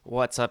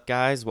What's up,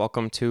 guys?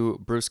 Welcome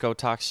to Brusco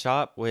Talks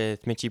Shop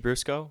with Mitchy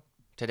Brusco.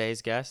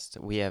 Today's guest,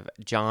 we have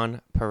John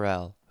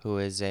Perrell, who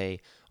is a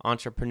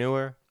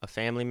entrepreneur, a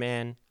family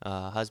man,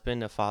 a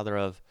husband, a father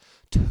of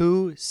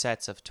 2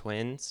 sets of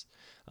twins,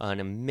 an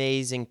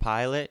amazing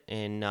pilot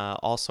in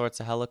all sorts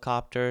of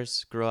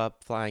helicopters, grew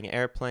up flying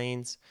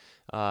airplanes.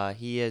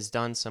 He has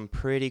done some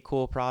pretty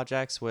cool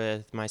projects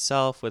with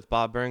myself, with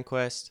Bob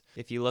Burnquist.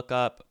 If you look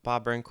up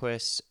Bob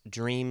Burnquist's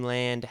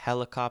Dreamland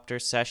helicopter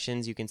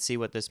sessions, you can see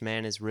what this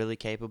man is really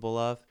capable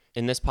of.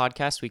 In this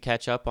podcast, we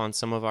catch up on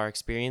some of our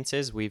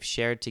experiences we've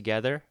shared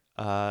together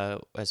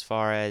as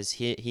far as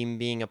him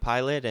being a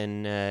pilot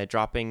and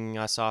dropping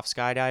us off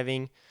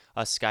skydiving,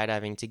 us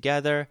skydiving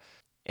together.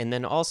 And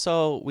then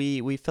also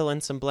we fill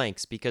in some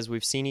blanks because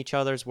we've seen each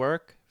other's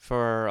work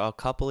for a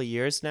couple of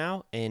years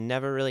now and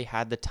never really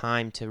had the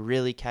time to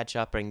really catch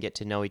up and get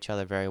to know each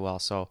other very well.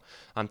 So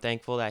I'm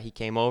thankful that he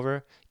came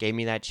over, gave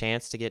me that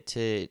chance to get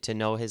to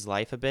know his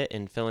life a bit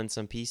and fill in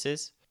some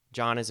pieces.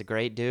 John is a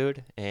great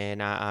dude,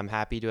 and I'm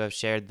happy to have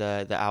shared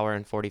the hour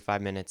and 45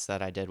 minutes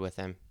that I did with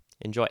him.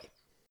 Enjoy.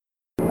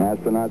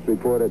 Astronauts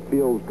report it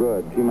feels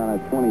good.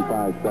 T-minus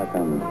 25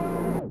 seconds.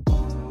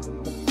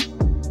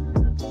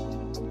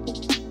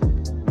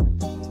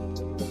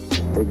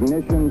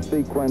 Ignition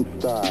sequence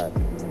start.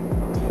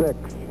 6,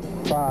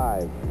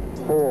 5,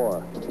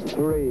 4,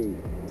 3,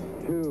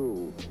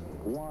 2,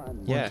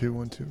 1. Yeah. 1, 2,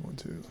 1, 2, 1,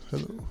 2.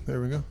 Hello.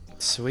 There we go.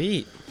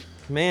 Sweet.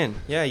 Man,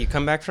 yeah, you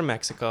come back from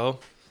Mexico,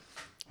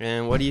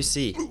 and what do you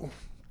see?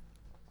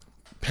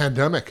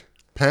 Pandemic.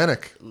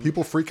 Panic.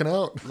 People freaking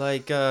out.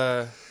 Like,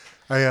 I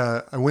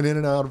went in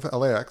and out of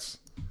LAX.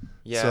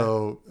 yeah.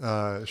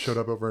 So showed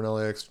up over in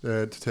LAX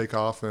to take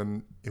off,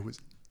 and it was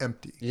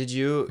empty. Did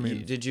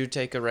you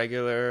take a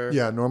regular?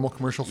 Yeah, normal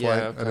commercial flight.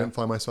 Yeah, okay. I didn't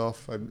fly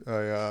myself.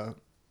 I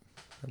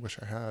wish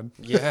I had.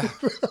 Yeah,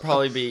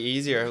 probably be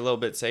easier, a little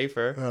bit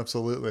safer.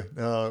 Absolutely.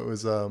 No, it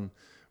was.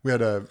 We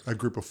had a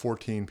group of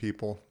 14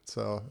 people.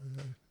 So,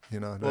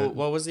 Well,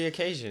 what was the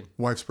occasion?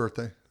 wife's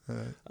birthday.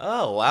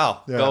 Oh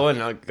wow, Yeah.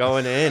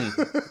 going in,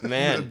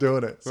 man.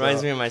 Doing it.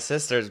 Reminds me of my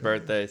sister's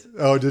birthdays.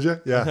 Oh, did you?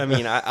 Yeah. I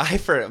mean, I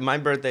for my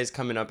birthday's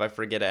coming up. I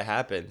forget it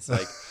happens.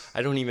 Like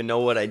I don't even know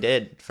what I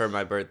did for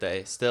my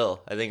birthday.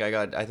 Still, I think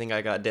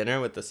I got dinner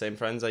with the same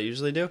friends I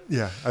usually do.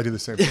 Yeah, I do the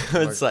same thing.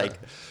 It's like,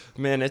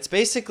 man, it's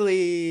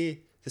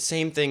basically the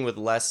same thing with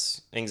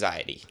less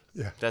anxiety.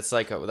 Yeah. That's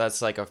like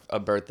a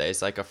birthday.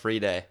 It's like a free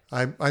day.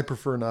 I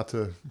prefer not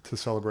to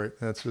celebrate.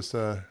 That's just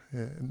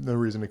no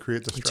reason to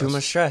create the stress. Too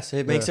much stress.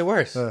 It makes it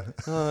worse.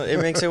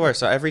 It makes it worse.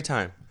 So every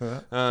time.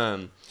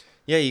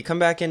 Yeah, you come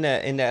back into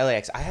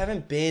LAX. I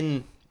haven't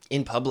been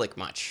in public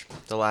much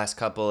the last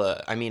couple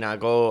of. I mean, I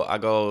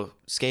go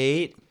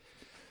skate.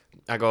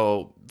 I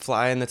go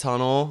fly in the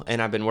tunnel,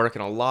 and I've been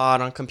working a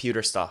lot on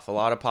computer stuff, a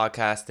lot of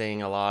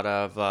podcasting, a lot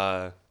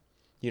of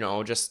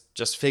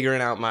just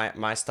figuring out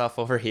my stuff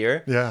over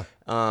here. Yeah.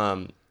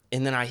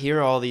 And then I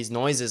hear all these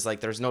noises, like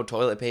there's no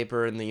toilet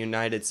paper on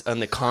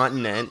the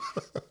continent.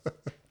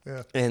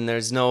 Yeah. And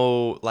there's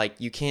no, like,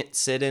 you can't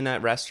sit in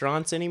at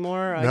restaurants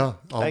anymore. No,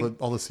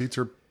 all the seats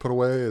are put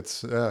away.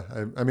 It's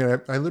I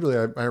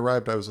literally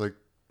arrived. I was like,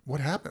 what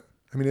happened?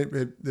 I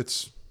mean,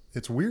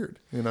 it's weird,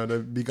 to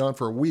be gone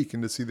for a week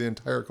and to see the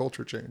entire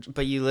culture change.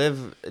 But you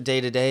live day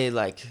to day,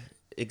 like,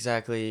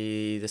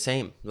 exactly the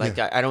same. Like,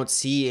 Yeah. I don't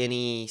see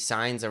any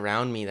signs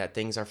around me that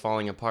things are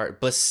falling apart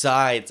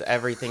besides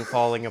everything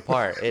falling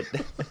apart.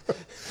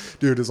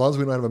 Dude, as long as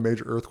we don't have a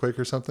major earthquake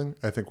or something,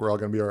 I think we're all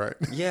gonna be all right.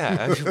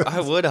 Yeah, I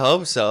would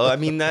hope so. I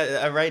mean,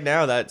 that right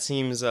now that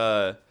seems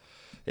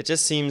it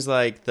just seems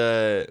like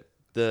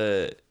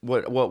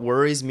what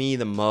worries me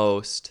the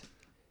most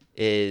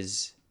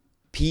is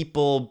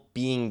people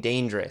being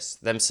dangerous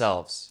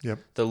themselves. Yep.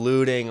 The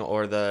looting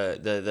or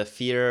the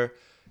fear,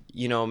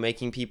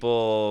 making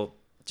people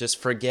just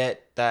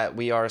forget that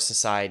we are a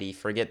society,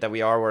 forget that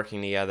we are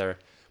working together.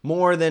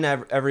 More than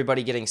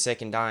everybody getting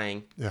sick and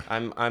dying. Yeah.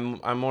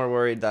 I'm more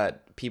worried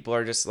that people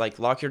are just like,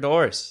 lock your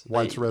doors.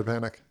 Widespread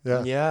panic.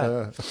 Yeah.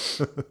 Yeah.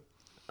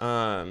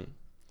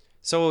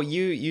 So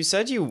you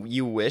said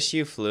you wish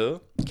you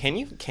flew. Can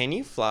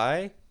you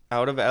fly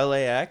out of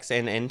LAX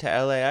and into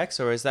LAX,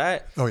 or is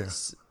that? Oh yeah.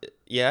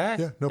 Yeah.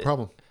 Yeah. No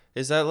problem.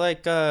 Is that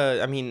like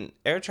I mean,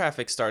 air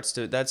traffic that's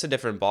a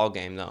different ball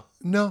game though.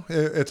 No,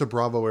 it's a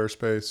Bravo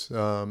airspace.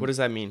 What does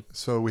that mean?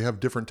 So we have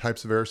different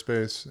types of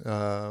airspace,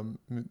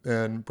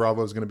 and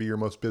Bravo is going to be your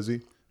most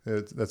busy.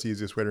 That's the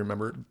easiest way to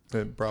remember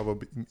it. Bravo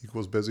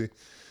equals busy.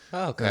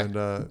 Oh, okay.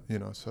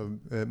 And so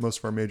most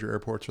of our major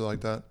airports are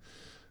like that.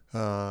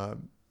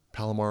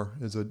 Palomar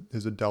is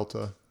a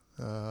Delta,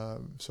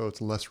 so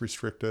it's less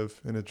restrictive,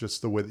 and it's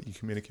just the way that you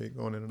communicate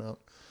going in and out.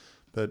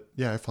 But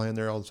yeah, I fly in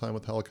there all the time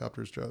with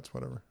helicopters, jets,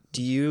 whatever.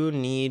 Do you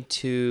need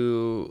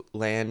to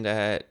land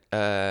at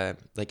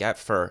at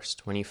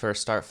first when you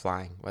first start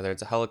flying, whether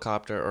it's a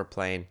helicopter or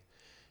plane?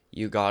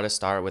 You got to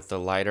start with the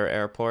lighter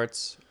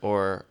airports,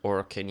 or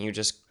can you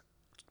just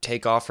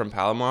take off from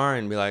Palomar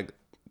and be like,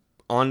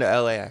 on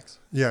to LAX.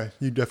 Yeah,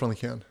 you definitely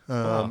can.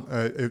 Wow.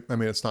 I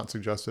mean, it's not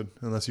suggested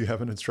unless you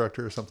have an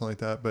instructor or something like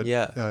that. But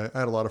Yeah. I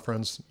had a lot of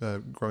friends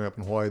growing up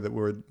in Hawaii that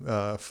would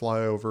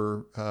fly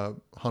over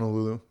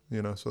Honolulu.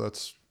 So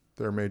that's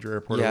their major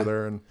airport Yeah. over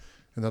there, and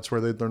that's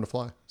where they'd learn to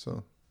fly.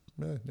 So,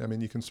 yeah, I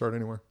mean, you can start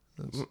anywhere.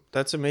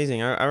 That's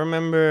amazing. I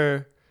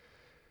remember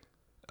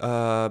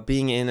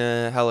being in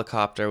a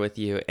helicopter with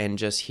you and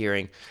just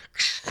hearing.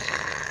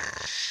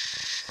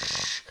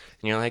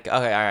 And you're like,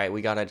 okay, all right,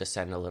 we gotta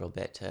descend a little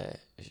bit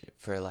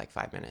for like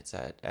 5 minutes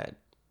at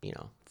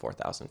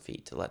 4,000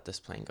 feet to let this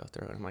plane go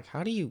through. And I'm like,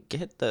 how do you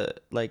get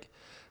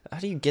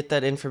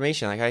that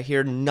information? Like, I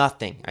hear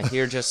nothing. I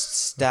hear just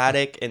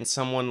static and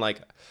someone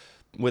like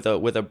with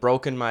a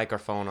broken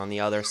microphone on the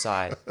other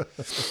side.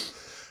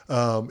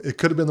 It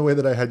could have been the way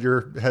that I had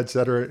your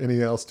headset or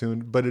anything else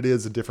tuned, but it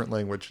is a different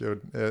language.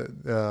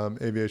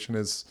 Aviation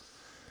is,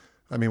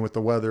 I mean, with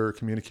the weather,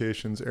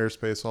 communications,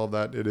 airspace, all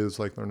that, it is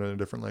like learning a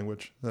different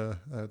language.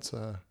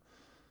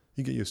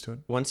 You get used to it.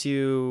 Once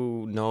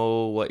you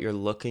know what you're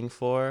looking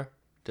for,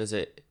 does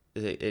it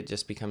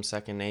just become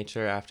second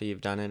nature after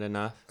you've done it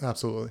enough?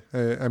 Absolutely.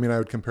 I mean, I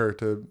would compare it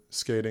to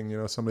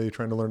skating. Somebody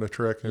trying to learn a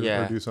trick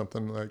or do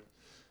something like,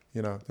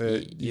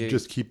 you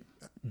just keep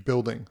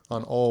building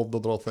on all the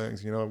little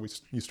things.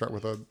 You start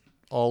with a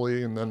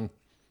ollie and then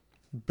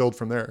build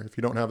from there. If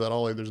you don't have that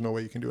ollie, there's no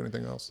way you can do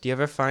anything else. Do you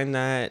ever find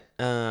that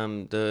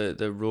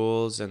the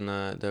rules and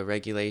the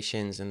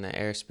regulations and the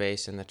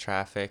airspace and the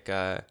traffic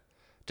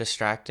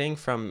distracting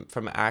from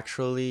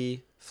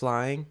actually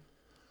flying?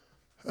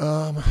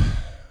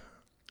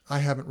 I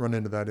haven't run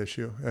into that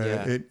issue.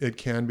 Yeah. It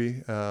can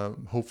be.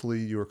 Hopefully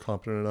you are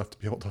competent enough to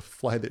be able to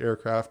fly the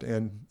aircraft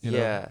and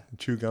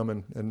chew gum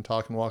and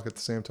talk and walk at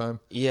the same time.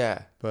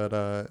 Yeah. But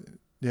I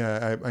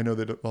know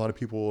that a lot of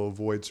people will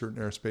avoid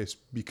certain airspace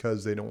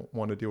because they don't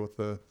want to deal with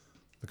the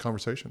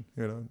conversation,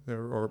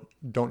 or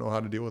don't know how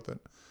to deal with it.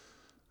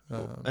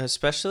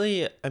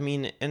 Especially, I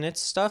mean, and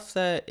it's stuff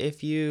that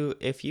if you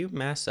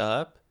mess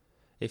up,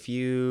 if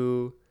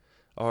you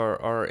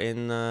are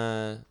in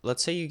the,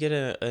 let's say you get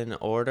an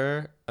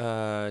order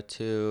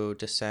to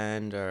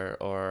descend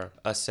or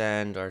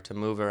ascend or to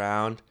move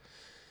around,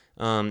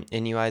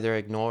 and you either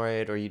ignore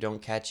it or you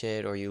don't catch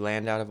it or you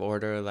land out of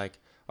order, like,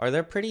 are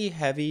there pretty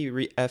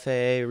heavy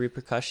FAA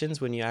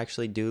repercussions when you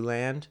actually do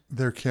land?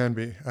 There can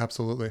be,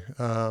 absolutely.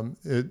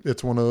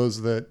 It's one of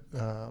those that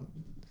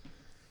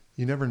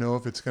you never know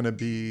if it's going to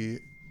be.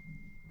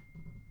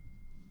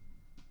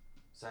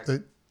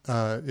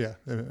 Yeah,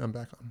 I'm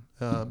back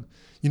on.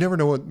 You never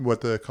know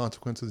what the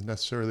consequences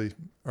necessarily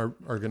are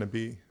going to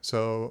be.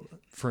 So,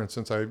 for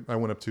instance, I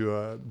went up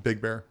to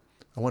Big Bear.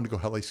 I wanted to go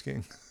heli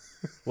skiing.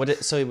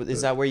 So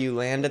is that where you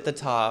land at the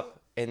top?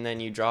 And then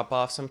you drop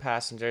off some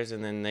passengers,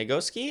 and then they go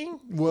skiing.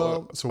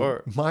 Well,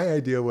 my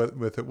idea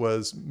with it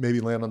was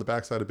maybe land on the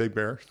backside of Big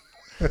Bear.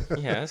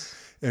 Yes.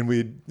 And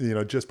we'd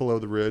just below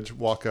the ridge,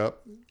 walk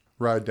up,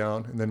 ride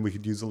down, and then we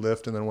could use the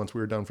lift. And then once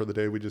we were done for the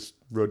day, we just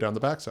rode down the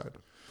backside.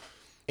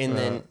 And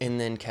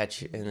then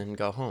catch and then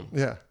go home.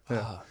 Yeah.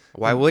 Oh,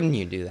 why wouldn't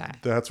you do that?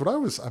 That's what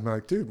I'm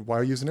like, dude,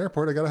 why use an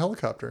airport? I got a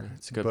helicopter.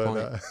 That's a good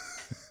point.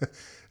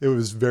 It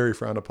was very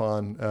frowned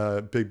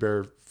upon. Big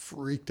Bear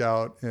freaked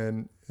out,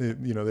 and they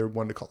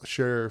wanted to call the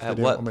sheriff. At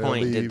what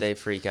point did they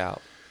freak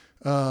out?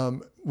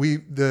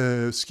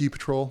 The ski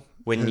patrol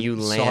when you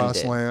landed, saw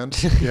us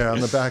land. Yeah, on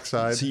the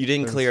backside. So you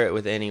didn't clear it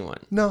with anyone.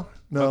 No.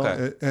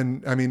 Okay.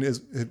 And I mean,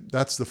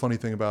 that's the funny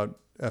thing about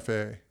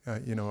FAA.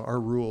 Our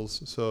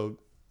rules. So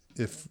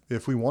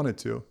if we wanted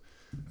to,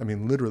 I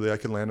mean, literally, I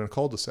could land in a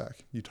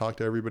cul-de-sac. You talk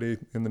to everybody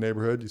in the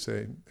neighborhood. You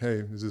say,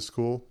 "Hey, is this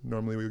cool?"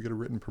 Normally, we would get a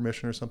written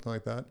permission or something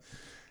like that.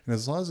 And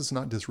as long as it's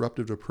not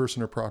disruptive to a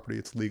person or property,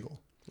 it's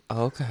legal.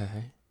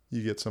 Okay.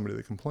 You get somebody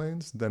that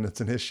complains, then it's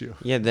an issue.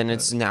 Yeah, then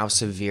it's now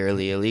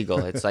severely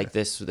illegal. It's like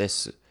this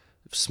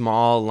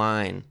small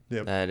line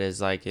that is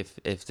like,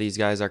 if these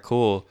guys are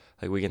cool,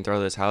 like, we can throw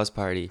this house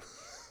party.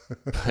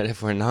 But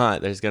if we're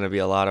not, there's going to be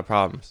a lot of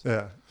problems.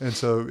 Yeah. And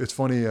so it's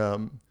funny.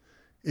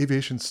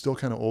 Aviation's still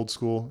kind of old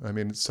school. I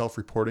mean, it's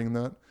self-reporting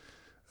that.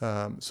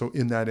 So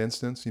in that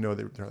instance, they're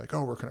like,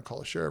 oh, we're going to call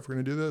the sheriff. We're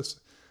going to do this.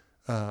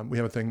 We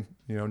have a thing,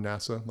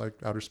 NASA, like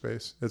outer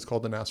space. It's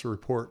called the NASA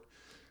report.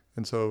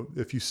 And so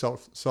if you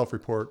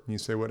self-report and you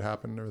say what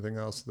happened and everything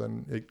else,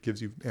 then it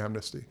gives you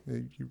amnesty.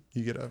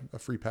 You get a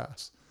free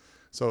pass.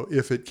 So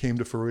if it came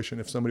to fruition,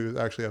 if somebody was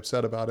actually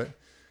upset about it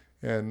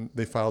and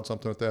they filed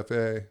something with the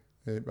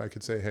FAA, I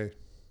could say, hey,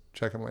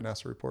 check on my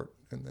NASA report.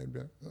 And they'd be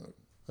like,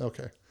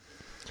 okay.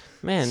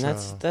 Man,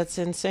 that's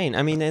insane.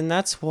 I mean, and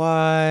that's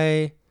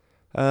why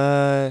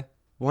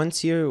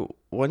once you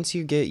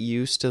get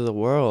used to the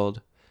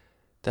world,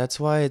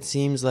 that's why it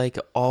seems like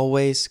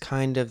always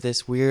kind of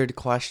this weird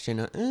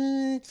question.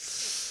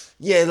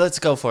 Yeah, let's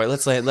go for it.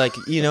 Let's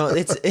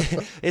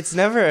it's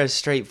never as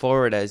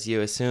straightforward as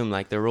you assume.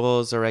 Like the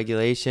rules or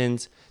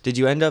regulations. Did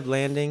you end up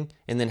landing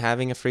and then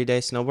having a free day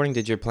snowboarding?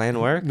 Did your plan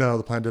work? No,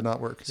 the plan did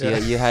not work. So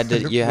you had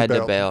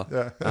to bail.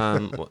 Yeah.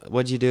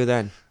 What'd you do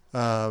then?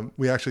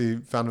 We actually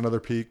found another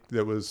peak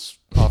that was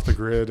off off the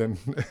grid and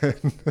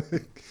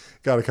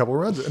got a couple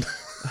runs in.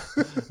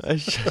 I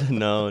should have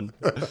known.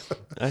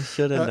 I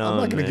should have known. I'm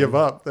not going to give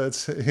up.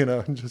 That's,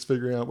 just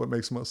figuring out what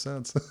makes the most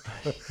sense.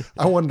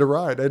 I wanted to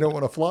ride. I don't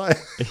want to fly.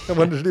 I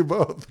wanted to do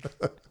both.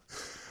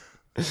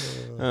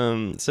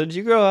 So did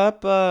you grow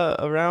up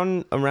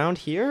around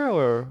here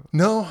or?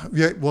 No.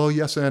 Yeah. Well,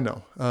 yes and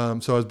no.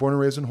 So I was born and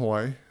raised in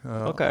Hawaii,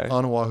 Okay.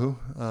 on Oahu,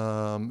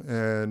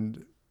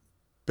 and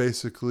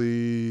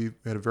basically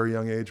at a very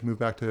young age moved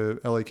back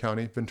to LA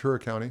County, Ventura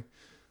County.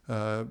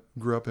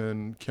 Grew up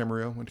in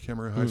Camarillo, went to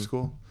Camarillo High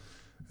School,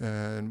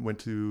 and went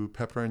to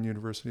Pepperdine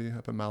University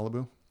up in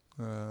Malibu.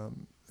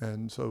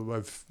 And so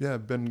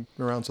I've been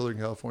around Southern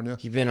California.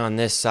 You've been on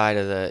this side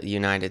of the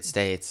United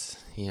States,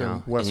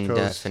 West Coast.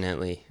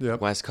 indefinitely.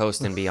 Yep. West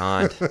Coast and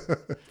beyond.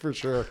 For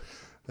sure.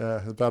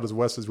 Yeah, about as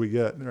west as we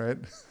get, right?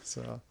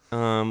 So.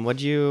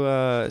 What'd you?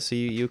 So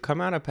you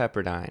come out of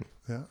Pepperdine,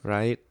 Yeah.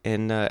 right?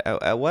 And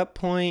at what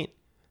point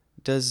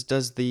does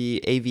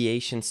the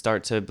aviation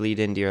start to bleed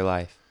into your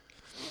life?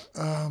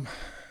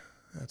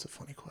 That's a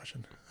funny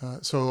question.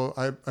 So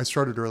I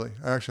started early.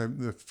 I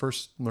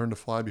first learned to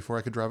fly before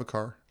I could drive a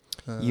car.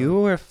 You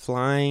were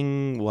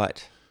flying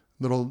what?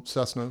 Little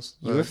Cessnas.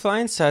 You were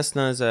flying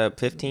Cessnas at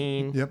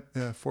 15. Yep.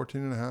 Yeah.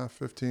 14 and a half,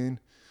 15.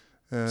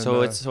 And,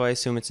 So I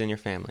assume it's in your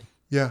family.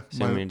 yeah.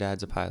 Assuming your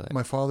dad's a pilot.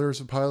 My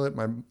father's a pilot.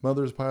 My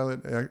mother's a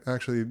pilot.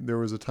 Actually, there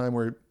was a time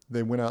where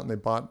they went out and they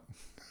bought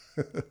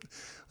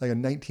like a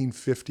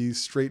 1950s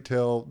straight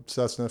tail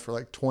Cessna for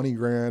like 20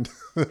 grand.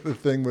 The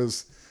thing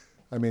was,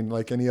 I mean,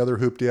 like any other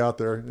hoopty out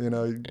there,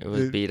 It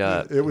was beat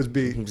up. It was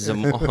beat.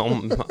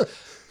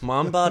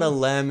 Mom bought a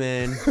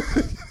lemon.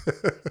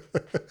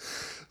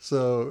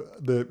 So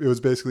it was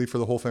basically for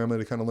the whole family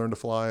to kind of learn to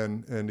fly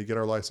and to get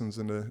our license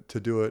and to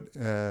do it.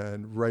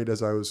 And right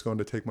as I was going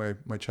to take my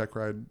check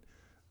ride,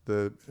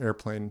 the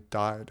airplane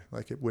died.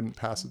 Like it wouldn't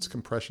pass its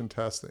compression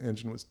test. The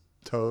engine was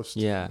toast.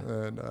 Yeah.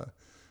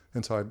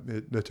 And so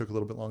it took a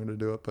little bit longer to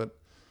do it, but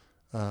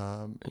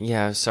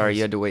Yeah, sorry,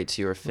 you had to wait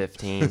till you were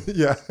 15.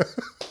 yeah,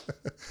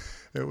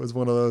 it was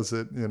one of those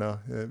that,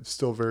 it's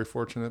still very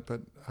fortunate,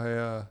 but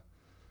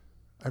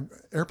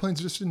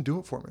airplanes just didn't do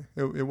it for me.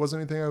 It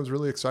wasn't anything I was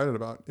really excited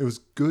about. It was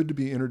good to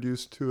be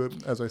introduced to it,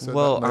 as I said.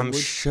 Well, I'm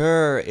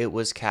sure it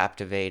was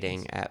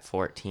captivating at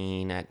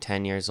 14, at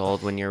 10 years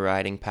old, when you're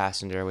riding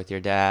passenger with your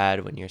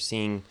dad, when you're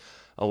seeing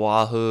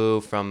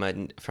Oahu from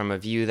a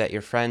view that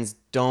your friends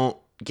don't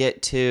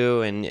get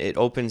to, and it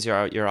opens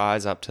your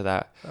eyes up to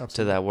that. Absolutely.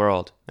 To that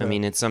world. Yeah. I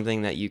mean, it's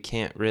something that you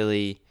can't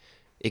really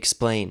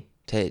explain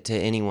to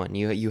anyone.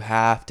 You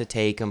have to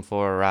take them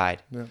for a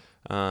ride.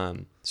 Yeah.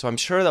 So I'm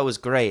sure that was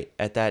great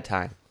at that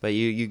time. But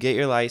you get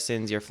your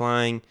license, you're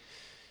flying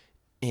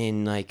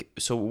in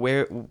so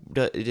where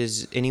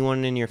does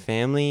anyone in your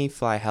family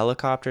fly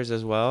helicopters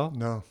as well?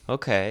 No.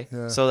 Okay.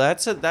 Yeah. So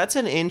that's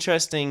an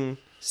interesting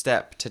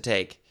step to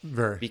take.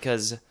 Very.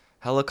 Because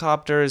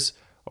helicopters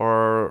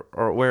or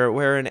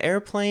where an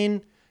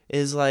airplane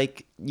is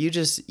like you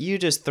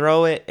just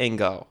throw it and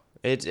go.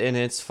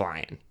 It's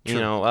flying.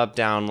 True. Up,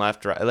 down,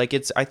 left, right. Like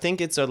I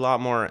think it's a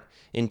lot more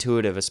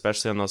intuitive,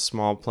 especially on those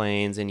small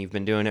planes, and you've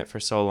been doing it for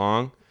so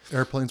long.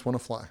 Airplanes want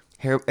to fly.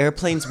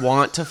 Airplanes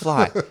want to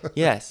fly.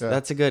 Yes, Yeah.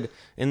 that's a good.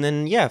 And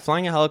then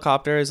flying a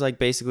helicopter is like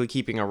basically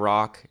keeping a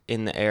rock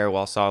in the air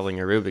while solving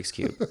your Rubik's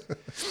Cube.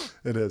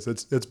 It is.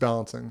 It's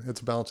balancing. It's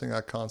a balancing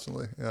act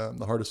constantly.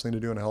 The hardest thing to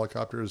do in a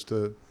helicopter is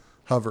to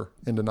hover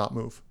and to not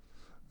move.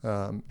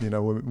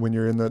 When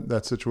you're in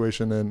that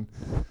situation and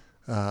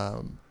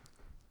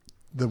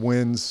the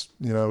wind's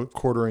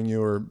quartering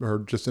you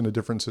or just in a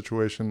different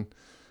situation,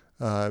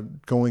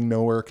 going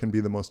nowhere can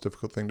be the most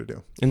difficult thing to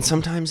do. And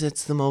sometimes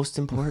it's the most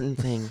important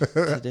thing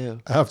to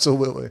do.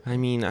 Absolutely. I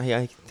mean,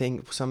 I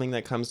think something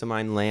that comes to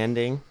mind,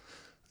 landing.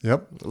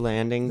 Yep.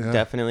 Landing Yeah.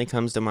 definitely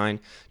comes to mind.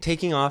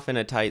 Taking off in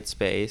a tight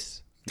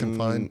space.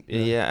 Confined.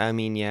 Yeah, I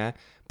mean, yeah.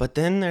 But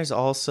then there's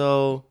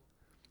also,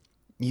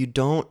 you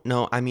don't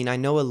know. I mean, I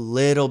know a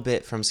little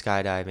bit from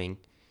skydiving.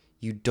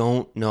 You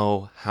don't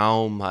know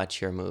how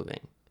much you're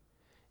moving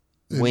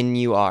when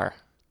you are.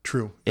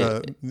 True.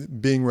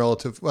 Being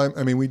relative.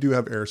 I mean, we do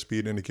have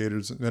airspeed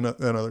indicators and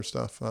other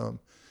stuff. And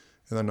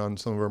then on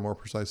some of our more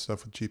precise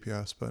stuff with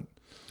GPS, but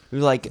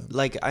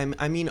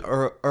I mean,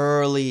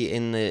 early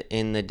in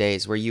the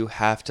days where you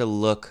have to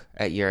look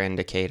at your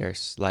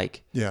indicators,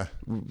 yeah,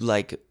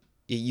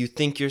 you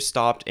think you're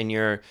stopped and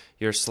you're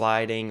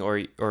sliding or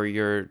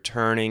you're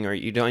turning or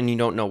you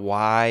don't know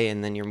why,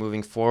 and then you're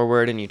moving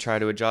forward and you try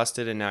to adjust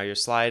it and now you're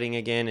sliding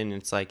again, and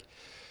it's like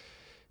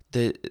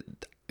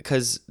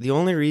because the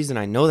only reason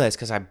I know that is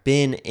because I've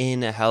been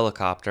in a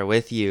helicopter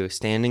with you,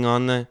 standing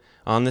on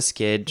the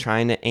skid,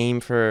 trying to aim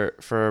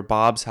for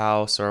Bob's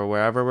house or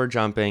wherever we're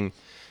jumping,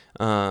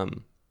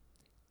 and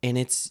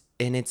it's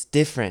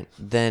different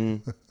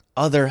than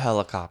other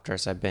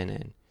helicopters I've been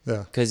in.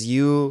 Yeah. Because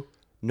you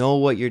know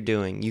what you're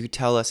doing. You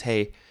tell us,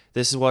 hey,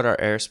 this is what our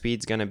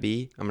airspeed's gonna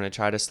be. I'm gonna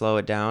try to slow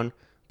it down,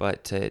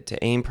 but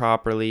to aim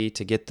properly,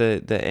 to get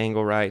the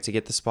angle right, to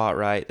get the spot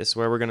right, this is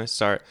where we're gonna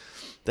start.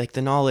 Like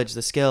the knowledge,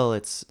 the skill,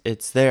 it's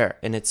there,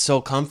 and it's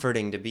so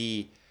comforting to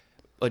be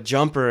a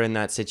jumper in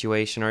that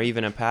situation, or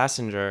even a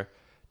passenger,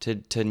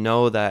 to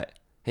know that,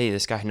 hey,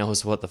 this guy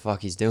knows what the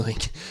fuck he's doing.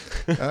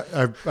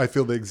 I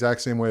feel the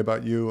exact same way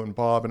about you and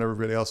Bob and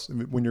everybody else.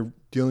 When you're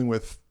dealing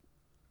with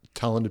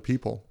talented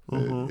people,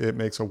 it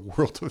makes a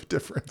world of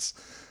difference.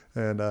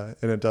 And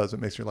it does.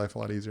 It makes your life a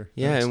lot easier.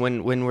 Yeah, and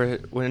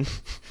when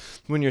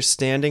you're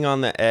standing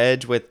on the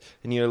edge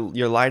and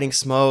you're lighting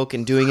smoke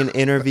and doing an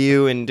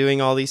interview and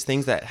doing all these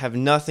things that have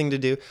nothing to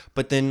do,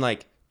 but then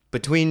like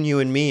between you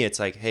and me, it's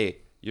like, hey,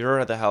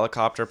 you're the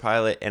helicopter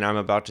pilot and I'm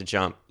about to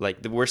jump.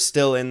 Like we're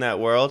still in that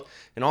world,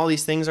 and all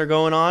these things are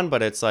going on,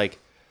 but it's like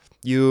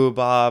you,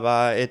 Bob,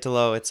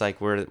 Italo. It's like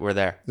we're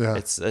there. Yeah.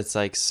 It's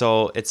like it's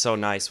so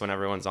nice when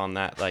everyone's on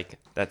that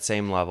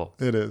same level.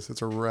 It is.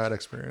 It's a rad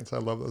experience. I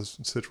love those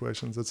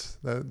situations.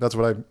 That's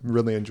what I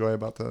really enjoy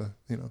about the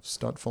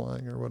stunt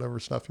flying or whatever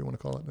stuff you want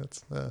to call it. It's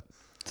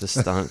the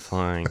stunt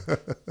flying.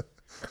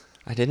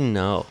 I didn't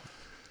know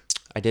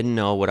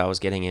what I was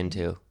getting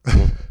into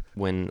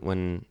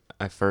when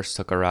I first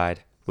took a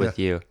ride with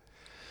you.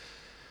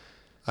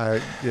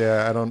 I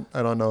don't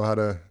know how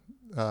to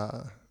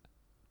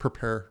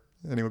prepare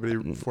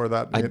anybody for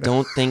that. I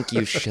don't think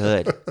you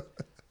should.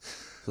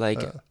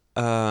 Like,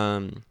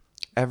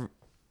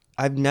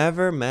 I've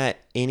never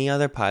met any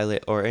other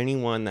pilot or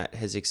anyone that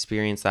has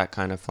experienced that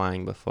kind of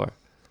flying before.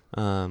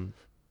 I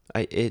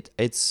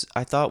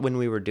thought when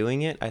we were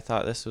doing it, I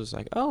thought this was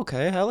like, oh,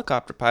 okay,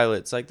 helicopter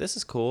pilots, like this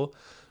is cool.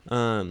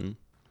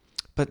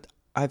 But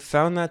I've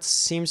found that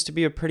seems to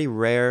be a pretty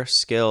rare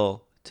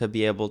skill, to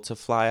be able to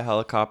fly a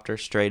helicopter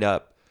straight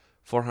up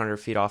 400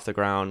 feet off the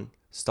ground,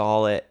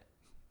 stall it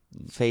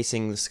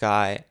facing the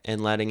sky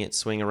and letting it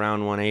swing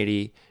around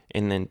 180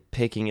 and then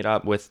picking it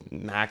up with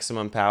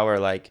maximum power,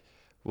 like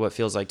what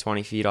feels like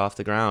 20 feet off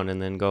the ground, and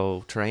then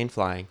go terrain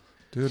flying.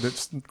 Dude,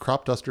 it's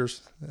crop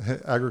dusters,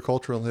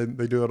 agricultural.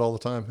 They do it all the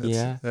time.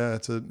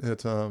 It's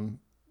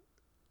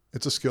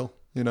a skill,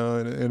 and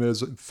it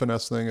is a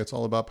finesse thing. It's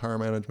all about power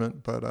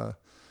management. But,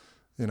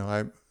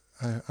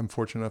 I'm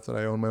fortunate enough that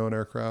I own my own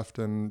aircraft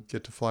and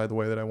get to fly the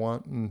way that I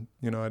want. And,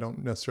 I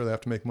don't necessarily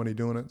have to make money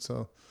doing it.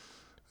 So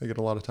I get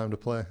a lot of time to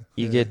play.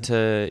 You get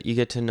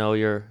to know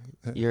your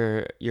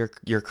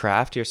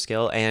craft, your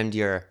skill, and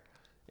your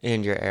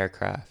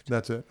aircraft.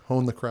 That's it.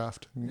 Hone the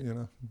craft,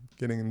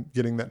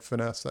 getting that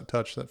finesse, that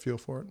touch, that feel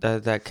for it.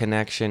 That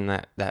connection,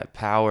 that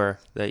power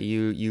that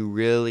you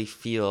really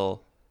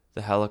feel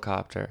the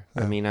helicopter.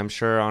 Yeah. I mean, I'm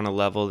sure on a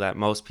level that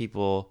most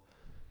people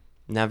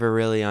never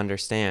really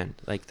understand,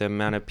 like the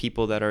amount of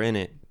people that are in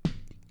it,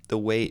 the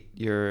weight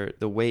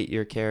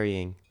you're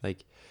carrying.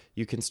 Like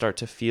you can start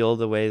to feel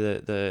the way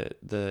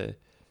that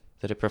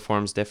it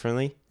performs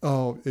differently.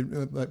 Oh,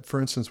 like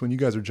for instance, when you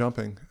guys are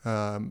jumping,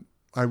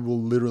 I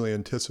will literally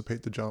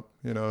anticipate the jump.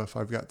 If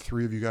I've got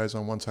 3 of you guys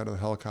on one side of the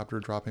helicopter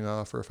dropping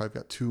off, or if I've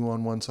got 2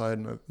 on one side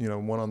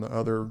and one on the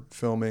other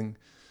filming,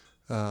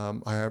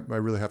 I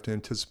really have to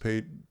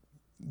anticipate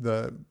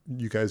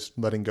you guys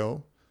letting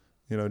go,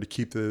 to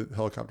keep the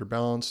helicopter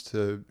balanced,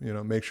 to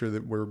make sure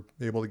that we're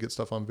able to get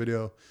stuff on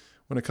video.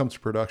 When it comes to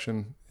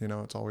production,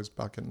 it's always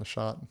about getting the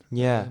shot.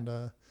 Yeah.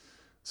 And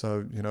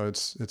so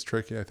it's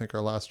tricky. I think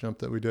our last jump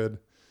that we did,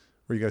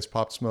 where you guys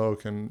popped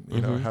smoke and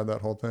had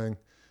that whole thing.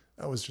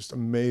 That was just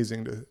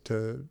amazing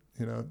to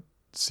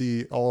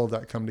see all of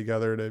that come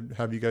together, to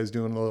have you guys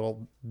doing a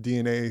little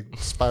DNA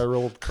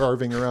spiral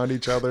carving around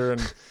each other,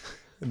 and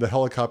the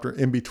helicopter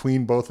in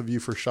between both of you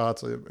for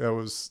shots. It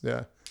was,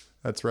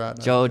 that's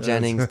rad. Joe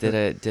Jennings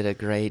did a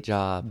great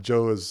job.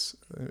 Joe is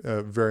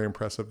a very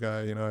impressive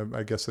guy.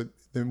 I guess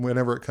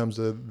whenever it comes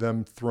to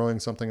them throwing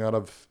something out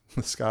of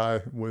the sky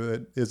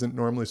that isn't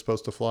normally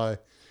supposed to fly,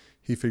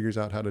 he figures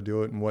out how to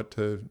do it and what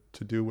to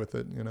do with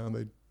it.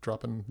 They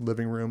drop in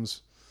living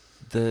rooms.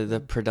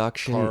 The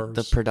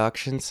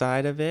production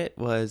side of it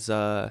was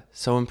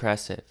so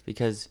impressive,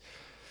 because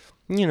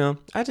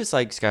I just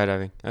like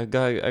skydiving. I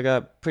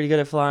got pretty good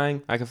at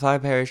flying. I can fly a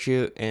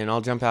parachute, and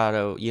I'll jump out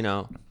of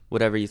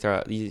whatever you throw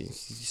out. You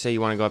say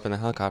you want to go up in the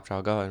helicopter,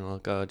 I'll go and we'll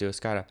go do a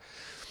skydive.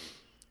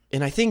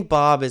 And I think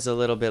Bob is a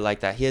little bit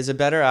like that. He has a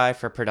better eye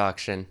for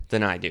production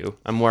than I do.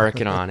 I'm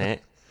working on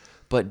it.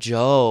 But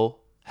Joe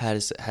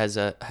has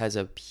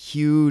a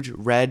huge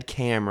red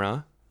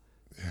camera,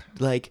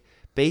 like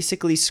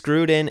basically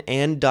screwed in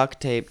and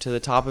duct taped to the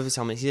top of his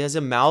helmet. He has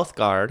a mouth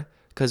guard,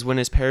 because when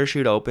his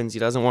parachute opens, he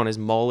doesn't want his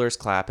molars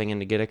clapping and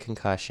to get a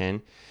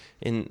concussion.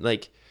 And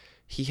like,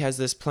 he has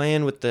this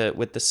plan with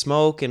the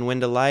smoke and when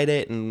to light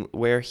it and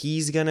where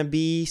he's gonna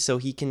be, so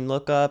he can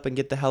look up and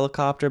get the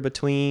helicopter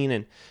between.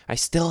 And I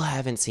still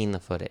haven't seen the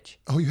footage.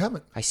 Oh, you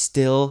haven't? I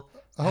still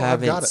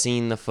haven't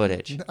seen the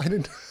footage. I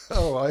didn't.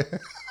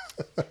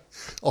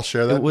 I'll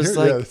share that.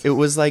 It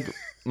was like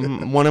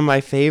one of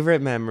my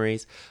favorite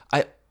memories.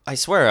 I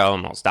swear I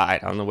almost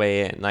died on the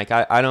way in. Like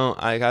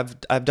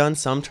I've done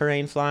some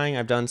terrain flying.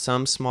 I've done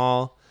some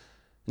small.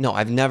 No,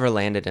 I've never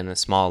landed in a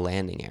small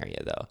landing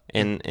area though.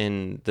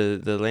 And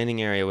the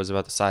landing area was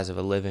about the size of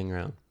a living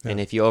room. Yeah. And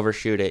if you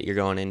overshoot it, you're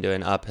going into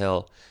an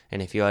uphill.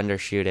 And if you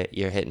undershoot it,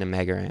 you're hitting a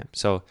mega ramp.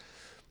 So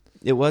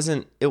it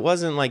wasn't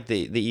like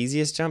the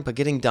easiest jump, but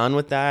getting done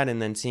with that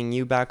and then seeing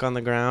you back on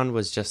the ground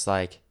was just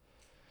like,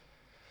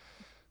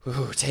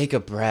 ooh, take a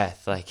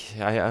breath. Like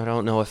I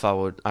don't know if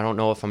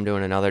I'm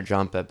doing another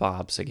jump at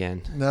Bob's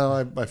again.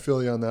 No, I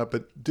feel you on that.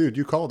 But dude,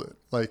 you called it.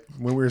 Like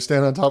when we were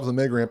standing on top of the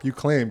Meg ramp, you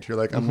claimed, you're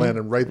like, I'm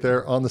landing right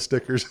there on the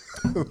stickers.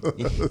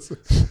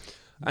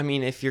 I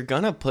mean, if you're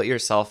gonna put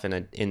yourself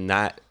in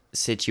that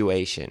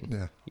situation,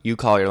 Yeah. you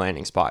call your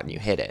landing spot and you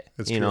hit it.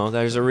 It's you true. know,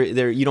 there's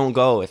you don't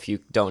go if you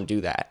don't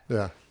do that.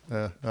 Yeah.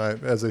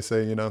 As they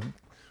say,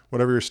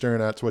 whatever you're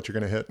staring at is what you're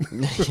going to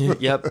hit.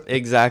 Yep,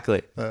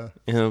 exactly.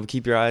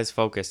 Keep your eyes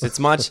focused. It's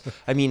much.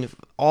 I mean,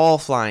 all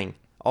flying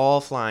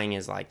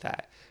is like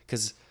that.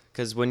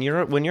 Because when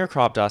you're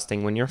crop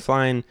dusting, when you're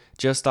flying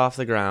just off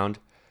the ground,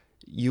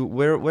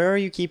 where are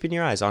you keeping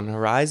your eyes, on the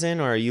horizon,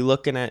 or are you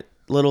looking at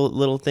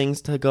little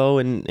things to go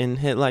and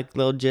hit like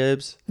little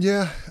jibs?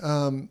 Yeah,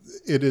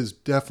 it is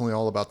definitely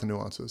all about the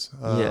nuances.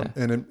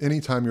 And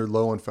anytime you're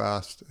low and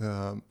fast,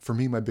 for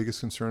me, my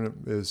biggest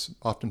concern is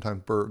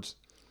oftentimes birds.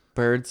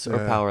 Birds or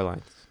power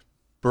lines?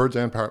 Birds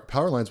and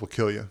power lines will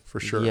kill you for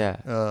sure. Yeah.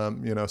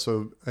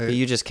 But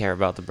you just care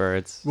about the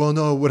birds. Well,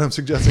 no, what I'm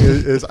suggesting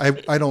is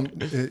I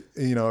don't,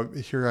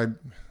 here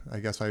I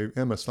guess I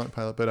am a stunt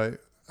pilot, but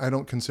I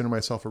don't consider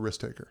myself a risk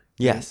taker.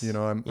 Yes.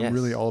 I'm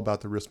really all about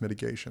the risk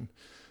mitigation.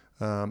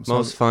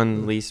 Most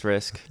fun, least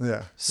risk.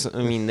 Yeah. So,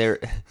 I mean,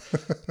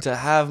 to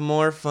have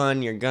more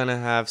fun, you're gonna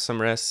have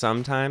some risk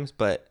sometimes,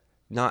 but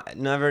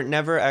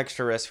never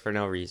extra risk for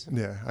no reason.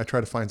 Yeah, I try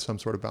to find some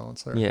sort of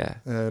balance there. Yeah.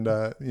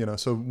 And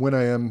so when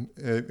I am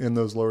in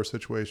those lower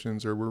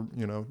situations, or we're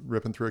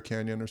ripping through a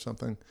canyon or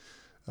something,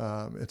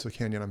 it's a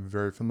canyon I'm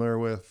very familiar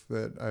with,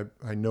 that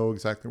I know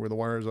exactly where the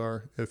wires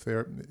are. If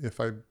there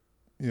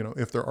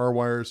are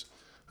wires,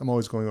 I'm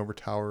always going over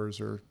towers,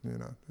 or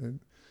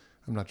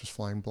I'm not just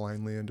flying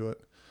blindly into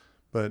it.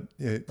 But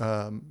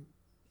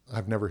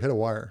I've never hit a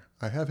wire.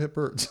 I have hit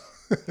birds.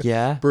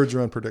 Yeah. Birds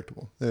are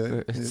unpredictable.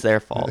 It's their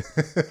fault.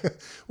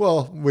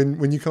 Well,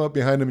 when you come up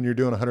behind them and you're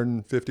doing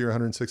 150 or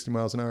 160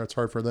 miles an hour, it's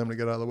hard for them to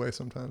get out of the way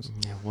sometimes.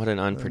 Yeah, what an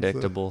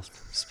unpredictable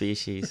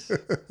species.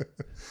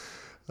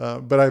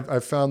 But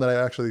I've found that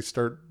I actually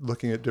start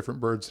looking at different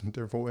birds in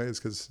different ways,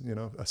 because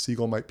a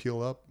seagull might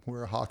peel up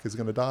where a hawk is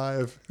going to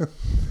dive.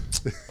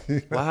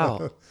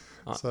 Wow.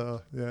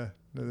 So yeah.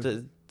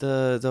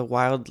 The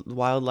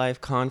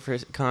wildlife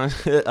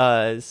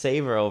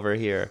saver over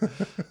here.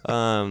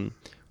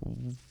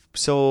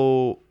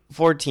 So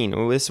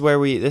 14. This is where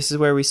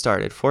we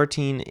started.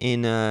 14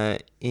 in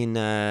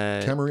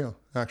Camarillo,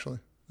 actually.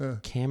 Yeah.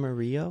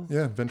 Camarillo?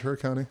 Yeah, Ventura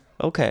County.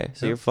 Okay,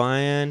 so Yeah. you're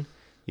flying.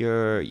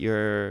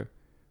 You're.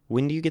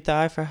 When do you get the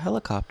eye for a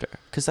helicopter?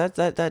 Because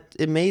that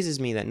amazes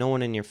me that no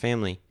one in your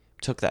family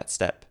took that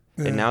step.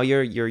 Yeah. And now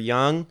you're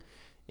young.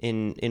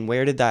 In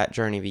where did that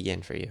journey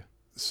begin for you?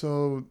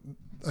 So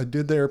I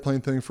did the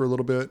airplane thing for a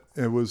little bit.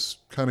 It was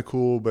kind of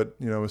cool, but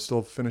I was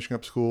still finishing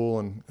up school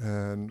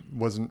and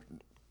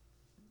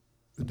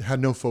had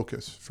no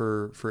focus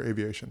for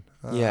aviation.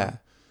 Yeah.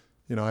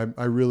 I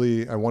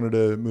wanted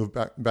to move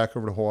back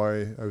over to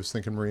Hawaii. I was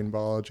thinking marine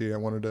biology. I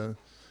wanted to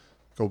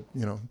go,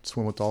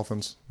 swim with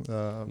dolphins.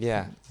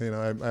 Yeah.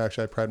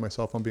 I pride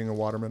myself on being a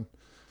waterman.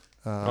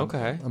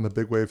 Okay. I'm a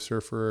big wave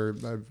surfer.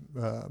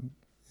 I've,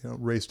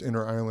 raced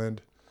inter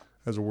island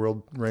as a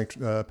world ranked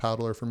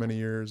paddler for many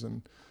years,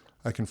 and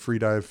I can free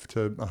dive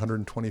to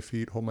 120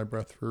 feet, hold my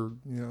breath for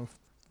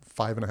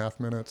 5.5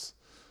 minutes.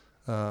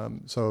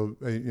 So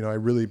I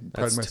really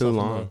pride myself. Too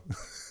long.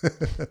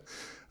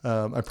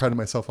 I prided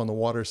myself on the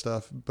water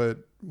stuff,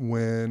 but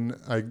when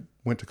I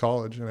went to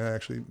college, and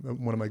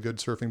one of my good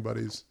surfing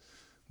buddies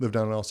lived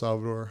down in El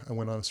Salvador, I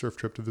went on a surf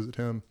trip to visit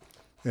him,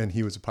 and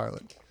he was a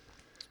pilot.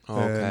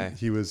 Okay. And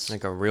he was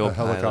like a real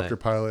helicopter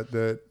pilot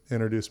that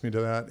introduced me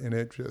to that, and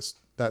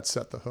that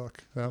set the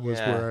hook. That was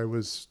where I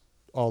was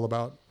all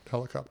about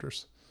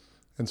helicopters.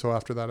 And so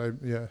after that,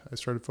 I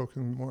started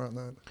focusing more on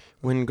that.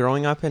 When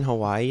growing up in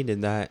Hawaii,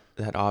 did that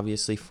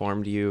obviously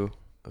formed you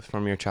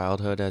from your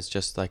childhood as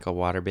just like a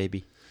water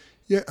baby?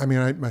 Yeah, I mean,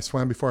 I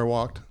swam before I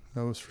walked.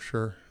 That was for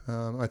sure.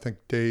 I think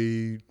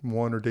day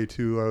 1 or day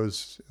 2, I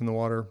was in the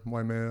water.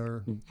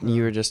 Waimea.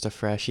 You were just a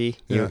freshie.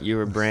 Yeah. You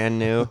were brand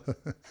new,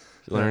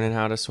 learning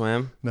how to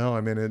swim. No,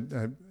 I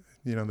mean,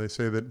 they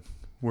say that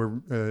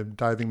we're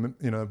diving.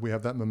 We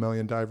have that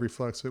mammalian dive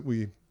reflex that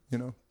we,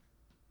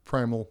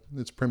 primal.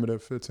 It's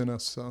primitive. It's in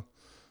us. So,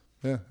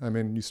 yeah. I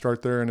mean, you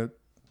start there, and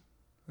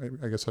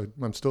I guess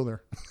I'm still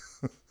there.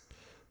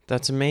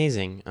 That's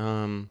amazing.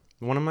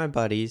 One of my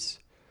buddies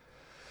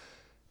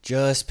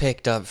just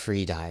picked up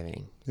free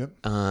diving. Yep.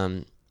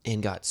 And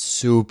got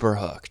super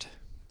hooked,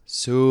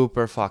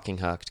 super fucking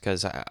hooked.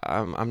 Because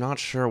I'm not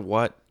sure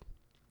what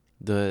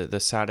the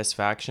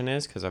satisfaction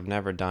is, because I've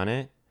never done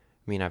it.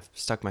 I mean, I've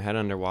stuck my head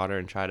underwater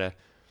and try to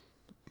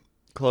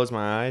close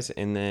my eyes,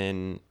 and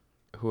then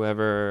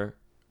whoever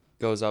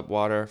goes up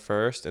water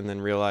first and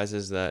then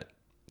realizes that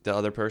the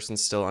other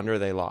person's still under,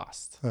 they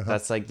lost. Uh-huh.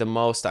 That's like the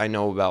most I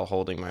know about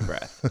holding my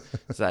breath.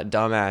 It's that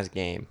dumbass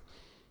game.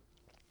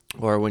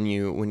 Or when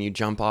you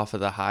jump off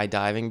of the high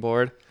diving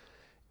board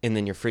and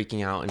then you're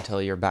freaking out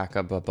until you're back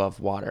up above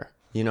water.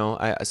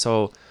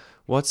 So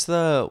what's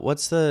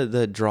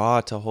the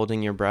draw to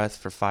holding your breath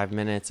for 5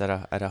 minutes at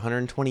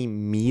 120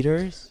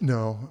 meters?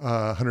 No,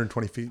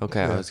 120 feet.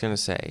 Okay, Yeah. I was gonna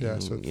say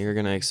So you're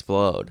gonna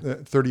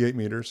explode. 38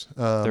 meters.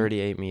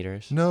 38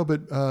 meters. No,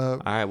 but All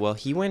right. Well,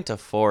 he went to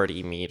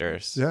 40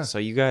 meters. Yeah. So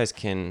you guys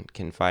can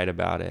fight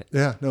about it.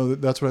 yeah, no,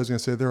 that's what I was gonna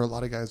say. There are a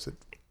lot of guys that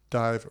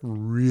dive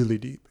really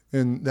deep,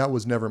 and that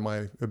was never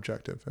my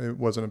objective. It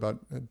wasn't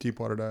about deep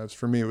water dives.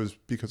 For me, it was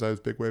because I was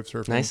big wave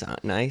surfing.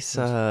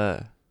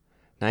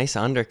 Nice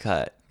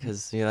undercut.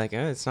 Because you're like,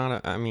 it's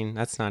not.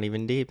 That's not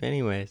even deep,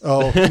 anyways.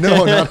 Oh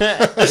no, not,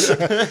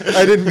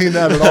 I didn't mean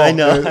that at all. I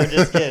know.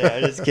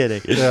 I'm just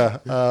kidding. Yeah.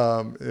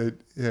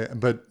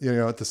 But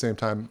at the same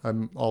time,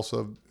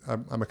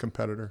 I'm a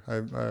competitor.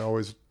 I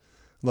always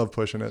love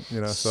pushing it.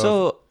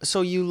 So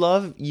you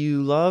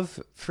love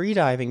free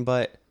diving,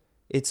 but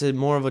it's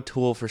more of a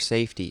tool for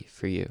safety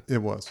for you.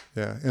 It was,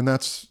 yeah, and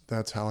that's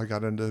how I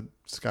got into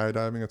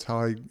skydiving. It's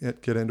how I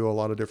get into a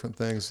lot of different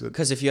things.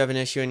 Because if you have an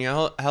issue in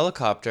your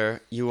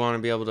helicopter, you want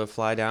to be able to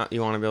fly down.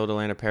 You want to be able to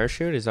land a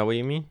parachute. Is that what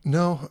you mean?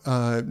 No,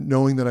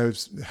 knowing that I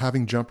was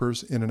having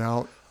jumpers in and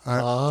out,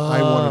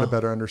 I wanted a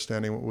better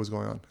understanding of what was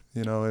going on.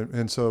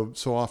 And so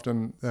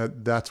often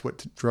that's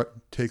what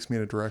takes me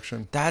in a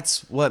direction.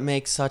 That's what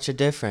makes such a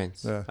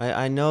difference. Yeah.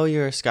 I know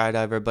you're a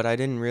skydiver, but I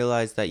didn't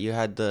realize that you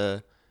had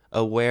the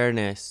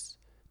awareness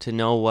to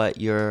know what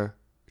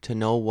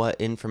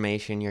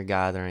information you're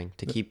gathering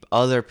to keep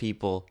other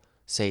people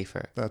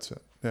safer. That's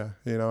it. Yeah.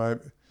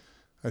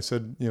 I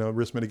said,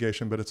 risk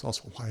mitigation, but it's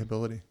also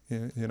liability.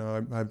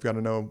 I've got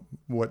to know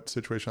what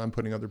situation I'm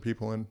putting other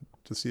people in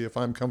to see if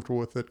I'm comfortable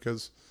with it.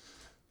 Cause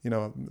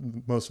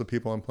most of the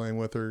people I'm playing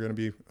with are going to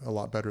be a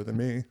lot better than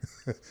me,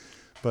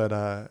 but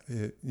I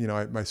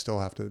still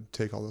have to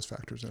take all those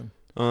factors in.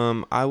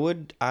 I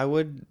would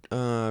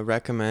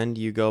recommend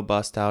you go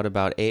bust out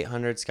about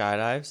 800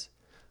 skydives,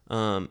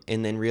 and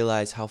then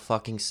realize how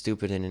fucking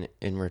stupid and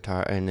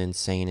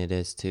insane it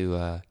is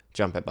to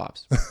jump at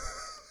Bob's.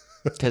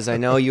 Because I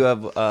know you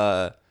have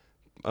around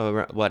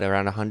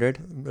 100.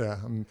 Yeah,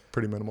 I'm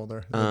pretty minimal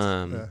there.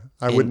 I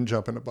and- wouldn't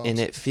jump into Bob's. And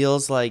it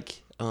feels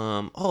like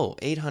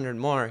 800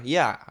 more.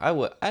 Yeah,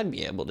 I'd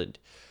be able to.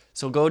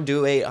 So go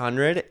do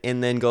 800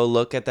 and then go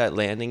look at that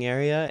landing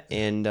area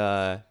and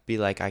be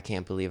like, I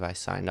can't believe I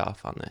signed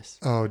off on this.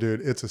 Oh,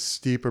 dude, it's a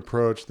steep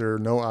approach. There are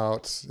no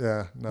outs.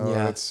 Yeah, no,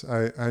 Yeah. it's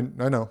I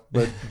know,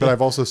 but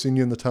I've also seen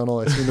you in the tunnel.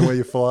 I've seen the way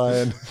you fly,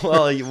 and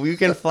Well, you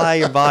can fly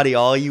your body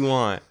all you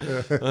want.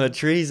 A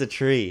tree's a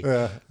tree.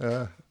 yeah,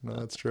 no,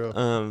 that's true.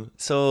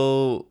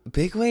 So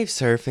big wave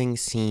surfing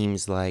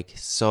seems like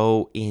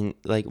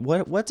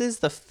what is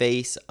the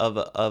face of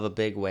a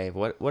big wave?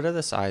 What are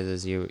the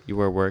sizes you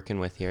were working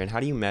with here, and how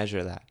do you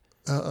measure that?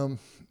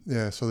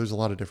 Yeah, so there's a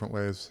lot of different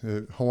ways.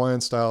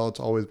 Hawaiian style, it's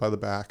always by the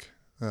back.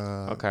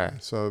 Okay.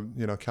 So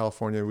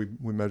California, we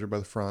measure by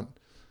the front.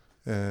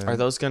 And Are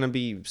those going to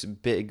be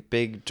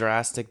big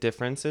drastic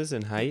differences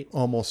in height?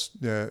 almost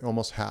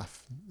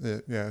half?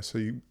 Yeah. So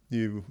you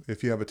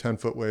if you have a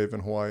 10-foot wave in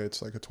Hawaii,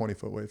 it's like a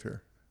 20-foot wave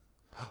here.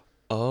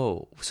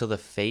 Oh, so the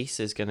face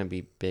is going to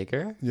be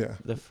bigger? Yeah.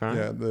 The front?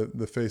 Yeah.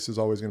 The face is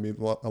always going to be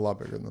a lot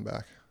bigger than the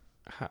back.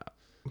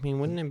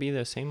 Wouldn't it be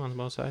the same on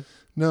both sides?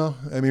 No,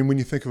 when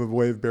you think of a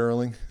wave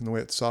barreling and the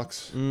way it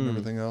sucks and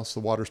everything else, the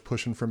water's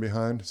pushing from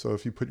behind. So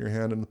if you put your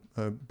hand in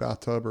a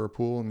bathtub or a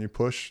pool and you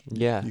push,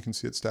 Yeah. you can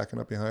see it stacking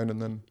up behind and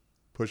then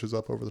pushes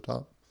up over the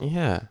top.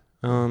 Yeah.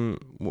 So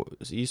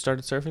you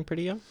started surfing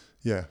pretty young?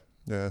 Yeah.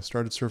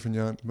 Started surfing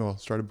young. Well,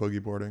 started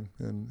boogie boarding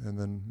and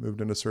then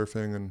moved into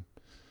surfing and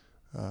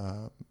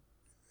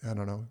I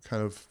don't know,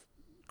 kind of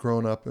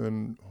growing up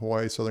in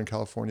Hawaii, Southern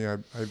California,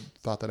 I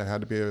thought that I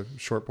had to be a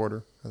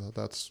shortboarder. I thought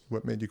that's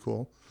what made you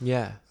cool.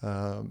 Yeah.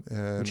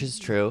 And Which is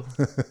true.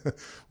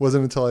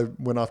 wasn't until I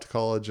went off to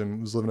college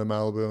and was living in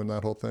Malibu and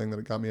that whole thing that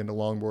it got me into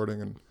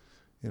longboarding and,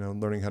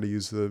 learning how to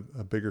use a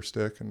bigger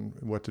stick and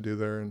what to do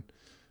there. And,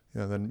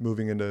 then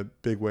moving into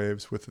big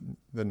waves with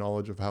the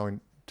knowledge of how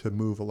to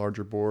move a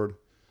larger board.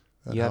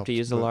 You have to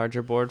use a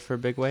larger board for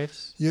big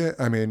waves? Yeah.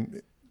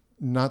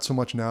 Not so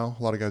much now.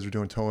 A lot of guys are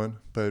doing towing,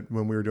 but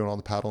when we were doing all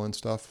the paddling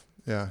stuff,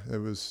 yeah, it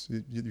was,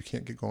 you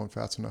can't get going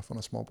fast enough on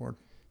a small board.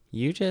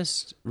 You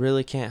just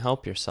really can't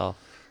help yourself,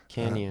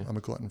 can you? I'm a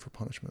glutton for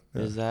punishment.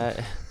 Yeah. Is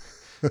that...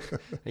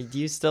 Do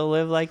you still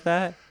live like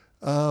that?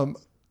 I'm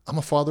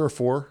a father of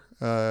 4.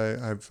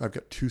 I've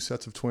got 2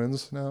 sets of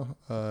twins now.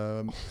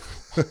 Don't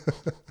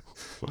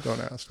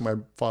ask. My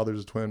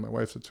father's a twin. My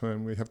wife's a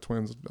twin. We have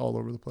twins all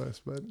over the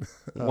place. But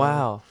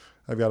Wow.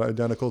 I've got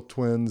identical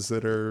twins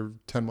that are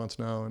 10 months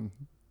now, and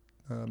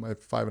my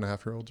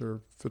 5.5-year-olds are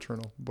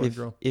fraternal, boy and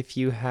girl. If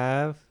you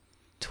have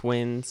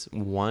twins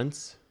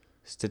once,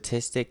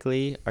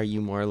 statistically, are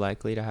you more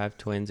likely to have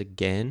twins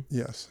again?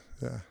 Yes.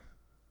 Yeah.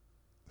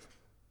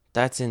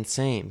 That's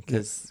insane.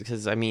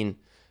 Because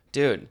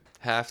Dude,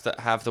 half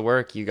the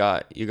work you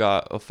got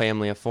a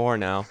family of 4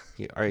 now.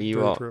 Are you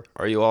Very all true.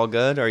 are you all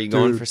good? Are you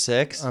going Dude, for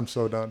 6? I'm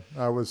so done.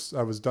 I was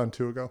done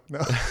 2 ago. No.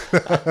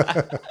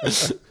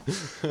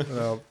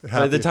 No,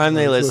 By the happy. time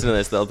they listen to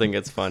this, they'll think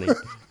it's funny.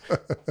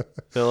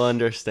 They'll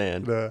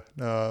understand. No,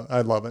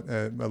 I love it.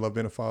 I love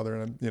being a father,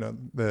 and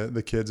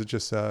the kids. It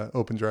just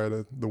opens your eye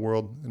to the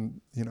world,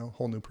 and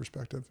whole new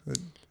perspective. It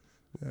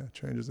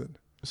changes it.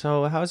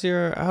 So how's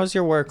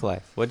your work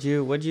life? What'd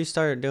you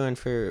start doing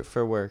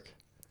for work?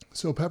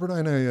 So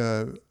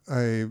Pepperdine,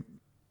 I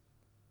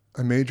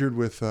majored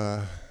with.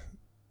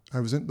 I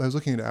was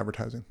looking into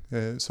advertising,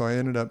 so I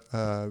ended up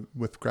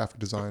with graphic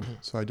design.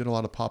 So I did a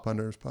lot of pop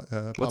unders.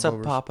 What's a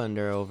pop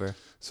under over?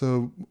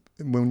 So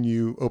when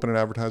you open an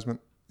advertisement,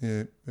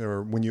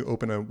 or when you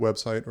open a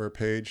website or a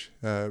page,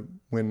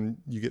 when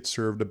you get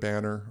served a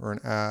banner or an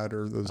ad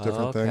or those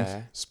different things,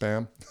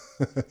 spam.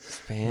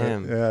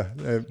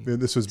 Spam.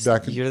 This was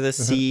back. You're the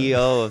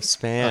CEO of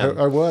spam.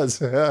 I was.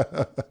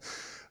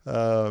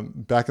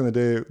 Back in the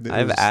day, I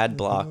have ad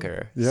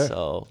blocker. Yeah,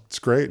 so it's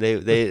great.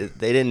 They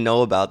didn't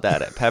know about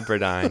that at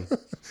Pepperdine.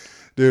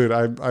 Dude,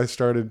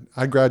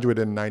 I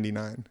graduated in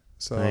 99.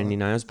 So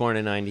 99. I was born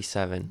in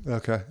 97.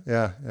 Okay.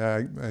 Yeah.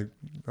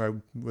 I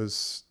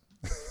was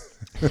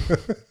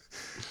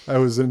I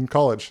was in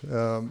college,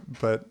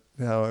 but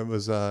it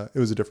was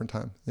a different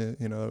time.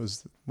 It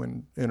was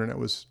when internet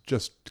was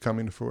just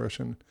coming to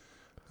fruition.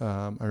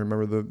 I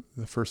remember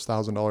the first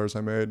 $1,000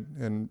 I made,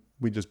 and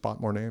we just bought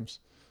more names.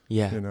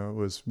 Yeah.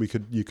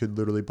 You could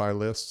literally buy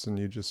lists, and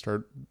you just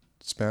start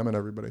spamming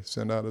everybody,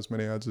 send out as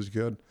many ads as you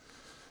could.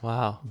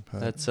 Wow. But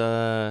That's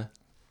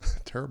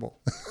terrible.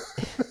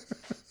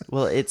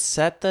 Well, it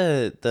set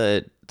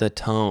the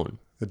tone.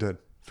 It did.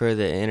 For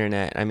the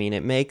internet. I mean,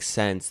 it makes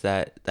sense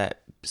that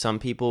some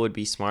people would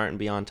be smart and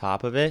be on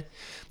top of it,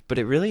 but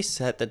it really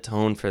set the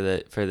tone for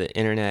the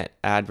internet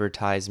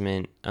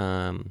advertisement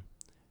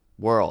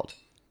world.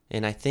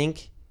 And I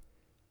think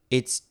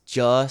it's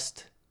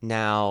just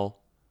now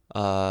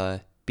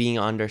being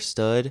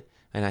understood,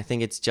 and I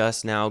think it's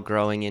just now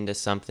growing into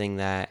something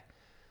that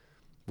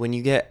when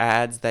you get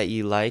ads that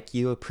you like,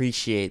 you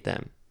appreciate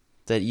them.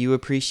 That you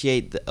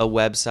appreciate a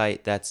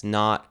website that's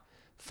not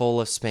full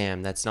of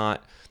spam, that's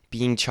not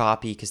being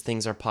choppy because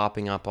things are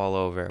popping up all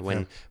over.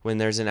 When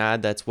there's an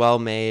ad that's well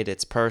made,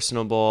 it's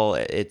personable,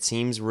 it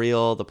seems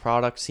real, the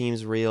product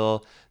seems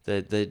real,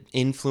 the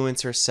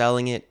influencer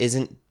selling it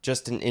isn't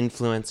just an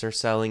influencer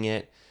selling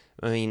it.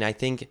 I mean, I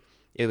think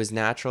it was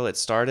natural. It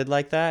started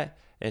like that,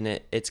 and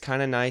it's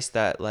kind of nice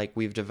that like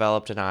we've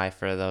developed an eye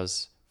for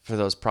those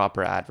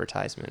proper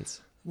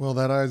advertisements. Well,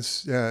 that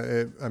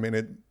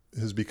it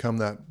has become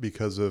that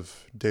because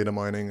of data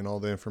mining and all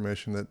the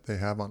information that they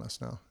have on us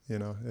now.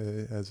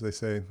 As they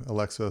say,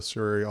 Alexa,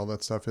 Siri, all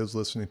that stuff is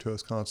listening to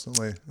us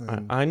constantly.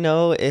 I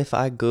know if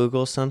I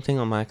Google something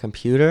on my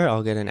computer,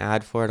 I'll get an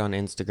ad for it on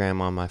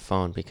Instagram on my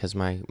phone because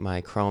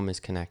my Chrome is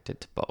connected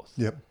to both.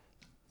 Yep.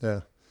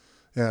 Yeah.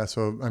 Yeah.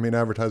 So, I mean,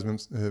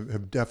 advertisements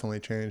have definitely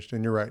changed.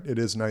 And you're right. It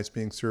is nice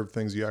being served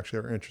things you actually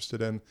are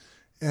interested in.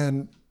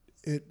 And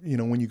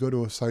when you go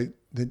to a site,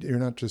 that you're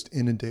not just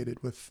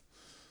inundated with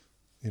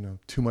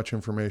too much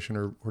information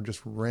or just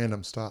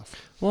random stuff.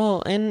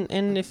 Well,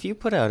 and if you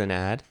put out an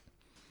ad,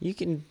 you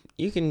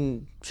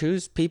can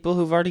choose people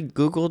who've already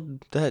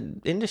Googled that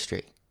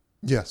industry.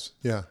 Yes.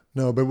 Yeah.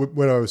 No, but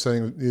what I was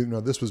saying,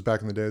 this was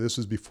back in the day. This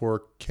was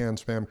before CAN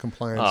spam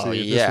compliance. Oh,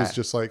 yeah.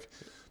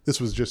 This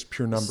was just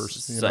pure numbers.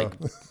 It's like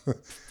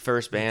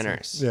first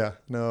banners. Yeah.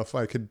 No, if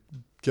I could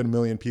get 1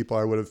 million people,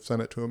 I would have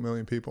sent it to 1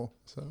 million people.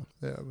 So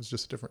yeah, it was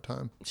just a different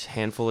time. Just a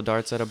handful of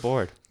darts at a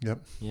board. Yep.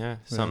 Yeah,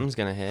 something's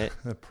gonna hit.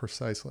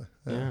 Precisely.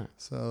 Yeah.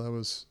 So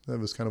that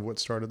was kind of what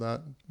started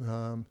that.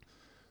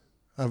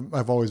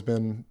 I've always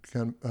been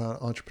kind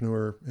of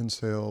entrepreneur in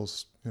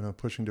sales.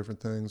 Pushing different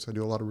things. I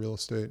do a lot of real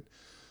estate.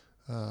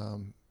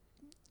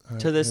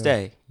 To this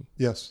day.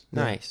 Yes.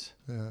 Nice.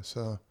 Yeah.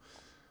 So,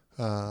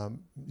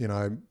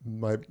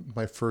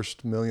 my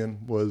first $1 million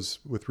was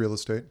with real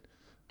estate.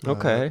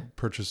 Okay.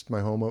 Purchased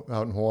my home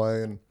out in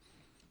Hawaii, and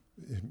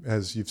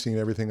as you've seen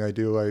everything I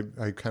do,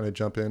 I kind of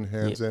jump in,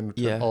 hands in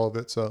to all of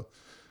it. So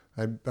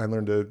I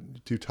learned to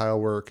do tile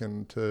work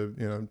and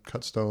to,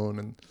 cut stone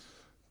and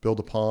build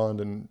a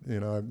pond. And,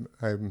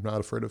 I'm not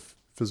afraid of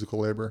physical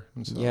labor.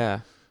 And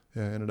so, I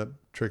ended up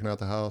tricking out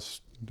the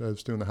house. I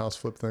was doing the house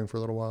flip thing for a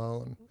little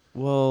while. And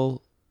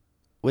well,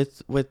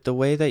 with the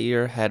way that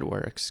your head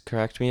works,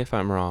 correct me if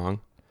I'm wrong.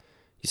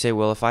 You say,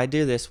 well, if I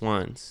do this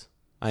once,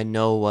 I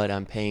know what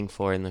I'm paying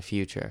for in the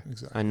future.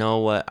 Exactly. I know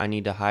what I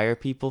need to hire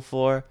people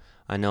for.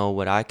 I know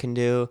what I can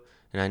do.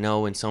 And I know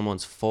when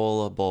someone's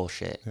full of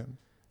bullshit. Yeah.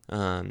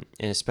 And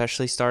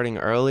especially starting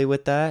early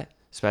with that,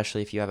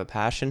 especially if you have a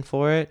passion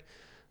for it,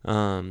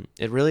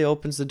 it really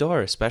opens the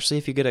door, especially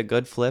if you get a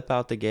good flip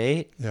out the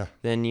gate. Yeah.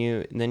 Then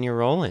you're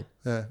rolling.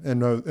 Yeah.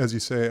 And as you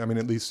say, I mean,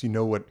 at least you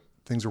know what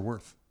things are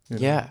worth. You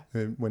know? Yeah.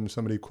 And when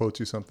somebody quotes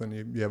you something,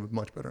 you have a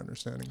much better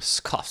understanding.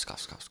 Cough,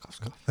 cough, cough, cough,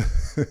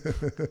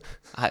 cough.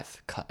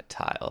 I've cut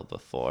tile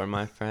before,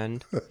 my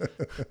friend.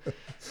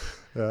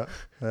 Yeah,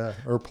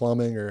 or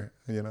plumbing, or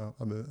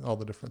all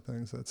the different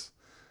things.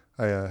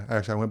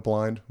 I went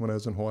blind when I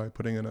was in Hawaii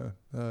putting in a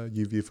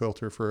UV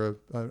filter for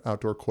a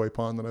outdoor koi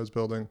pond that I was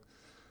building.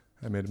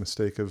 I made a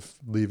mistake of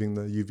leaving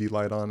the UV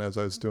light on as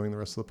I was doing the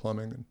rest of the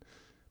plumbing, and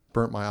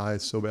burnt my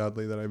eyes so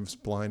badly that I was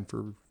blind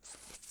for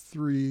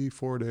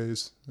 3-4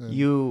 days.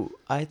 And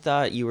I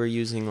thought you were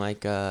using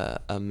like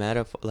a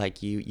metaphor,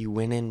 like you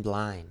went in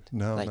blind.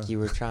 No, like no. you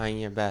were trying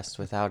your best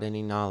without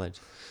any knowledge.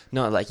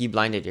 No, like you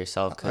blinded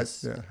yourself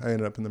because I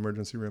ended up in the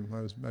emergency room.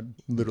 I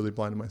literally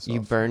blinded myself. you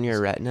burn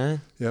your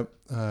retina. Yep.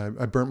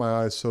 I burnt my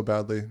eyes so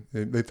badly.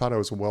 They thought I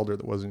was a welder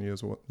that wasn't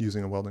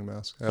using a welding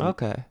mask. I had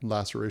Okay.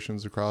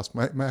 lacerations across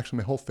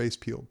my whole face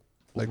peeled.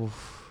 Like,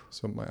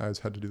 so my eyes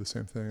had to do the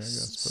same thing, I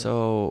guess.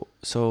 But,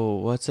 So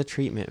what's the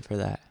treatment for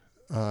that?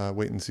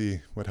 wait and see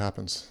what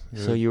happens.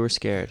 So you were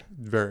scared.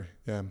 Very,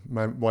 yeah.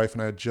 My wife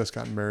and I had just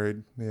gotten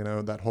married.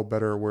 That whole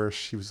better or worse.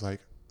 She was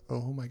like,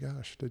 "Oh my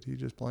gosh, did he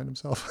just blind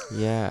himself?"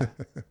 Yeah.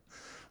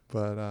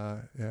 But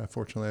yeah,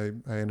 fortunately,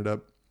 I ended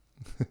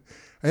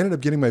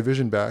up getting my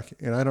vision back,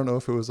 and I don't know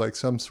if it was like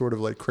some sort of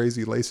like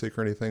crazy LASIK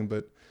or anything,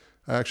 but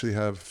I actually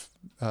have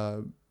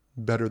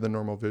better than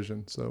normal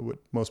vision. So what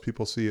most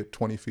people see at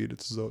 20 feet,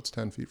 it's as though it's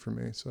 10 feet for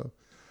me. So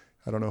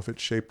I don't know if it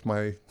shaped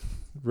my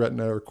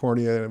retina or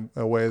cornea in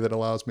a way that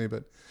allows me,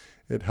 but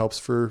it helps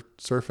for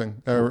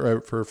surfing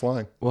or for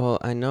flying. Well,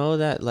 I know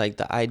that like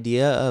the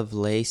idea of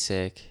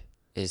LASIK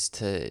is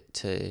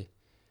to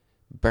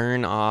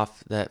burn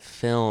off that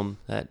film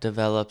that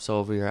develops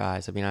over your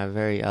eyes. I mean, I have a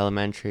very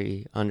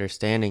elementary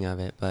understanding of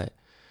it, but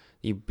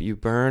you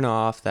burn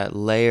off that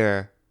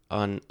layer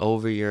on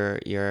over your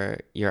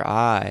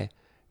eye,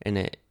 and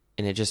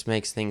it just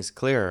makes things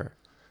clearer.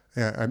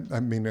 Yeah, I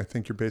mean, I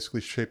think you're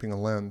basically shaping a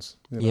lens.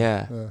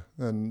 Yeah.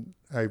 And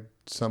I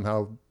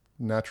somehow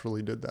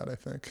naturally did that, I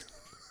think.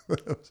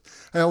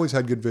 I always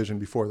had good vision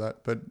before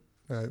that, but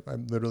I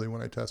literally,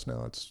 when I test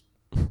now, it's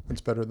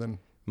better than...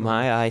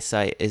 My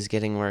eyesight is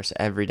getting worse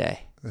every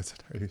day.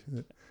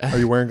 Are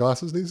you wearing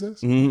glasses these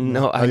days?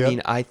 No, I yet?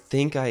 mean, I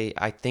think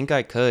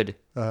I could.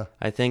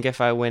 I think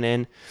if I went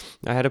in,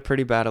 I had a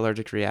pretty bad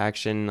allergic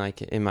reaction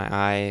like in my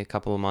eye a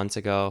couple of months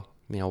ago,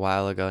 a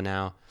while ago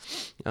now.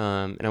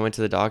 And I went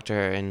to the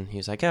doctor and he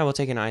was like, "Yeah, we'll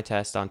take an eye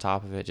test on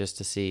top of it just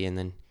to see." And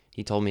then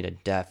he told me to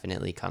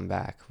definitely come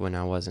back when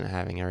I wasn't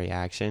having a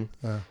reaction.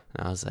 And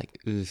I was like,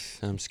 "Oof,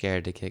 I'm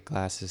scared to get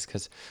glasses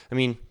because I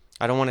mean,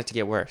 I don't want it to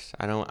get worse.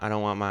 I don't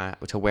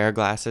want to wear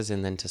glasses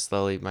and then to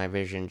slowly my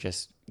vision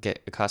just get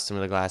accustomed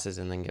to the glasses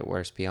and then get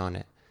worse beyond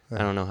it. I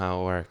don't know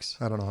how it works.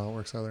 I don't know how it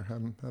works either.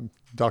 I'm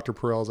Dr.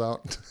 Perel's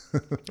out.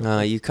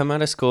 You come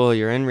out of school,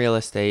 you're in real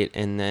estate,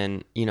 and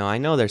then I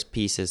know there's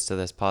pieces to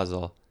this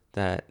puzzle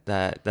that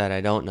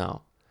I don't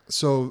know.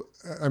 So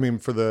I mean,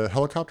 for the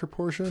helicopter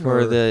portion,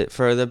 for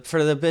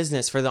the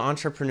business, for the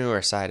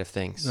entrepreneur side of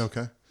things.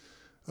 Okay.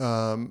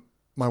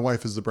 My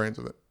wife is the brains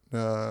of it.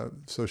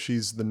 So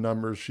she's the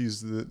numbers.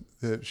 She's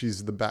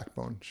the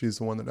backbone. She's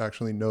the one that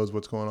actually knows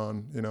what's going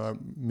on.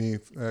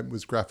 I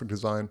was graphic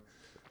design.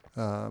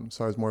 So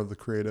I was more of the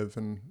creative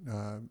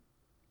and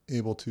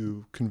able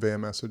to convey a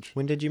message.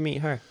 When did you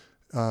meet her?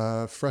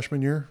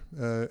 Freshman year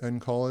in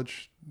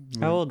college.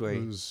 How old were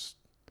you?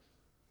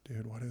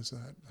 Dude, what is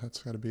that?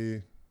 That's got to be,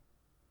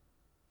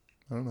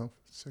 I don't know,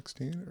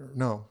 16 or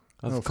no.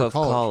 For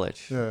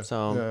college. Yeah.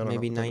 So yeah,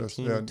 maybe know.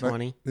 19,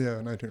 20?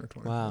 Yeah, 19 or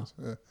 20. Wow.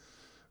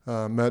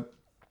 Yeah. Met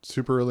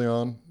super early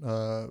on.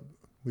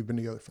 We've been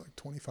together for like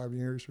 25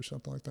 years or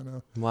something like that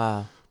now.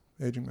 Wow.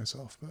 Aging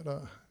myself,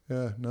 but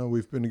yeah, no,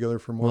 we've been together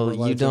for more of our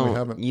lives than we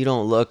haven't. You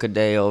don't look a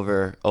day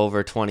over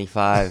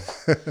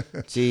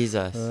 25.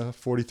 Jesus.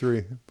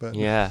 43, but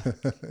yeah.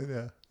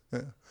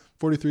 yeah.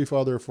 43,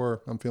 father of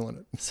 4. I'm feeling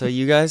it. So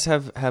you guys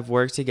have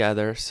worked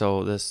together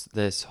so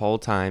this whole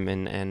time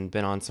and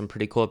been on some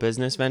pretty cool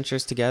business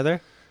ventures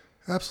together?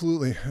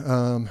 Absolutely.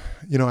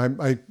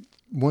 I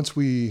once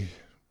we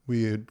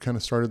had kind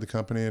of started the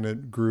company and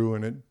it grew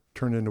and it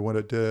turned into what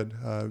it did,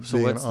 so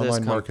being what's an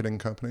online marketing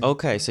company.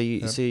 Okay, so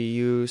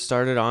you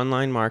started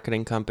online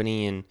marketing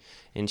company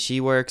and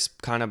she works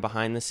kind of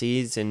behind the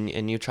scenes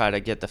and you try to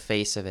get the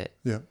face of it.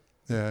 Yeah.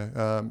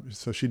 Yeah.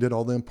 So she did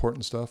all the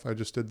important stuff. I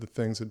just did the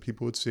things that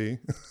people would see.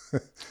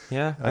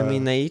 Yeah. I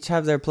mean, they each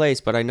have their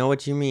place, but I know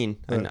what you mean.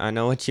 I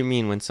know what you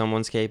mean when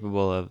someone's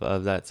capable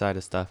of that side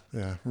of stuff.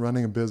 Yeah.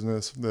 Running a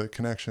business, the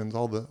connections,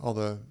 all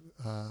the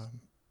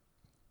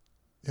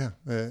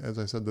as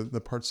I said, the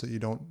parts that you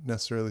don't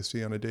necessarily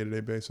see on a day-to-day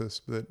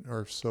basis that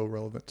are so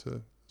relevant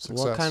to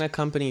success. What kind of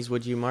companies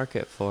would you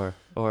market for,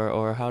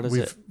 or how does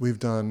it? We've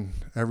done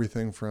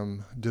everything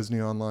from Disney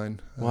Online,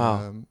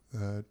 wow,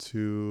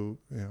 to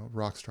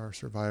Rockstar,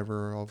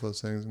 Survivor, all of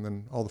those things, and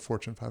then all the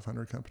Fortune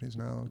 500 companies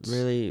now.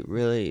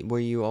 Really, were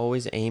you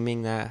always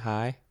aiming that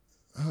high?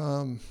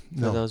 No,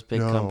 those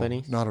big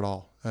companies? Not at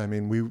all. I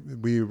mean,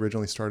 we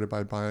originally started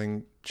by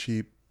buying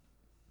cheap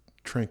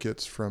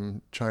trinkets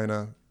from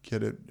China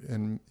get it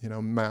in,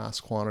 mass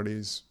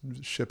quantities,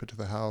 ship it to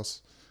the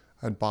house.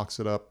 I'd box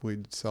it up.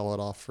 We'd sell it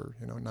off for,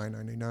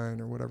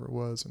 $9.99 or whatever it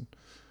was, and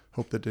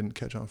hope that didn't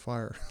catch on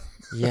fire.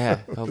 Yeah.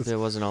 Hope there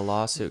wasn't a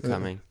lawsuit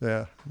coming.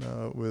 Yeah.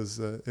 No, it was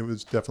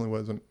definitely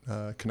wasn't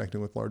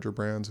connecting with larger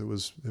brands. It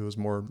was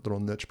more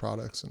little niche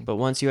products. But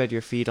once you had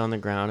your feet on the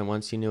ground and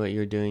once you knew what you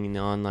were doing in the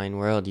online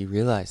world, you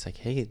realized like,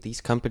 hey,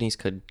 these companies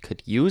could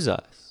use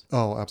us.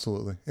 Oh,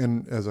 absolutely.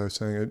 And as I was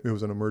saying, it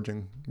was an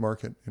emerging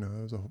market.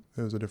 It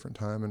was a different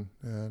time,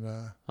 and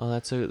oh,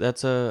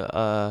 that's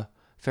a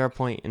fair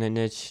point in a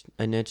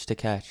niche to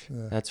catch.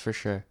 Yeah. That's for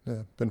sure.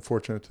 Yeah, been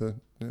fortunate to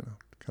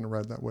kind of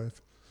ride that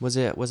wave. Was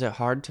it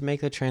hard to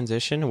make the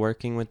transition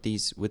working with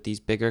these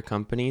bigger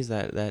companies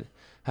that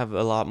have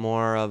a lot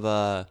more of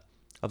a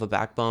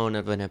backbone,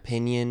 of an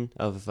opinion,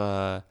 of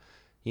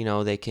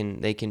they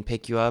can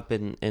pick you up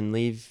and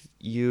leave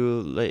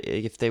you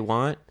if they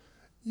want?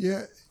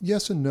 Yeah,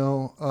 yes and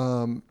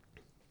no.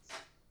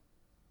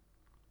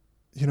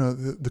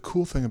 The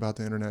cool thing about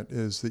the internet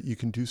is that you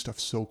can do stuff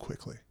so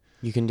quickly.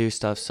 You can do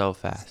stuff so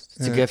fast.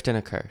 It's a gift and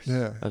a curse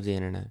of the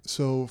internet.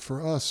 So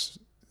for us,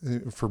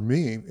 for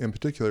me in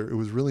particular, it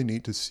was really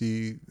neat to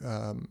see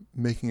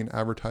making an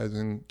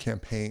advertising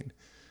campaign.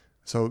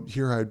 So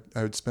here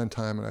I would spend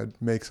time and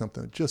I'd make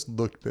something that just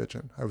looked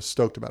bitchin'. I was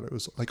stoked about it. It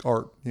was like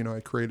art. I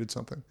created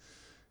something.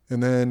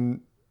 And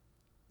then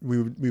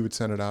we would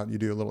send it out. You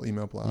do a little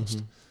email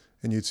blast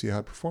and you'd see how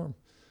it performed.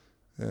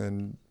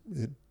 And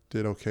it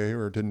did okay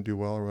or didn't do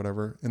well or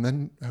whatever. And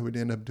then I would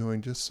end up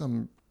doing just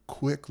some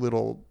quick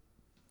little,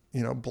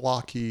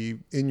 blocky,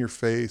 in your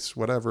face,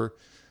 whatever,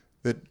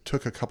 that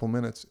took a couple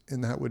minutes,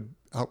 and that would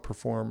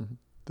outperform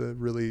the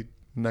really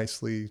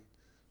nicely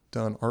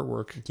done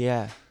artwork.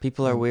 Yeah,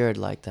 people are weird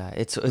like that.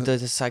 It's the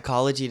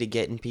psychology to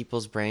get in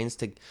people's brains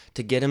to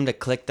get them to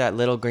click that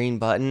little green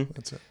button.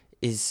 That's it.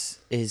 Is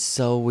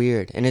so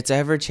weird, and it's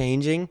ever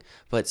changing.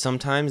 But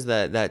sometimes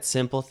that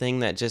simple thing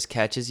that just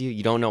catches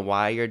you don't know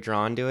why you're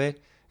drawn to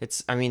it.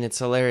 It's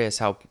hilarious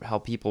how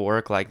people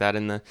work like that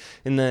in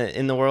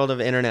the world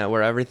of internet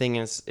where everything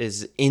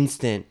is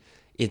instant.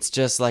 It's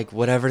just like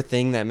whatever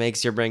thing that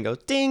makes your brain go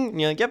ding,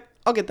 and you're like, yep,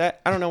 I'll get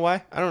that. I don't know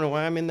why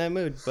I'm in that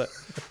mood, but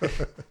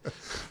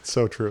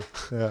so true.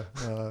 Yeah.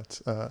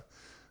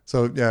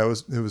 So yeah, it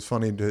was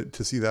funny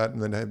to see that,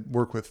 and then I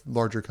work with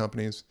larger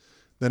companies.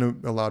 Then it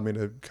allowed me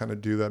to kind of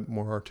do that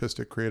more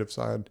artistic, creative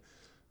side,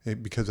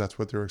 because that's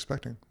what they're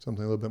expecting.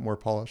 Something a little bit more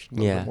polished, a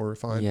little bit more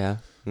refined. Yeah.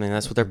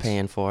 That's what they're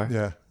paying for.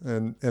 Yeah.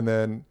 And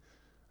then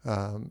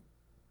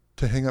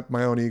to hang up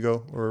my own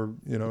ego or,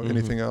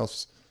 anything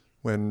else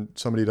when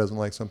somebody doesn't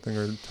like something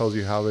or tells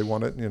you how they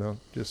want it,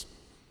 just,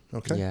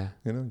 okay. Yeah.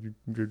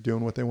 You're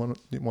doing what they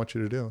want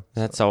you to do.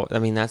 That's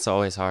that's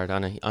always hard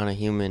on a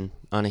human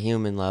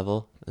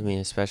level.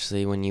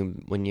 Especially when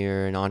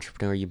you're an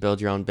entrepreneur, you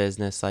build your own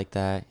business like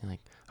that. You're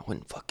like, I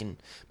wouldn't fucking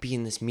be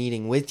in this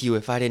meeting with you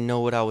if I didn't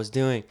know what I was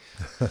doing.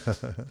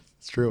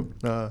 It's true.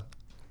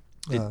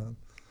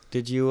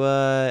 Did you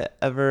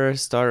ever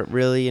start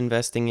really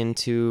investing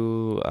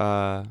into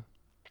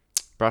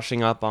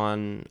brushing up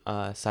on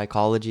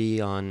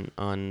psychology, on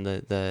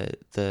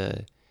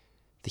the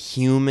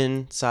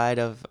human side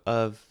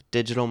of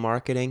digital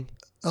marketing?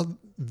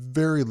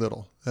 Very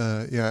little.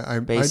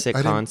 Basic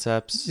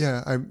concepts.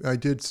 I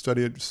did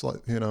study it.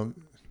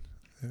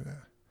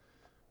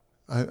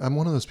 I'm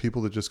one of those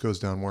people that just goes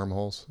down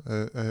wormholes.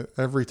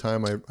 Every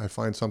time I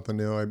find something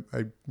new,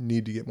 I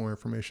need to get more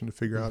information to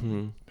figure out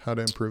how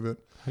to improve it.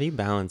 How do you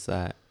balance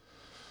that?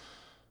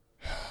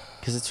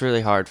 Because it's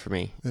really hard for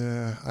me.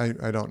 Yeah,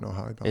 I don't know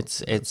how I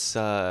balance it. It's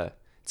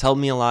helped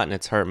me a lot and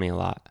it's hurt me a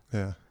lot.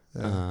 Yeah.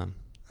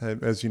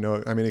 As you know,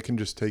 it can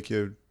just take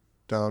you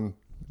down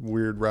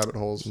weird rabbit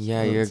holes.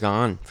 Yeah, you're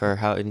gone for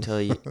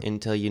until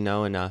you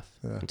know enough.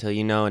 Yeah. Until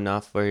you know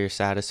enough where you're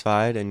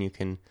satisfied and you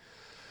can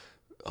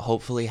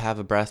hopefully have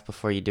a breath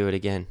before you do it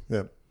again.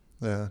 Yeah.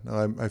 Yeah.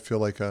 No, I feel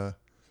like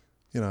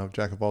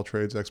jack of all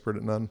trades, expert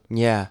at none.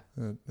 Yeah.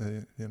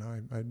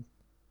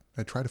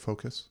 I try to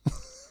focus.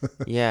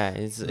 Yeah,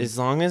 as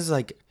long as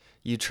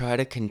you try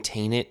to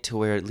contain it to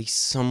where at least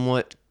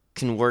somewhat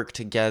can work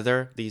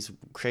together. These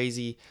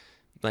crazy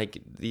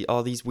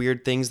all these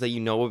weird things that you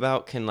know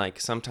about can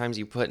sometimes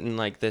you put in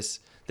this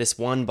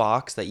one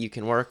box that you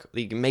can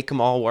make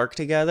them all work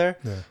together.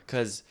 Yeah.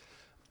 Because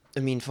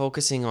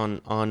focusing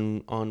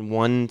on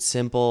one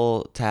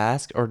simple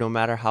task, or no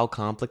matter how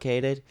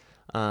complicated,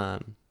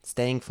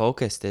 staying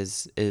focused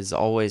is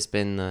always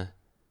been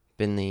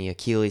the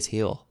Achilles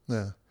heel.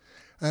 Yeah.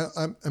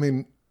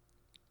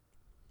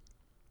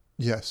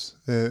 Yes.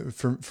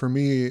 For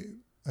me,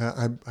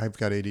 I've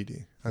got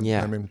ADD.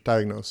 I'm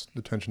diagnosed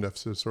attention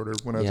deficit disorder.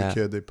 When I was a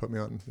kid, they put me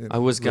on. I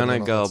was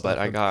gonna go, but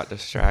I got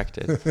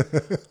distracted.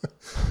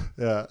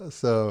 Yeah.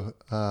 So,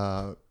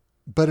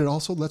 but it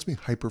also lets me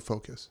hyper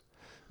focus.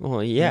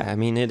 Well, yeah.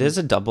 It is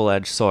a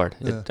double-edged sword.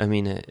 Yeah.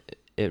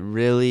 It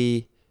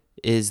really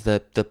is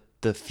the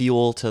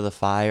fuel to the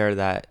fire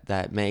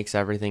that makes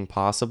everything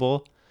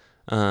possible.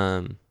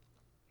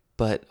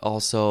 But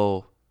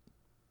also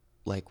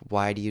like,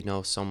 why do you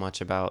know so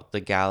much about the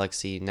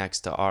galaxy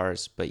next to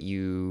ours, but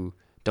you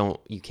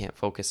can't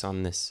focus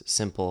on this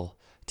simple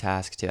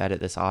task to edit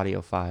this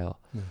audio file?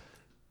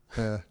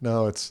 Yeah,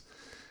 no, it's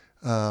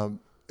one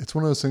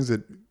of those things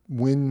that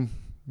when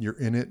you're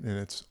in it and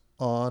it's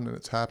on and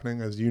it's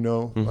happening, as you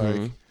know,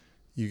 like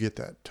you get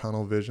that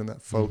tunnel vision,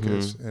 that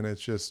focus, and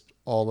it's just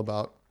all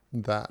about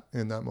that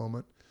in that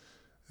moment.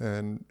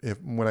 And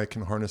when I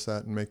can harness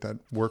that and make that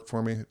work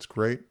for me, it's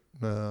great.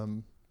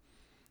 When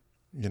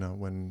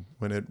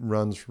it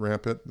runs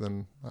rampant,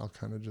 then I'll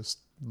kind of just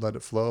let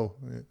it flow.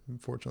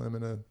 Unfortunately, I'm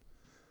in a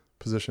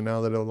position now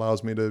that it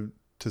allows me to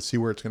see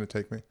where it's going to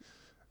take me.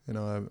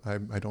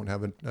 I don't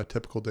have a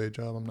typical day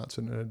job. I'm not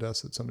sitting at a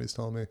desk that somebody's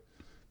telling me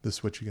this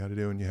is what you got to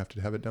do and you have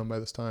to have it done by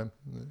this time.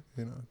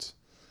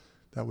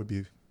 That would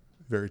be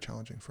very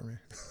challenging for me.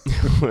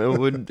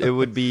 It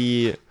would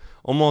be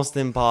almost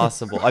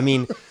impossible. I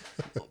mean,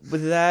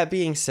 with that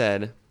being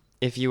said,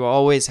 if you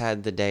always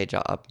had the day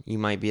job, you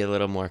might be a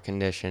little more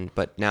conditioned.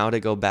 But now to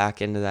go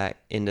back into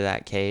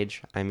that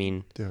cage, I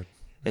mean, Dude,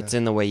 it's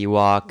in the way you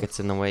walk, it's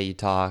in the way you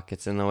talk,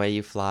 it's in the way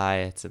you fly,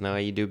 it's in the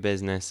way you do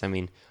business. I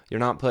mean, you're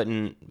not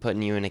putting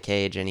you in a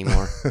cage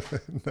anymore.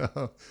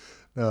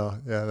 No,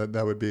 yeah,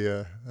 that would be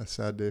a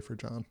sad day for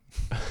John.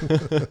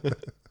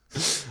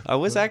 I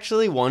was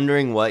actually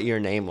wondering what your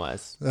name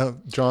was.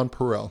 John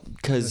Perel.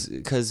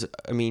 Because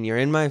I mean, you're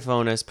in my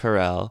phone as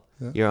Perel.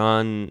 Yeah. You're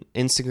on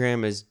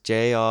Instagram as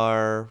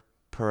JR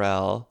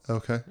Perel.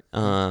 Okay.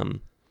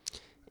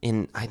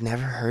 And I'd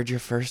never heard your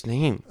first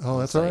name. Oh,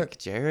 that's all right.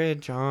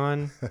 Jared,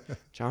 John,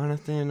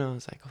 Jonathan. I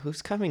was like,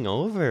 who's coming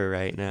over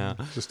right now?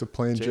 Just a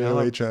plain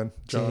J-O-H-N.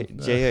 John.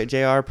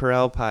 JR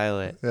Perel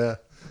pilot. Yeah.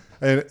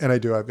 And I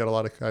do. I've got a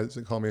lot of guys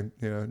that call me,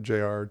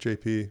 JR,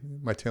 JP.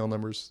 My tail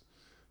number's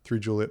 3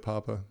 Juliet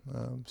Papa.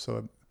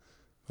 So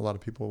a lot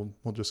of people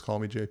will just call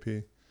me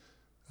JP.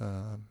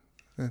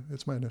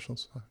 It's my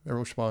initials.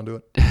 Everyone respond to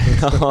it.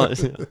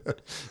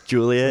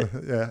 Juliet?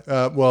 Yeah.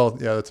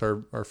 That's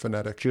our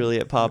phonetic.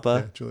 Juliet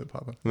Papa? Yeah, Juliet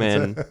Papa.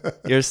 Man,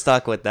 you're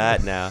stuck with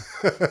that now.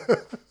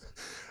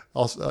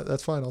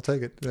 That's fine. I'll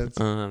take it.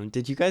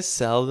 Did you guys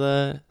sell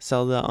the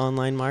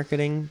online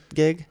marketing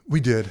gig? We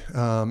did.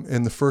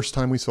 And the first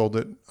time we sold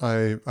it,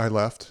 I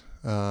left.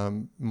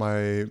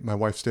 My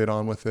wife stayed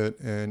on with it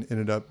and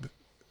ended up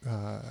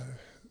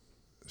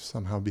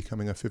somehow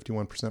becoming a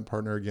 51%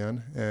 partner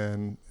again,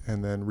 and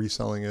then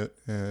reselling it,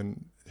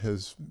 and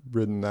has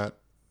ridden that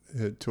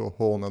to a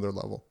whole nother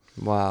level.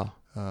 Wow.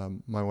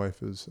 My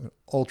wife is an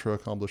ultra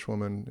accomplished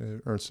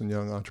woman, Ernst &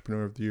 Young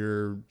Entrepreneur of the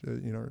Year,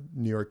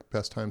 New York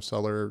Best Time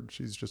Seller.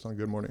 She's just on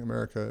Good Morning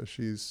America.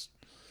 She's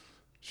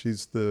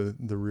the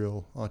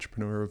real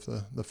entrepreneur of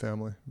the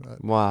family.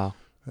 But, wow.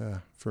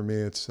 For me,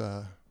 it's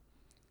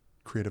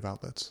creative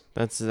outlets.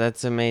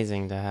 That's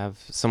amazing to have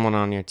someone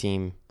on your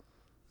team.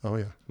 Oh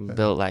yeah.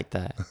 Built like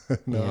that.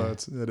 No, yeah.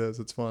 It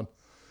is. It's fun.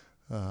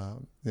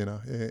 And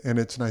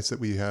it's nice that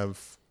we have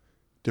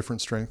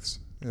different strengths.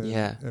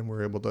 And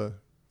we're able to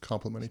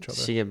complement each other.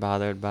 She get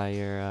bothered by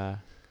your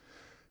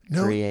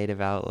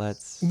creative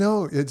outlets?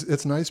 No,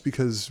 it's nice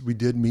because we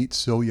did meet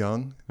so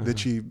young that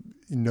she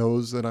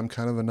knows that I'm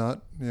kind of a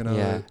nut,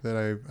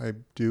 that I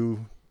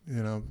do,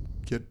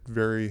 get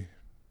very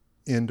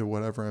into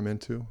whatever I'm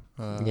into.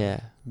 And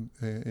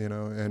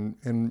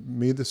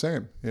me the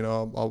same.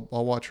 I'll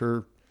watch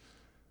her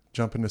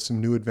jump into some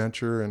new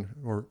adventure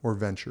or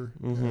venture,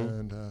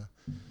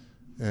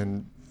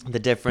 and the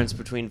difference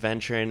between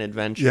venture and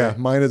adventure. Yeah,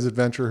 mine is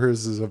adventure,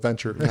 hers is a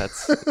venture.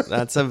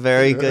 That's a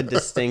very good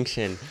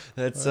distinction.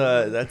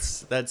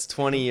 That's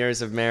 20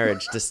 years of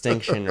marriage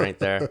distinction right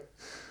there.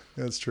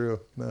 That's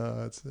true.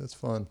 No, it's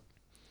fun.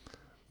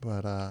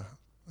 But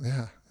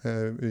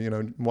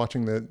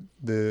watching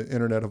the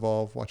internet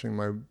evolve, watching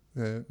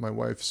my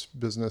wife's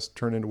business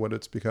turn into what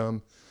it's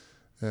become,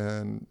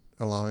 and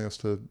allowing us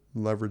to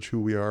leverage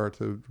who we are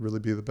to really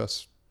be the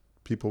best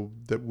people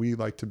that we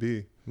like to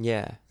be.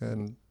 Yeah.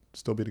 And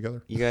still be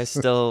together. You guys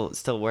still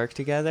work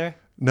together?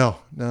 No.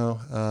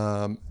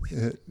 I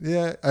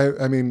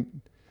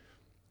mean,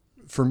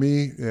 for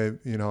me,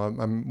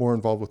 I'm more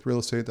involved with real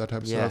estate, that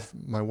type of stuff.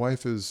 My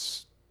wife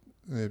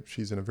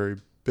she's in a very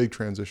big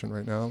transition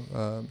right now.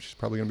 She's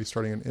probably going to be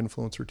starting an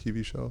influencer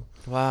TV show.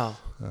 Wow.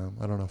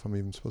 I don't know if I'm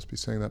even supposed to be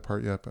saying that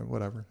part yet, but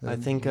whatever. I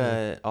think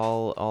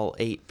all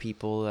 8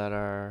 people that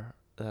are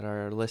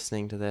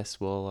listening to this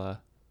will.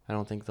 I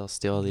don't think they'll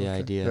steal the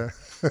idea.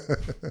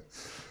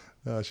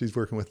 Yeah. She's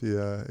working with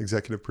the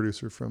executive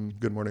producer from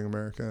Good Morning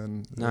America,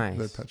 and nice.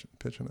 They're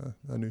pitching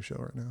a new show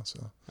right now.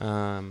 So.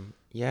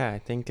 I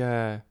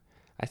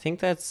think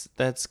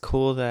that's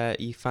cool that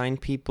you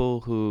find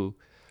people who,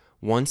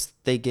 once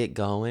they get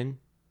going,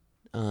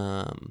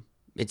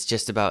 it's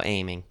just about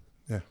aiming.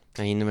 Yeah.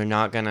 I mean, we're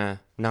not gonna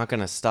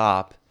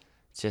stop.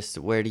 It's just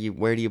where do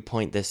you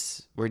point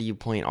this? Where do you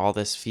point all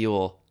this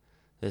fuel?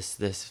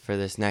 This for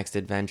this next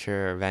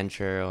adventure or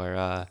venture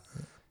or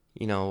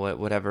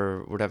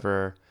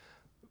whatever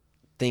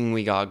thing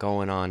we got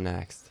going on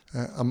next.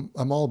 I'm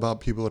all about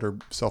people that are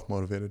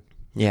self-motivated.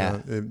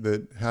 Yeah.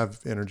 that have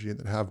energy,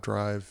 that have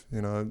drive.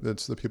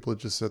 It's the people that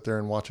just sit there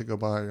and watch it go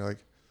by. You're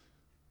like,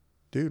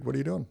 dude, what are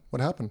you doing?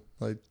 What happened?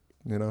 Like,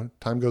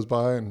 time goes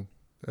by and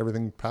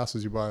everything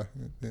passes you by.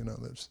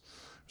 There's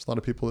a lot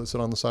of people that sit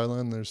on the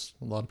sideline. There's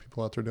a lot of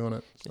people out there doing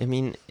it. So. I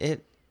mean,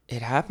 it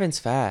happens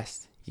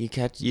fast.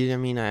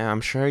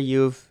 I'm sure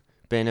you've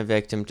been a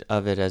victim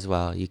of it as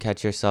well. You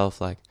catch yourself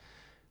like,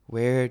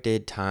 where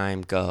did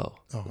time go?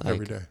 Oh, like,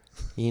 every day.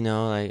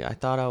 Like I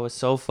thought I was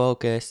so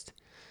focused,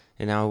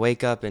 and I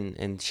wake up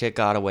and shit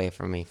got away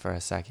from me for a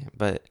second.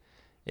 But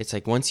it's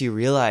like once you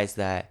realize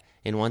that,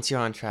 and once you're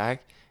on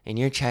track and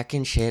you're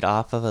checking shit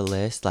off of a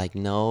list like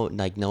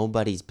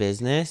nobody's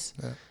business,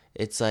 Yeah.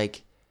 it's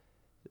like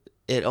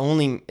it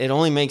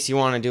only makes you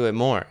want to do it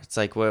more. It's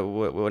like what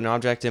an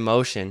object in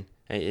motion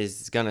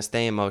is gonna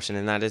stay in motion,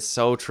 and that is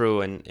so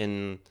true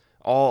in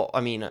all.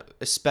 I mean,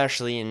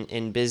 especially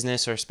in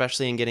business, or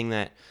especially in getting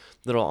that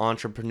little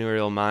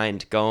entrepreneurial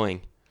mind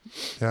going.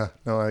 Yeah,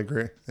 no, I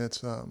agree.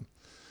 It's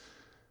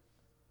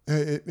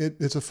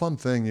it's a fun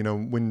thing,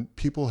 when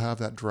people have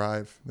that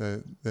drive,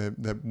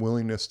 that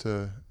willingness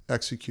to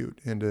execute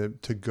and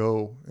to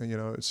go.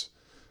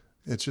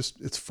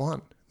 It's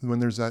fun when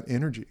there's that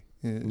energy.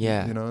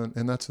 Yeah.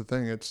 And that's the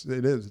thing.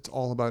 It's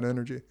all about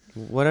energy.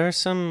 What are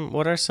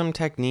some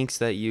techniques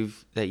that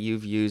you've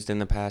used in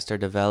the past or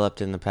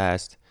developed in the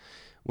past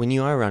when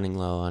you are running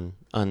low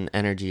on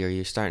energy, or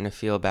you're starting to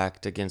feel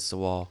backed against the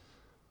wall?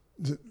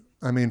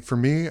 I mean, for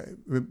me,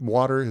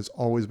 water has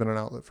always been an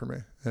outlet for me.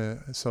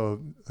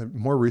 So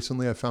more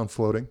recently, I found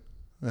floating.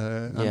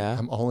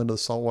 I'm all into the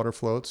saltwater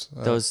floats.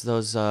 Those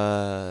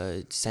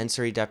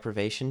sensory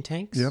deprivation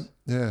tanks? Yep.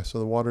 Yeah. So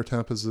the water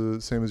temp is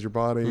the same as your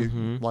body,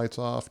 Mm-hmm. lights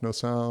off, no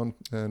sound.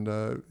 And,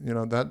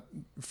 that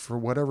for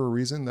whatever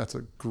reason, that's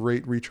a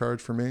great recharge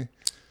for me.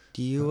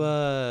 Do you,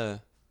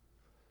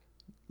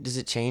 does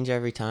it change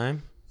every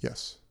time?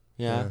 Yes.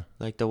 Yeah.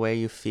 Like the way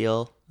you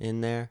feel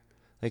in there?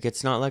 Like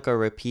it's not like a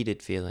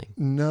repeated feeling.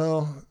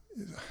 No.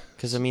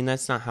 Because,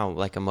 that's not how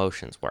like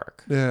emotions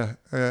work. Yeah.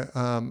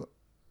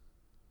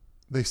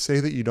 They say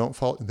that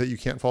you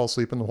can't fall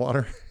asleep in the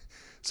water.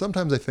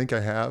 Sometimes I think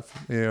I have.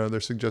 They're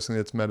suggesting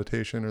that it's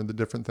meditation or the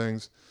different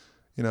things.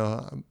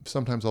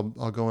 Sometimes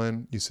I'll go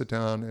in, you sit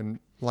down, and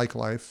like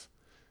life,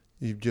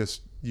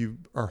 you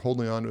are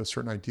holding on to a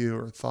certain idea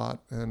or a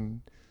thought,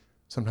 and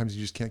sometimes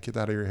you just can't get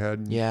that out of your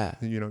head. Yeah.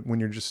 When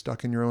you're just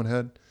stuck in your own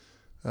head,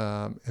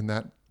 and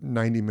that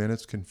 90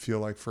 minutes can feel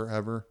like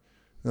forever.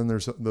 Then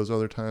there's those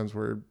other times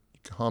where you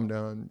calm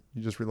down,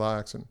 you just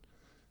relax, and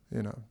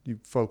you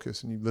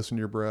focus and you listen to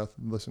your breath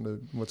and listen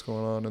to what's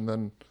going on, and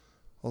then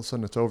all of a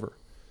sudden it's over.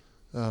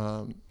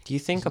 Do you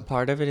think a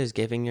part of it is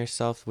giving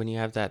yourself, when you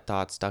have that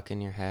thought stuck in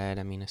your head,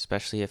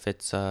 especially if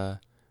it's a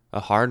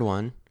hard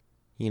one,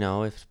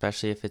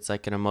 especially if it's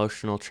like an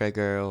emotional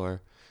trigger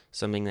or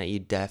something that you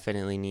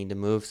definitely need to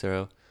move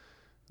through,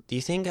 do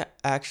you think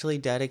actually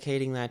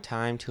dedicating that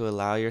time to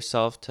allow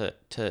yourself to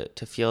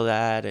feel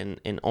that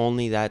and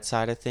only that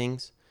side of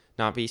things,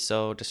 not be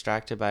so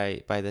distracted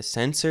by the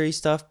sensory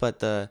stuff, but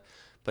to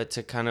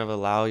kind of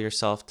allow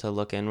yourself to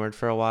look inward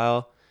for a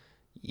while,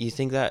 you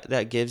think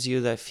that gives you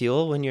that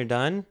fuel when you're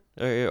done?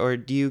 Or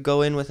do you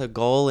go in with a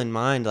goal in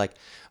mind, like,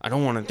 I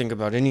don't want to think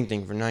about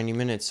anything for 90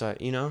 minutes, so,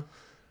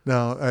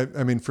 No,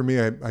 I mean, for me,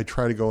 I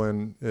try to go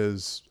in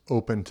as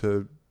open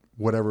to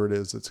whatever it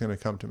is that's going to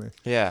come to me.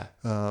 Yeah.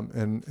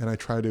 And I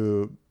try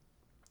to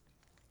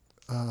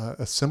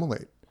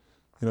assimilate,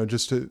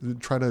 just to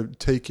try to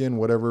take in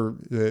whatever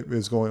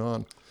is going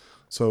on.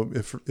 So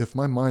if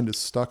my mind is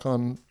stuck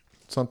on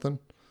something,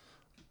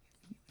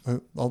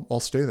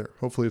 I'll stay there.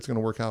 Hopefully it's going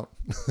to work out.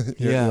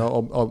 Yeah.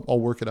 I'll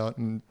work it out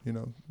and,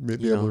 be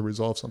able to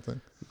resolve something.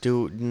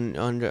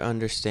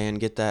 Understand,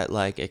 get that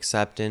like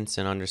acceptance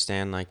and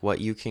understand like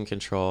what you can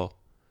control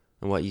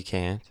and what you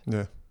can't.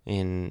 Yeah.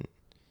 And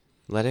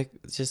let it,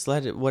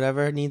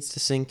 whatever needs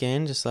to sink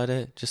in, just let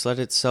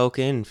it soak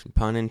in,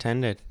 pun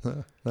intended.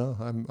 No,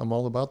 I'm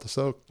all about the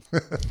soak.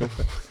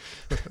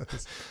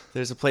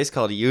 There's a place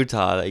called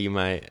Utah that you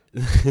might,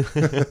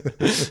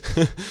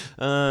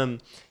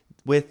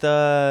 with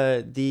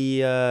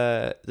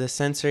the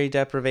sensory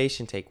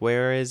deprivation take.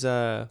 Where's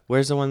the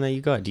one that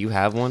you got? Do you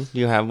have one? Do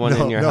you have one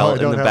in your No,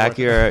 in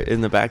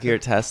the back of your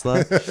Tesla?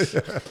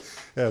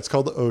 Yeah, it's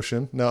called the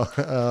Ocean. No,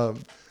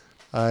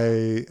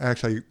 I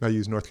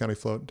use North County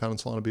Float down in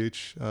Solana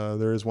Beach.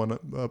 There is one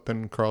up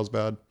in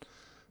Carlsbad.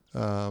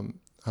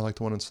 I like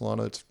the one in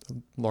Solana. It's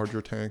larger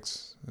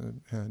tanks.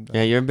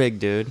 Yeah, you're a big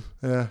dude.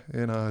 Yeah,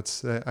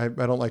 it's I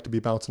don't like to be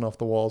bouncing off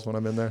the walls when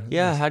I'm in there.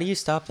 Yeah, how do you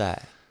stop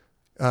that?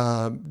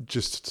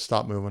 Just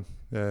stop moving.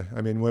 Yeah,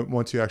 I mean,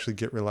 once you actually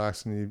get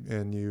relaxed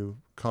and you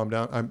calm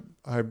down,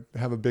 I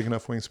have a big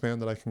enough wingspan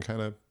that I can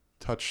kind of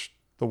touch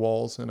the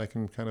walls and I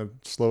can kind of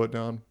slow it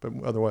down. But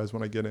otherwise,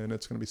 when I get in,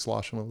 it's going to be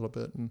sloshing a little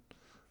bit, and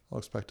I'll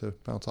expect to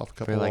bounce off a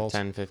couple for like walls.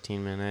 10-15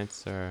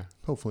 minutes, or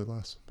hopefully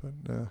less. But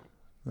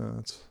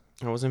it's.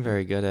 I wasn't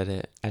very good at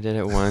it. I did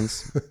it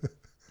once.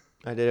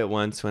 I did it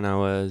once when I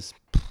was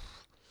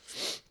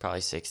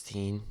probably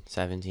 16,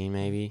 17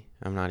 maybe.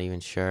 I'm not even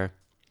sure.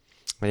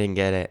 I didn't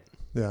get it.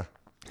 Yeah.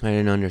 I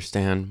didn't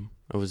understand.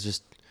 I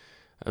was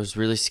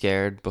really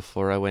scared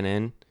before I went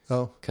in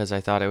Oh. because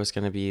I thought it was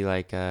going to be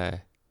like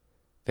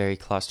very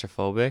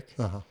claustrophobic.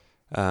 Uh-huh.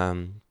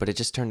 But it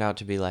just turned out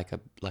to be like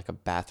a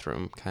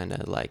bathroom, kind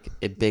of like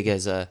it big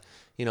as a,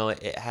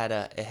 it had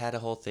a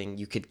whole thing.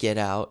 You could get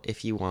out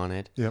if you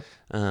wanted. Yep.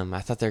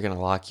 I thought they were going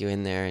to lock you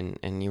in there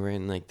and you were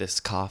in like this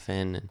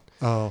coffin. And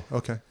Oh,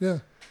 okay. Yeah.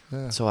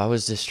 Yeah. so I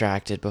was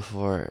distracted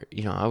before,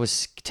 I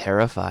was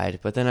terrified,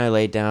 but then I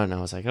laid down and I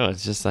was like, oh,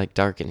 it's just like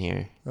dark in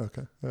here.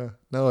 Okay. Yeah.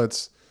 No,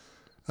 it's,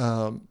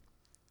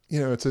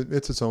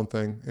 it's its own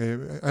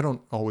thing. I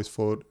don't always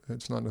float.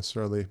 It's not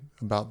necessarily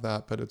about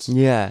that, but it's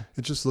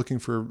just looking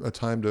for a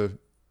time to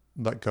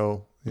let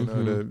go,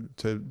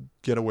 to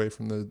get away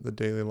from the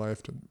daily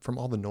life, from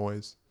all the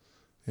noise.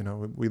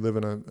 We live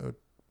in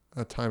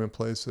a time and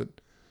place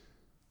that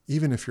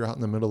even if you're out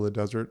in the middle of the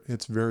desert,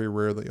 it's very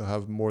rare that you'll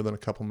have more than a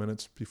couple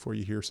minutes before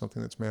you hear something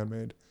that's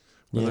man-made,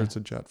 whether it's a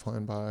jet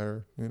flying by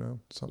or,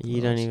 something You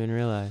else. don't even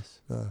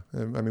realize.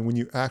 And, I mean, when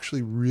you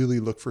actually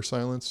really look for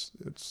silence,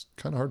 it's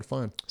kind of hard to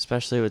find.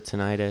 Especially with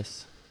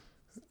tinnitus.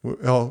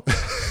 Oh,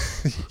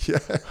 yeah.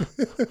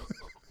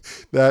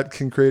 That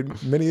can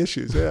create many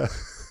issues, yeah.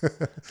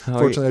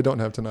 Fortunately, I don't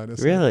have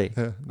tinnitus. Really?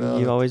 Yeah, no.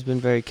 You've always been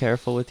very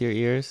careful with your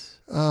ears?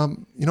 I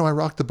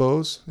rock the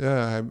Bose.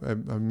 Yeah,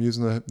 I'm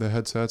using the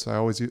headsets. I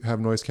always have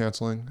noise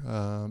canceling.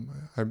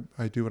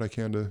 I do what I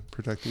can to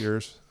protect the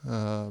ears.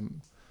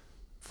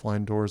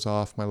 Flying doors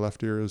off. My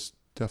left ear is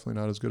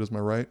definitely not as good as my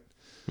right.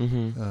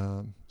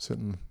 Mm-hmm.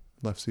 Sitting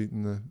left seat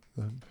in the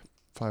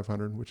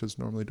 500, which is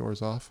normally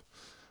doors off.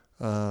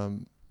 But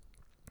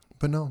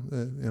no,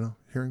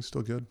 hearing's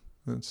still good.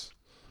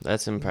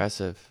 That's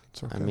impressive.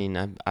 It's okay. I mean,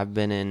 I've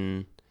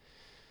been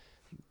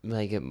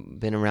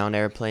been around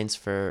airplanes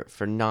for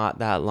not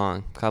that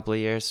long, a couple of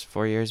years,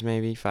 4 years,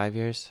 maybe 5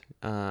 years.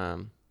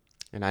 And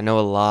I know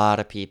a lot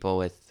of people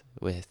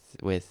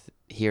with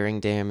hearing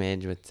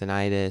damage, with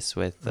tinnitus,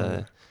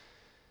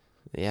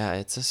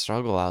 it's a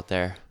struggle out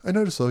there. I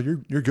notice though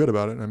you're good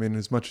about it. I mean,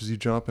 as much as you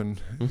jump and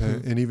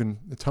even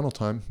tunnel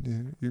time,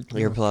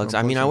 earplugs.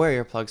 I mean, I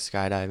wear earplugs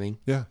skydiving.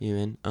 Yeah.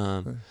 Even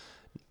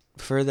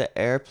for the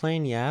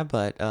airplane, yeah,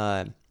 but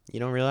you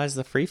don't realize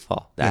the free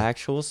fall, the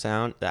actual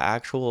sound, the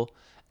actual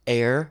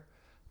air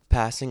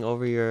passing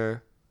over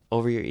your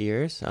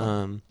ears.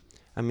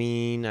 I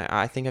mean,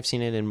 I think I've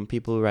seen it in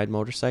people who ride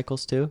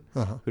motorcycles too,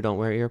 who don't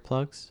wear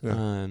earplugs.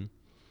 Yeah.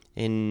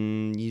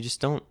 And you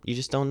just don't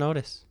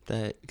notice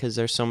that because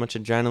there's so much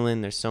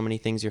adrenaline, there's so many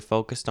things you're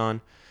focused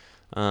on.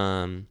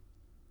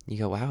 You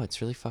go, wow,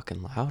 it's really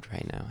fucking loud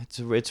right now.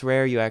 It's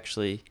rare you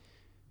actually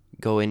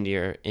go into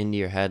your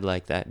head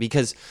like that,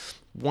 because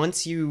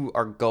once you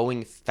are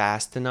going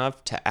fast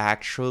enough to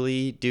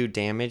actually do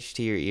damage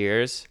to your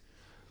ears,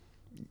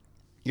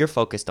 you're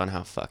focused on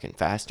how fucking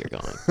fast you're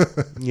going.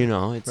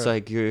 It's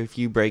like if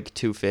you break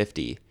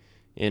 250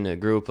 in a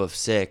group of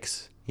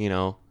 6,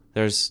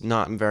 there's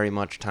not very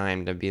much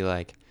time to be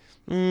like,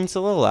 it's a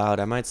little loud,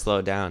 I might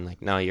slow down.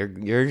 Like, no,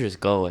 you're just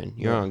going.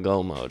 You're on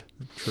go mode.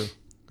 True.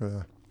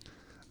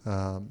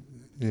 I'm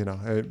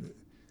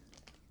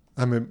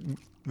at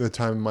the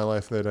time in my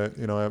life that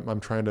I'm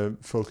trying to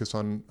focus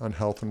on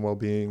health and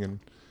well-being and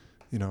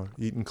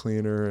eating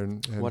cleaner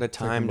and what a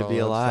time to be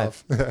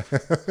alive.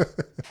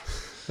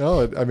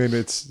 No, I mean,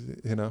 it's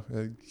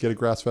get a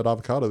grass-fed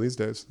avocado these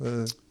days.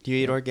 Do you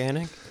eat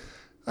organic?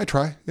 I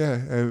try.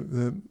 Yeah,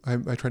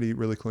 I try to eat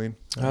really clean.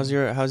 How's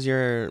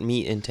your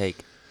meat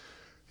intake?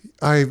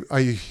 I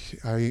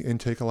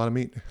intake a lot of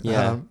meat.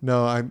 Yeah.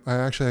 No,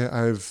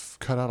 I've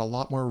cut out a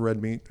lot more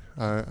red meat.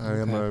 I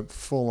am a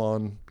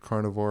full-on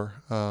carnivore.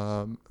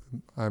 I'm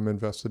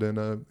invested in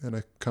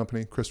a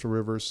company, Crystal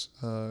Rivers,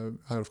 out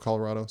of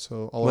Colorado.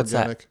 So all What's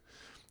organic.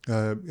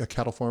 A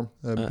cattle farm,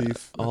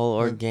 beef. All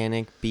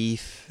organic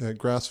beef.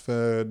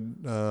 Grass-fed.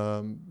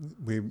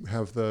 We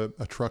have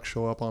a truck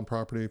show up on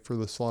property for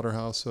the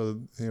slaughterhouse, so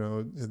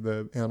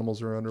the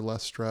animals are under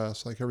less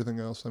stress. Like everything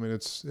else. I mean,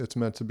 it's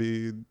meant to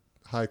be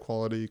high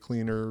quality,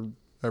 cleaner,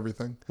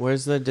 everything.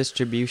 Where's the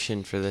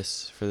distribution for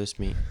this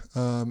meat?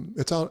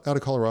 It's out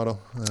of Colorado.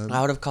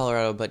 Out of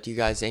Colorado, but do you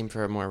guys aim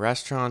for more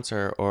restaurants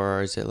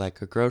or is it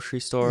like a grocery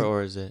store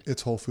or is it?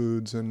 It's Whole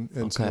Foods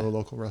and some of the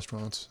local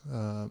restaurants.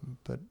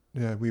 But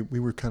yeah, we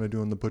were kind of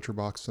doing the butcher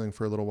box thing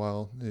for a little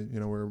while.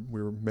 Where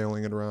we were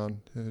mailing it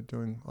around,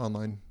 doing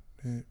online,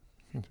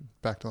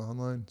 back to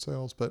online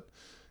sales. But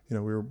we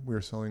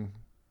were selling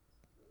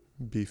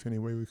beef any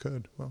way we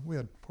could. Well, we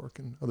had pork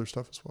and other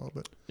stuff as well,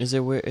 but is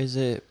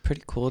it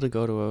pretty cool to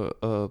go to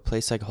a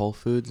place like Whole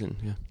Foods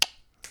and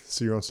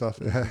see your own stuff?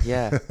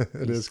 Yeah.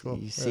 It is cool.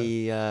 You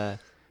see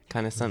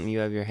kind of something you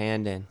have your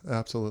hand in.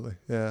 Absolutely.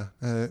 Yeah.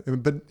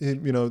 But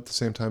at the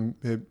same time,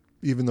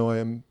 even though I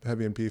am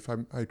heavy in beef,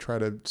 I try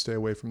to stay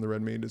away from the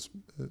red meat,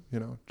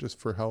 just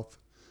for health.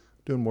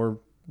 Doing more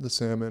the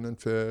salmon and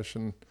fish,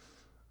 and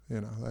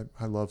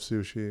I love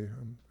sushi.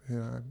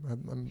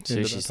 I'm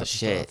Sushi's the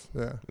shit.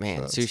 Yeah,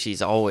 man.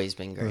 Sushi's always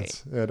been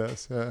great. It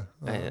is. Yeah.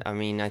 I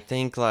mean, I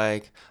think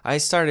like I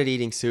started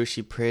eating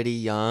sushi pretty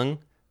young,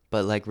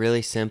 but like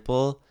really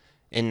simple,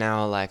 And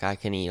now like I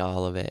can eat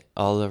all of it,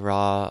 all the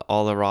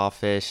raw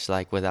fish,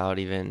 like without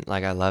even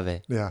like I love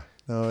it. Yeah.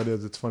 No, it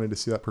is. It's funny to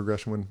see that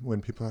progression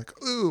when people are like,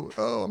 ooh,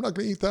 oh, I'm not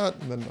going to eat that.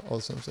 And then all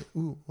of a sudden it's like,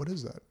 ooh, what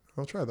is that?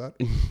 I'll try that.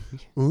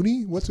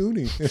 Uni? What's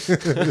uni?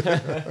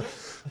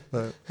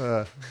 But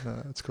no,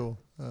 it's cool.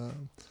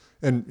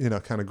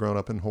 And, kind of grown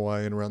up in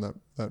Hawaii and around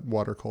that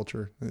water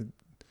culture.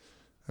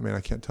 I mean, I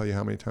can't tell you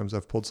how many times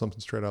I've pulled something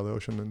straight out of the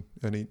ocean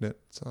and eaten it.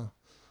 So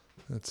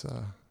it's,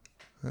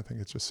 I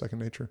think it's just second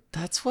nature.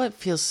 That's what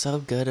feels so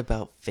good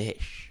about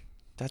fish.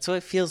 That's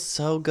what feels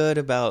so good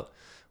about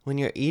when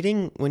you're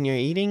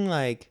eating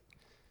like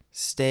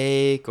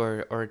steak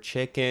or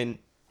chicken,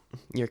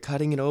 you're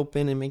cutting it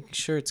open and making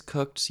sure it's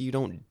cooked so you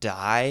don't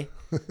die.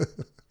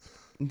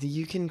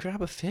 You can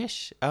grab a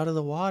fish out of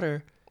the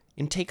water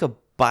and take a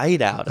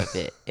bite out of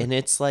it, and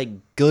it's like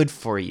good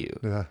for you.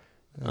 Yeah.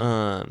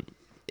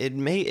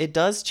 It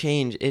does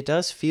change. It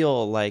does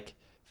feel like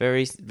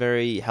very,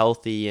 very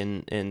healthy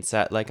and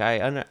set. Like I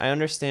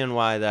understand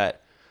why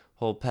that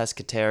whole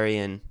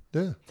pescatarian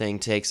thing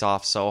takes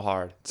off so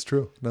hard. It's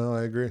true. No,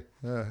 I agree.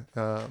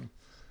 Yeah.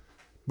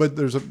 But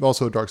there's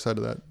also a dark side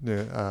of that.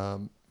 Yeah.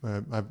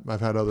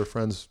 I've had other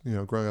friends,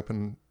 growing up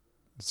and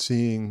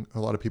seeing a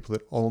lot of people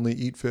that only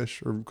eat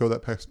fish or go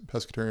that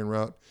pescatarian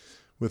route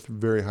with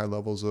very high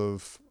levels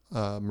of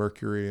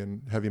mercury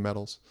and heavy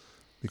metals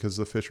because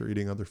the fish are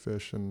eating other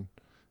fish, and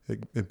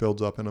it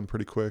builds up in them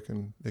pretty quick,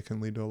 and it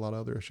can lead to a lot of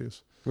other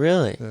issues.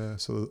 Really? Yeah.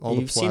 So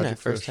You've seen that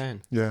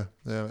firsthand. Yeah.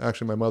 Yeah.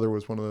 Actually, my mother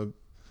was one of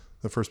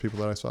the first people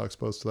that I saw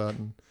exposed to that,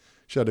 and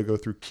she had to go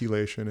through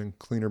chelation and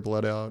clean her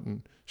blood out,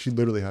 and she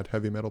literally had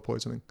heavy metal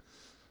poisoning.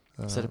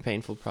 Is that a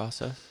painful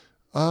process?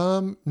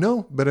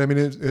 No, but I mean,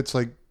 it's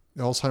like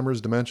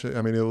Alzheimer's, dementia.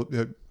 I mean,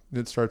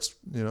 it starts,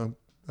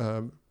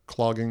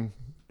 clogging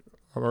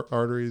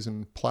arteries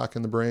and plaque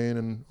in the brain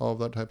and all of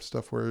that type of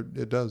stuff where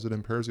it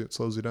impairs you. It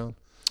slows you down.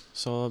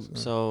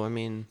 So I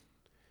mean,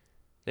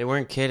 they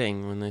weren't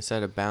kidding when they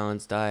said a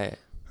balanced diet.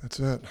 That's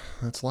it.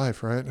 That's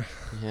life, right?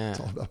 Yeah. It's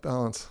all about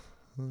balance.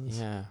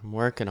 Yeah, I'm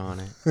working on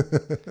it.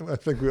 I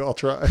think we all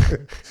try,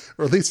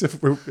 or at least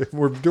if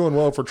we're doing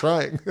well, if we're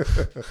trying.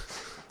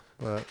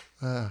 But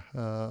I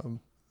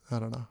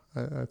don't know.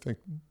 I think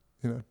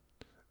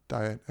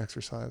diet,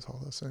 exercise,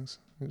 all those things.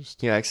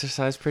 You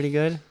exercise pretty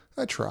good?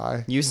 I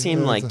try. You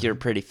seem like you're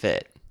pretty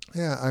fit.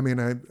 Yeah, I mean,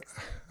 I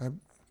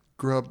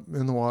grew up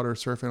in the water,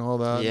 surfing, all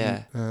that.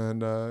 Yeah.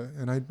 And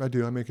I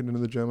do. I make it into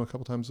the gym a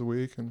couple times a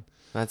week, and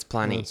that's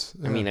plenty.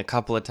 I mean, a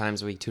couple of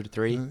times a week, 2 to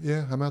 3.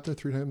 Yeah, I'm out there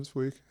 3 times a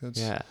week.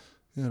 Yeah.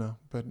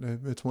 But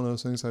it's one of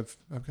those things. I've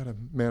got to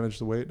manage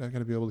the weight. I got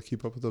to be able to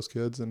keep up with those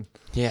kids, and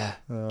yeah.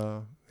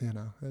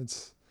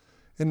 It's.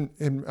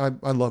 And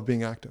I love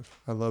being active.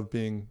 I love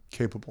being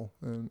capable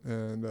and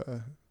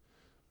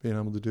being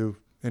able to do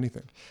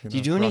anything. Do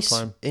you do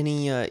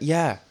any?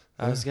 Yeah.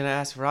 I was gonna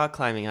ask rock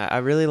climbing. I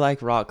really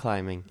like rock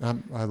climbing.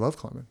 I love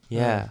climbing.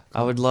 Yeah,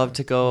 I would love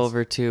to go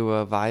over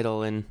to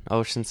Vital in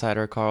Oceanside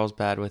or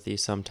Carlsbad with you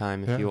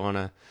sometime if you want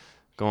to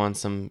go on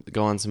some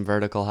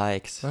vertical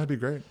hikes. That'd be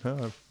great.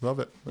 I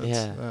love it.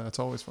 It's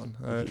always fun.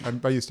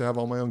 I used to have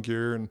all my own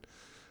gear, and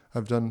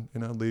I've done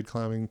lead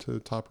climbing to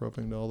top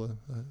roping to all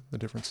the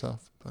different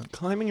stuff. But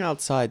climbing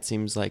outside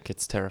seems like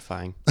it's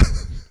terrifying.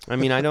 I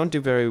mean, I don't do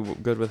very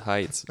good with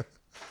heights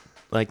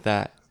like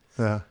that.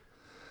 Yeah.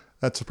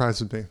 That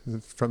surprises me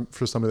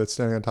for somebody that's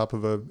standing on top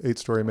of a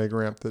 8-story mega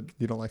ramp that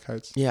you don't like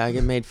heights. Yeah, I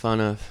get made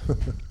fun of.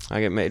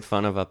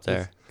 Up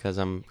there because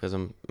I'm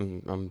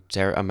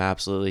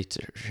absolutely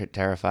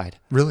terrified.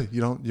 Really,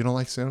 you don't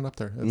like standing up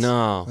there?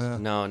 No,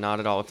 not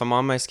at all. If I'm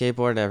on my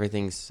skateboard,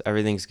 everything's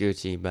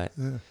Gucci. But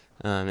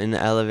in the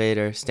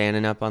elevator,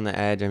 standing up on the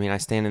edge. I mean, I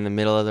stand in the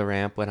middle of the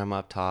ramp when I'm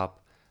up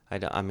top.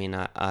 I mean,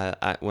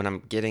 when I'm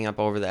getting up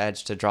over the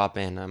edge to drop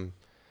in,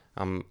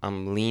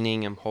 I'm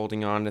leaning, I'm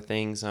holding on to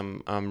things.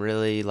 I'm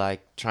really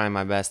like trying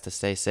my best to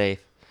stay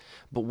safe.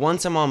 But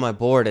once I'm on my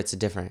board, it's a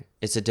different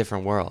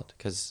world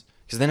because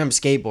then I'm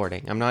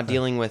skateboarding. I'm not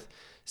dealing with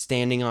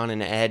standing on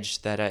an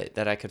edge that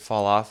I could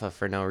fall off of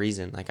for no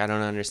reason. Like I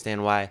don't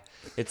understand why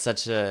it's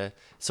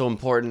so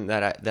important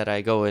that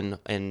I go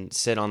and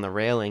sit on the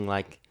railing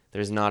like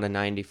there's not a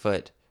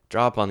 90-foot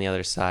drop on the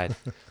other side.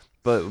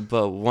 But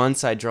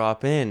once I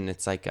drop in,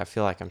 it's like I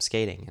feel like I'm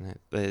skating,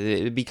 and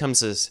it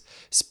becomes a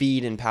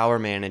speed and power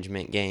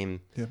management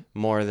game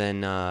more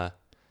than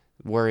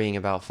worrying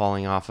about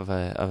falling off of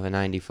a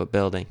 90-foot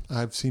building.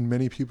 I've seen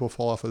many people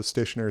fall off of a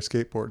stationary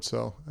skateboard,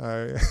 so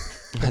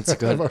that's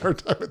good. I have a hard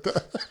time with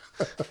that.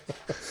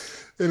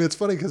 And it's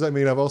funny because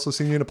I've also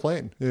seen you in a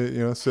plane,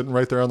 sitting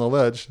right there on the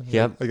ledge.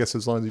 Yep. I guess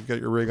as long as you've got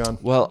your rig on.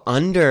 Well,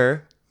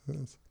 under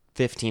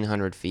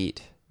 1,500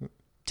 feet.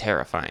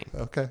 Terrifying.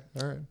 Okay.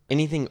 All right.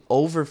 Anything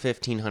over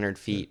 1,500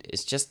 feet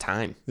is just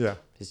time. Yeah.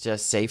 It's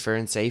just safer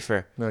and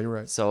safer. No, you're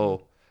right.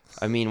 So,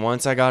 I mean,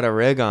 once I got a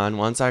rig on,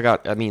 once I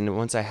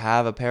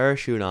have a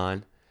parachute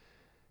on,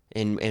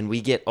 and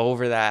we get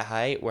over that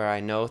height where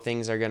I know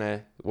things are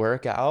gonna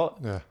work out.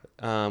 Yeah.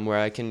 Where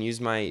I can use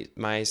my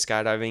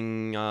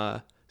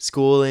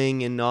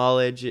schooling and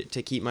knowledge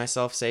to keep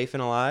myself safe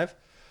and alive.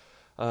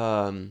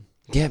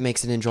 Yeah, it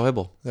makes it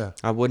enjoyable. Yeah.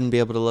 I wouldn't be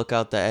able to look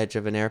out the edge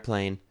of an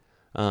airplane,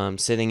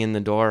 sitting in the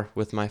door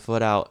with my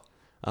foot out,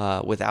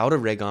 without a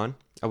rig on.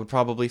 I would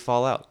probably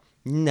fall out.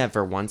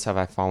 Never once have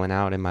I fallen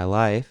out in my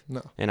life.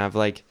 No. And I've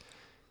like,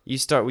 you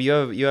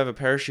have a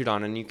parachute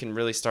on and you can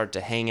really start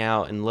to hang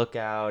out and look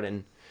out,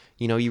 and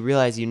you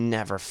realize you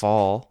never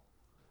fall.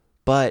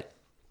 But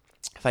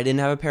if I didn't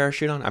have a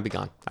parachute on, I'd be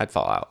gone. I'd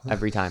fall out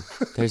every time.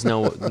 There's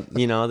no,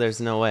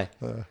 there's no way.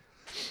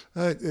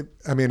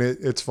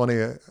 It's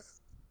funny.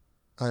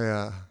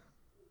 I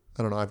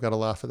don't know. I've got to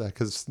laugh at that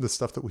because the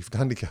stuff that we've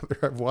done together.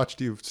 I've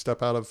watched you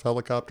step out of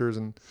helicopters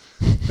and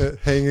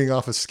hanging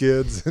off of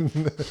skids and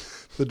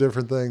the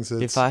different things.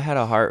 If I had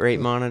a heart rate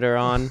monitor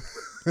on,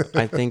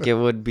 I think it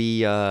would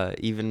be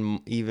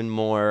even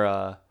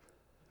more.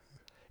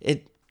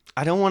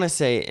 I don't want to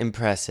say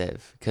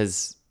impressive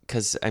because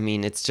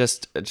it's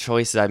just a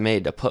choice I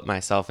made to put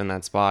myself in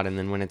that spot, and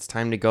then when it's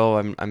time to go,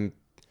 I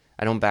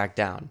don't back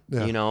down.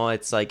 Yeah.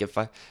 It's like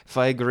if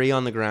I agree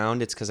on the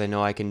ground, it's because I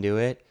know I can do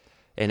it.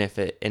 And if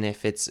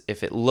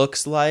it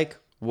looks like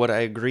what I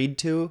agreed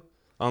to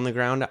on the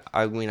ground,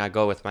 I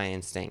go with my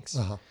instincts.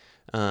 Uh-huh.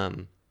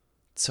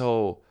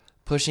 So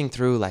pushing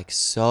through like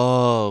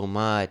so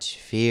much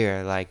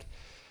fear, like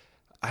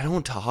I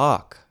don't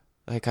talk.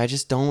 Like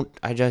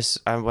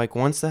I'm like,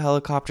 once the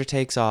helicopter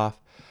takes off,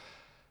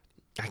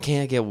 I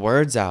can't get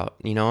words out.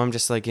 I'm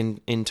just like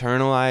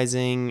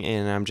internalizing,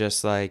 and I'm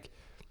just like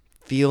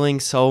feeling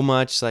so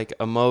much like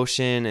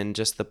emotion and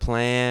just the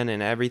plan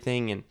and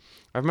everything. And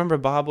I remember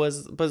Bob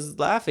was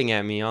laughing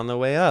at me on the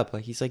way up.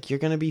 Like, he's like, "You're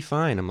going to be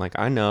fine." I'm like,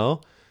 "I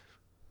know."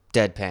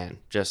 Deadpan.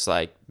 Just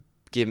like,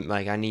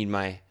 I need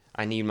my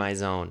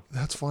zone.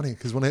 That's funny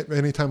because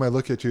anytime I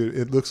look at you,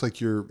 it looks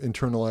like you're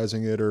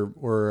internalizing it,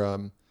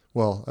 or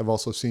I've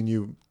also seen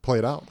you play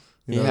it out.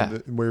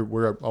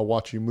 Where I'll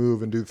watch you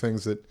move and do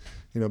things that,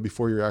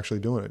 before you're actually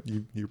doing it,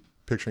 you're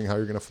picturing how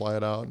you're going to fly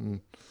it out, and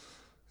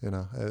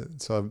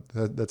so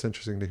that's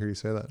interesting to hear you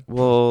say that.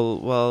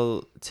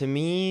 Well, to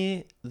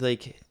me,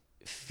 like,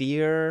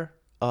 fear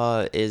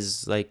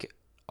is like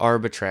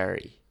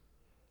arbitrary,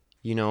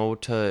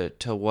 to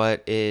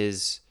what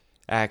is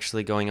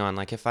actually going on.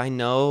 Like, if I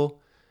know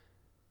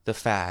the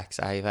facts,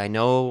 I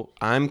know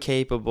I'm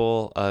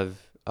capable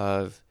of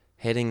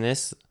hitting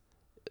this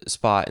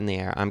spot in the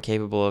air. I'm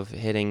capable of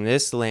hitting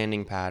this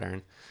landing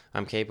pattern.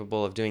 I'm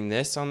capable of doing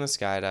this on the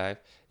skydive.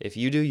 If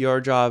you do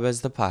your job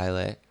as the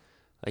pilot,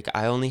 like,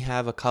 I only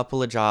have a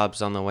couple of jobs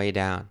on the way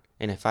down.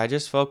 And if I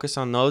just focus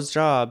on those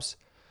jobs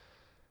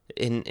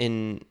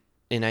and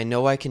I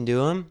know I can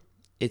do them,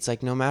 it's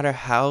like, no matter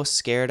how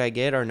scared I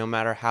get or no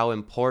matter how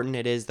important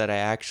it is that I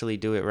actually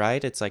do it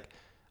right, it's like,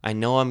 I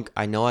know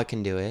I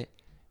can do it,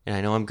 and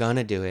I know I'm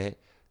gonna do it.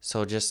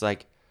 So just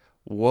like,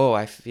 whoa,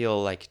 I feel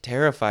like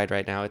terrified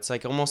right now. It's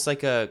like almost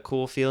like a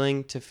cool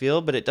feeling to feel,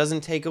 but it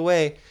doesn't take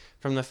away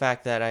from the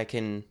fact that I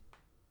can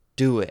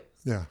do it.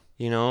 Yeah.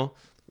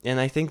 And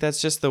I think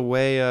that's just my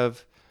way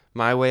of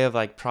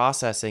like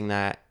processing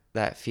that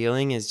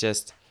feeling is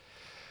just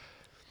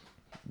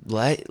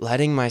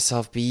letting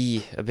myself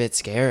be a bit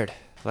scared.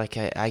 Like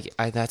I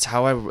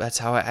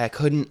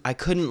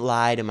couldn't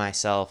lie to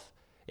myself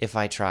if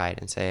I tried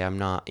and say I'm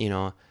not,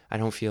 I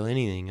don't feel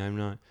anything. I'm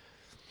not.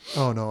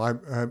 Oh no,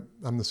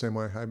 I'm the same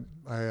way.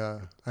 I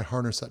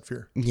harness that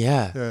fear.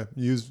 Yeah. Yeah.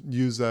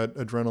 Use that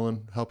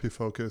adrenaline, help you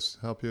focus,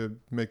 help you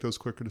make those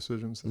quicker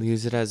decisions.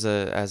 Use it as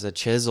a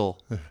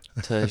chisel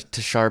to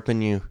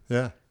sharpen you.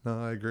 Yeah.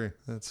 No, I agree.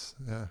 That's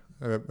yeah.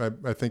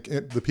 I think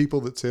the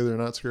people that say they're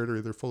not scared are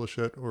either full of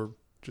shit or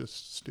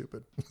just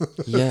stupid.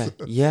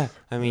 Yeah.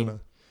 I mean,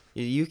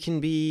 you can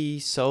be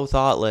so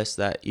thoughtless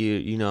that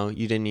you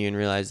didn't even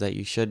realize that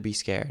you should be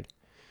scared.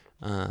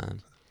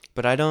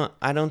 But I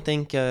don't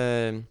think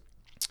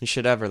you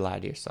should ever lie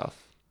to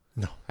yourself.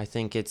 No. I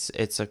think it's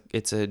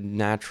a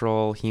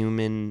natural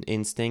human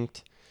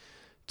instinct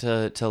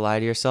to lie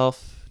to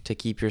yourself, to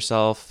keep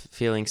yourself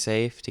feeling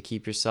safe, to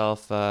keep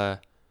yourself outside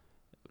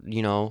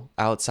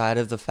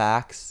of the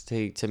facts,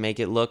 to make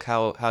it look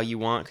how you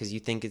want because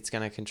you think it's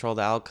going to control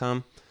the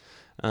outcome.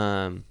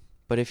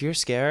 But if you're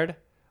scared,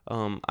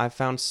 I've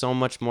found so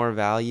much more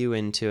value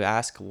in to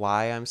ask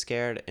why I'm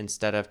scared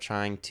instead of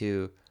trying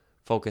to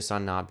focus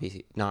on not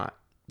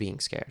being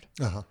scared.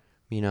 Uh-huh.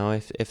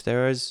 If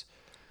there is,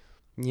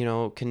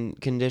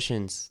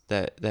 conditions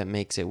that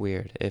makes it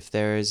weird. If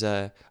there is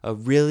a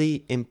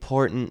really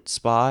important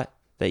spot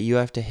that you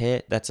have to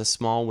hit, that's a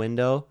small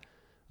window.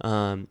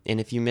 And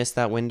if you miss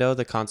that window,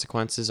 the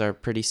consequences are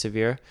pretty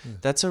severe. Yeah.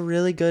 That's a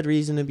really good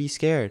reason to be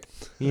scared.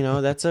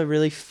 That's a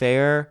really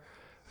fair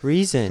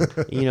reason.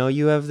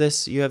 You have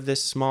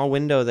this small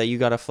window that you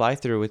got to fly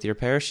through with your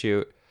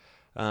parachute.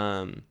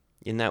 And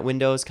that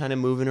window is kind of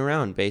moving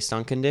around based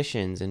on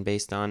conditions and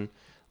based on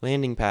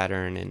landing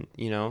pattern, and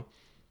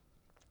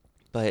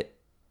but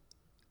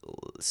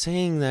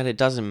saying that it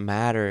doesn't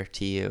matter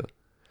to you,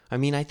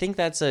 I think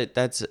that's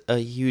a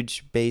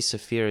huge base of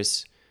fear,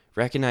 is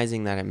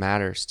recognizing that it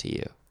matters to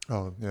you.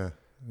 Oh yeah,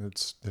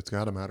 it's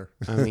got to matter.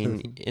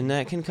 And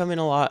that can come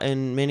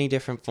in many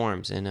different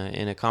forms. In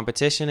a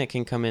competition, it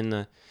can come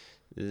in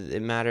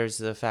It matters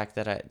the fact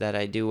that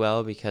I do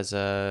well because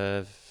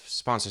of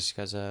sponsors,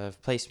 because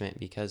of placement,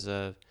 because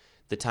of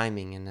the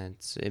timing, and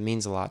it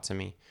means a lot to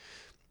me.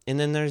 And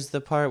then there's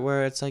the part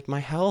where it's like my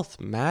health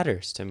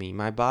matters to me,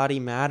 my body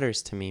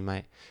matters to me,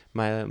 my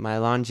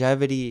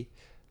longevity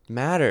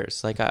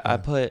matters. Like I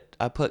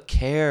put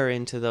care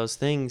into those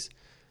things,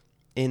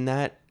 and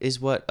that is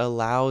what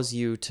allows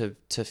you to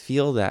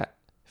feel that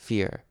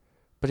fear.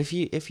 But if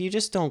you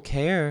just don't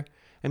care,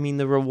 I mean,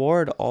 the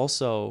reward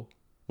also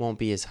won't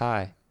be as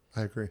high.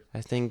 I agree. I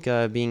think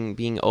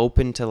being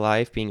open to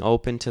life, being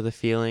open to the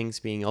feelings,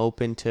 being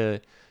open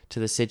to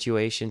the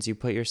situations you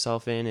put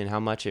yourself in and how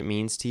much it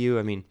means to you.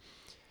 I mean,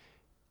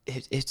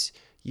 it's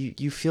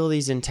you feel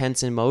these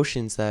intense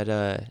emotions that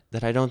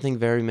I don't think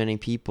very many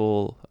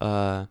people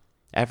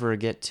ever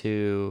get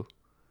to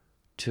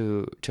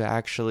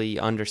actually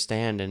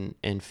understand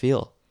and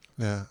feel.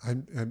 Yeah,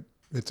 I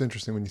it's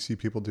interesting when you see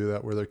people do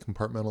that, where they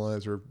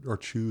compartmentalize or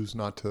choose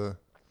not to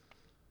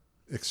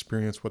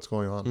experience what's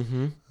going on.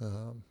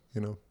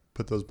 Mm-hmm.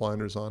 Put those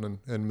blinders on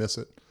and miss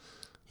it.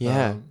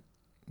 Yeah.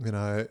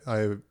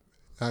 I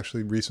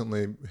actually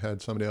recently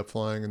had somebody up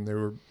flying, and they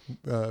were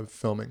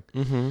filming,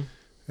 Mm-hmm.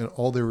 and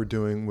all they were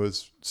doing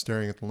was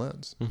staring at the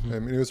lens. Mm-hmm. I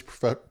mean, it was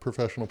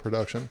professional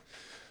production,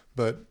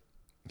 but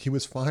he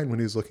was fine when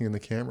he was looking in the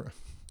camera.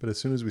 But as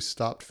soon as we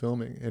stopped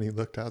filming and he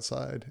looked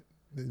outside,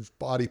 his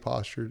body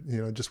posture,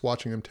 just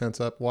watching him tense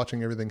up,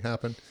 watching everything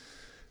happen.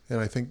 And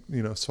I think,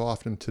 so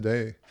often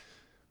today,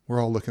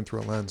 we're all looking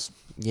through a lens.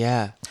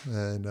 Yeah.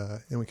 And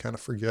we kind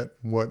of forget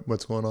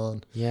what's going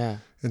on. Yeah.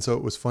 And so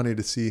it was funny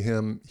to see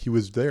him. He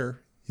was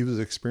there. He was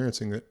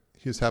experiencing it.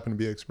 He just happened to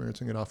be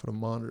experiencing it off of a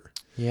monitor.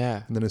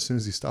 Yeah. And then as soon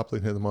as he stopped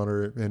looking at the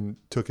monitor and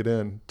took it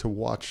in, to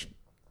watch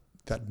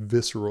that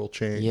visceral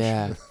change.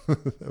 Yeah.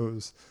 it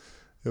was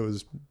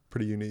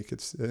pretty unique.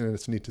 It's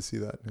neat to see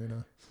that,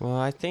 Well,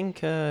 I think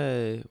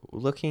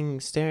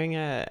staring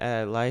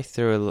at life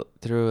through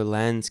a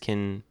lens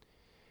can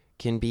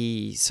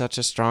be such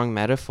a strong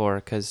metaphor,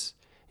 because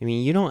I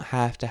mean, you don't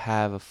have to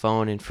have a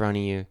phone in front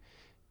of you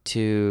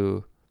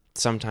to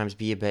sometimes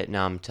be a bit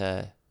numb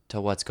to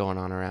what's going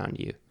on around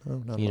you.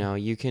 Oh,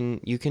 You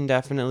can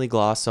definitely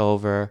gloss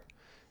over,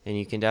 and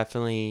you can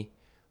definitely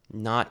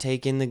not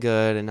take in the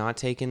good and not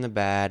take in the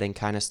bad, and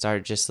kind of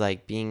start just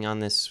like being on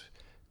this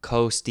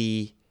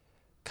coasty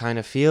kind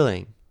of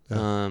feeling.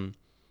 Yeah.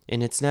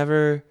 And it's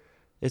never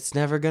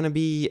going to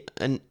be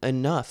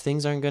enough.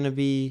 Things aren't going to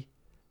be,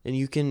 and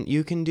you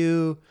can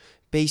do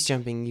base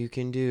jumping, you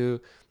can do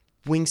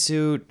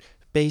wingsuit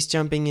base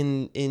jumping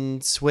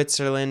in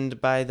Switzerland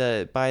by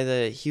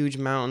the huge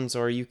mountains,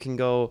 or you can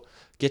go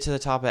get to the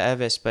top of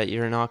Everest, but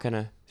you're not going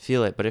to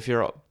feel it. But if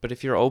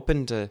you're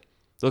open to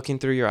looking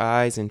through your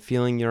eyes and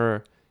feeling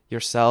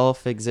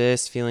yourself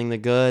exist, feeling the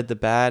good, the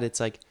bad, it's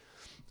like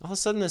all of a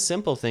sudden the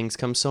simple things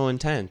come so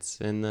intense,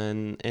 and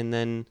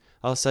then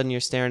all of a sudden you're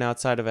staring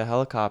outside of a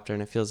helicopter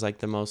and it feels like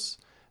the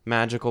most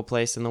magical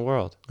place in the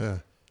world. Yeah.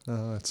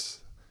 That's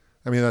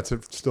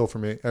it still for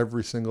me.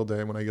 Every single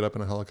day when I get up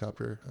in a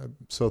helicopter, I'm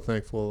so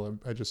thankful.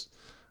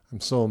 I'm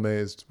so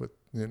amazed with,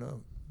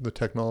 the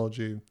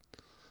technology,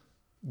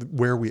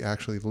 where we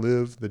actually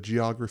live, the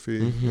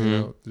geography,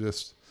 Mm-hmm.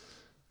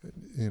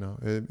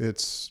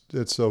 it's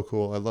so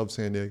cool. I love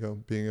San Diego,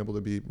 being able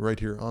to be right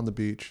here on the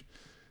beach,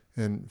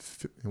 and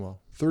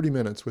 30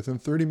 minutes, within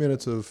 30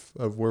 minutes of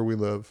where we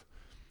live,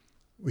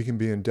 we can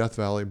be in Death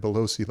Valley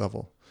below sea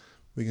level.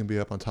 We can be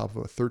up on top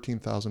of a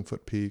 13,000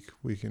 foot peak.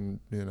 We can,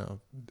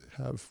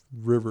 have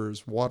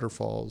rivers,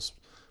 waterfalls,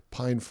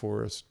 pine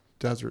forest,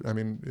 desert. I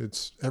mean,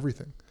 it's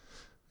everything,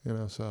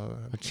 so.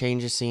 A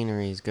change of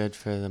scenery is good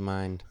for the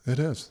mind. It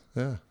is.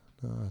 Yeah.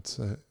 It's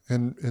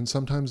and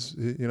sometimes,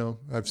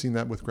 I've seen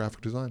that with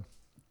graphic design.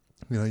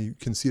 You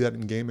can see that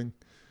in gaming.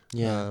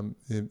 Yeah.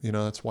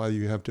 That's why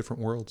you have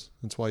different worlds.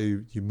 That's why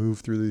you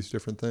move through these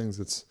different things.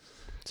 It's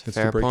a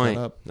fair to break point.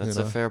 that up. That's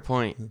a fair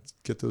point.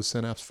 Get those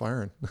synapses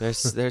firing.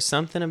 There's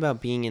something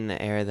about being in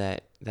the air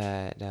that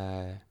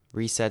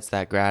resets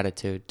that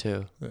gratitude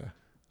too. Yeah.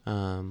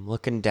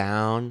 Looking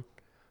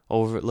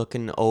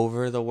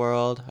over the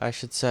world, I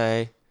should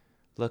say,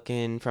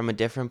 looking from a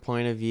different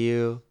point of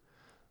view.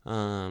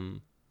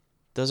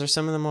 Those are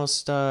some of the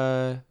most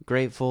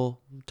grateful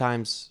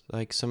times.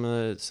 Like some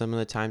of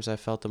the times I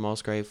felt the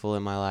most grateful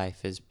in my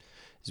life is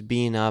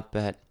being up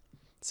at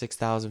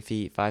 6,000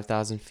 feet,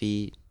 5,000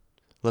 feet,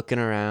 looking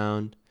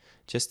around,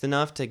 just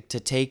enough to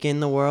take in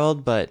the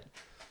world, but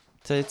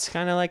it's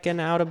kind of like an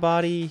out of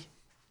body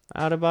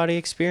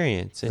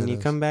experience. And you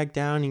come back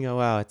down and you go,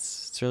 wow,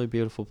 it's a really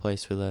beautiful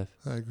place we live.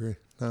 I agree.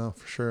 No,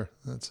 for sure.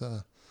 That's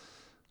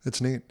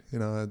it's neat.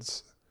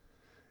 It's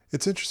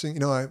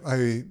interesting.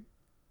 I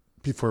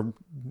before,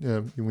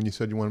 when you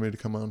said you wanted me to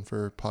come on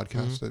for a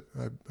podcast,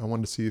 Mm-hmm. I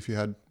wanted to see if you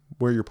had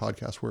where your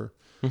podcasts were.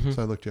 Mm-hmm.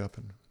 So I looked you up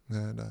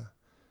and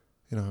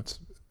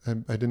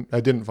I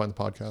didn't find the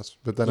podcast,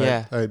 but then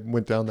I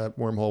went down that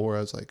wormhole where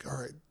I was like, all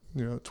right,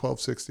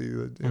 1260,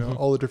 Mm-hmm.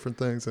 all the different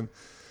things.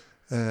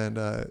 And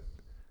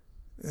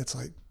it's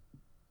like,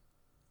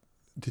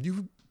 did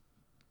you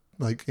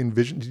like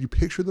envision? Did you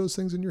picture those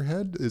things in your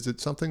head? Is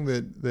it something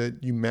that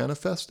you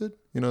manifested?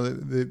 You know,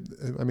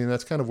 I mean,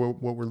 that's kind of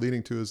what we're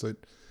leading to, is that,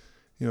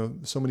 you know,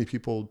 so many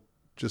people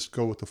just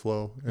go with the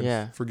flow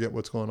and forget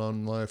what's going on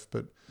in life.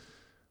 But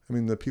I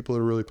mean, the people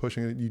that are really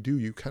pushing it,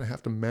 you kind of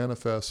have to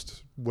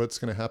manifest what's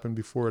going to happen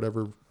before it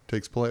ever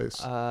takes place.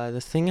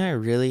 The thing I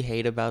really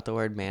hate about the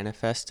word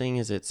manifesting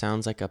is it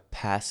sounds like a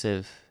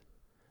passive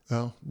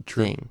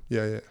thing.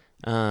 Yeah.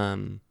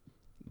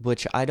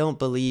 Which I don't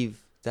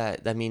believe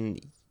that. I mean,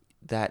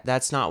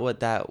 that's not what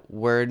that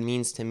word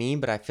means to me,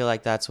 but I feel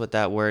like that's what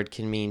that word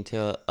can mean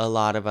to a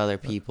lot of other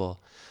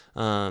people.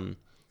 Hope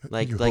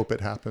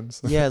it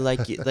happens. Yeah,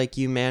 like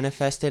you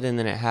manifest it and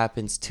then it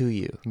happens to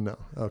you. No,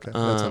 okay,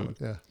 that's how.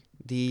 Yeah.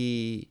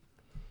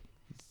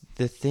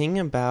 The thing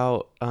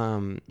about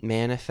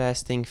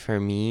manifesting for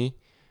me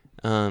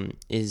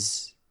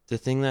is the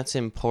thing that's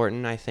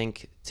important, I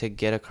think, to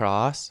get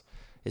across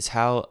is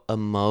how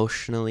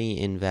emotionally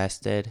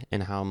invested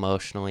and how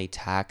emotionally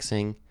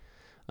taxing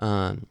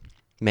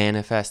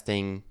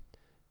manifesting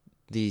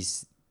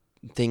these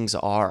things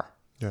are.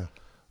 Yeah.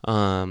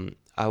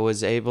 I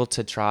was able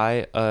to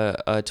try a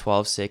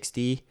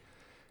 1260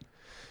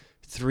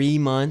 3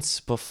 months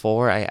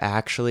before I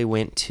actually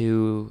went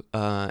to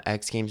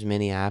X Games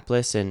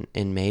Minneapolis and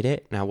made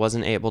it. And I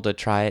wasn't able to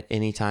try it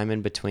any time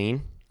in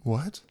between.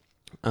 What?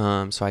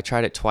 So I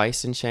tried it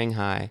twice in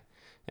Shanghai.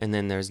 And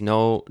then there's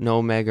no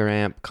mega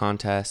ramp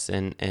contests,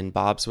 and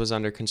Bob's was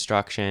under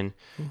construction,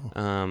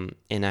 and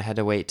I had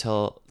to wait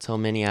till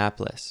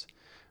Minneapolis.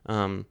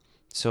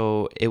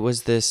 So it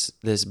was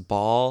this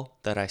ball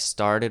that I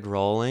started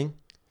rolling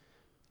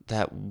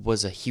that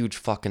was a huge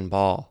fucking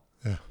ball.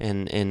 Yeah.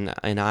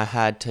 And I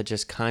had to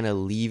just kind of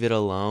leave it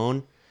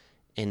alone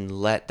and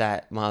let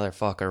that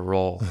motherfucker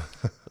roll.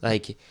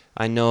 Like,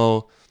 I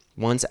know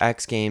once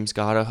X Games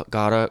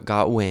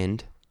got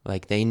wind,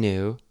 like they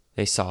knew.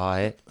 They saw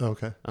it.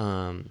 Okay.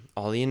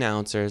 All the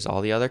announcers,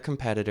 all the other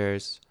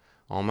competitors,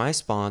 all my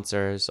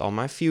sponsors, all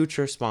my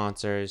future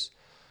sponsors.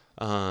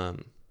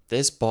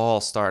 This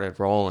ball started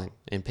rolling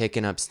and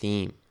picking up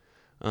steam.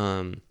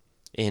 And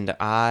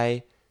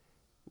I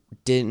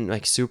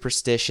didn't,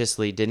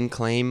 superstitiously didn't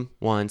claim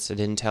once. I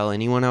didn't tell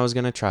anyone I was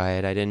going to try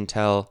it. I didn't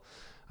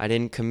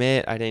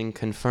commit. I didn't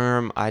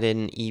confirm. I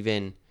didn't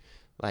even,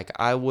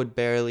 I would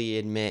barely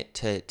admit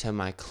to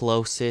my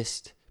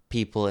closest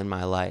people in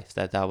my life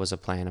that was a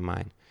plan of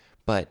mine.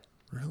 But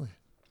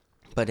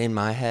in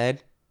my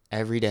head,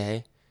 every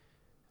day,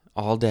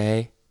 all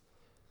day,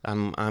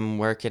 I'm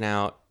working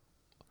out,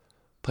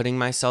 putting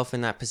myself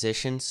in that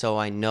position so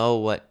I know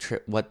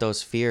what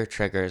those fear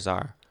triggers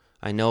are.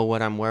 I know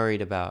what I'm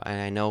worried about,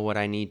 and I know what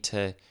I need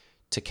to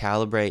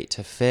calibrate,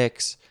 to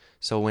fix,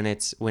 so when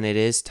it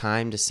is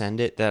time to send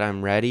it, that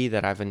I'm ready,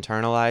 that I've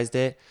internalized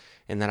it,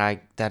 and that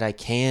I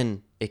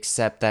can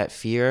accept that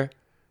fear,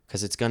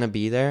 because it's going to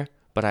be there.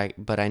 But I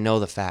know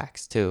the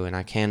facts too, and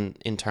I can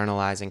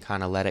internalize and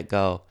kind of let it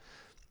go,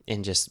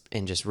 and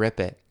just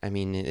rip it. I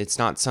mean, it's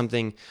not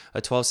something, a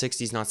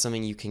 1260 is not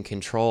something you can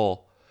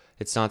control.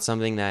 It's not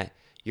something that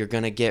you're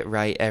gonna get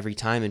right every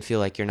time and feel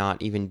like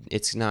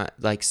it's not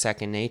like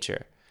second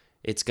nature.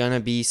 It's gonna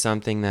be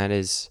something that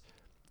is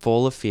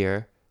full of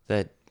fear,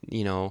 that,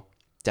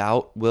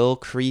 doubt will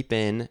creep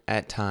in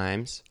at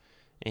times,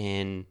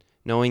 and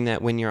knowing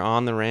that when you're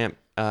on the ramp,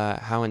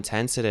 how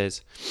intense it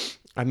is.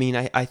 I mean,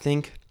 I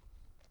think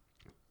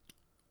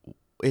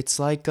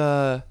it's it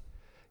was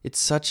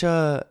such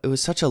a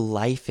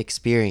life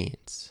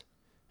experience.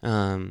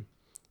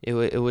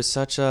 It was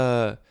such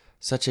a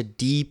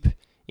deep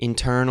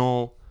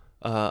internal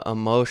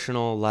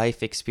emotional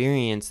life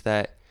experience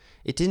that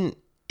it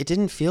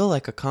didn't feel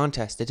like a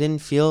contest. It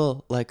didn't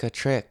feel like a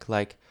trick.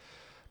 Like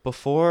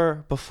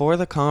before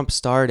the comp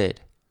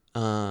started,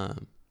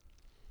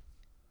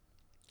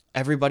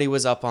 everybody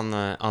was up on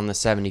the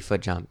 70-foot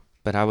jump,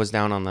 but I was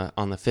down on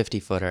the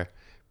 50-footer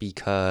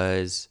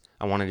because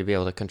I wanted to be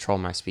able to control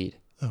my speed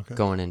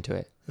going into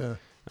it. Yeah.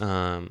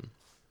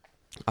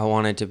 I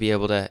wanted to be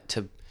able to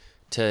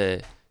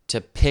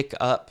pick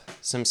up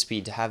some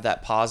speed, to have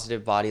that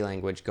positive body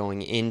language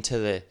going into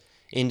the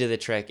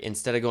trick,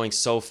 instead of going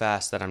so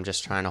fast that I'm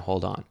just trying to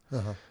hold on.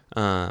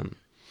 Uh-huh.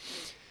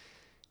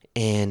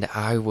 And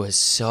I was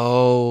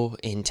so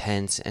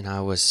intense, and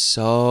I was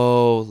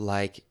so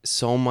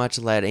much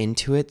let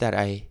into it that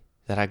I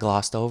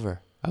glossed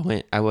over.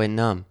 I went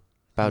numb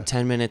about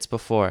 10 minutes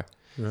before.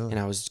 Really? And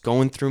I was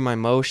going through my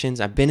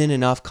motions. I've been in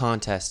enough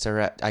contests,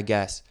 I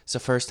guess. It's the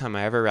first time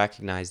I ever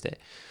recognized it.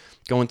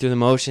 Going through the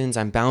motions,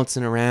 I'm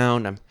bouncing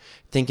around, I'm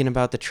thinking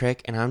about the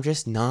trick, and I'm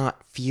just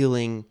not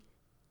feeling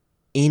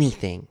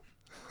anything.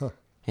 Huh.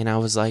 And I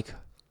was like,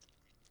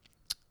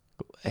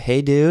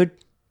 hey, dude,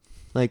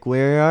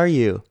 where are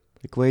you?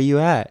 Where you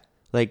at?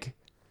 The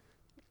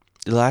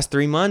last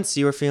 3 months,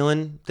 you were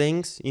feeling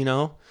things,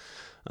 And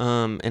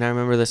I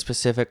remember the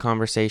specific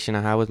conversation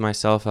I had with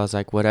myself. I was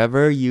like,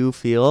 whatever you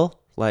feel,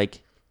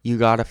 you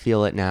gotta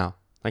feel it now.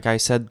 I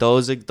said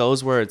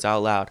those words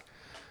out loud.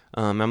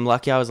 I'm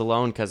lucky I was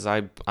alone, because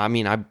I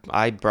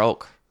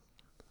broke.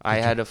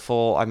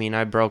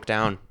 I broke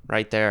down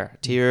right there.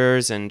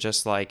 Tears and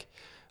just like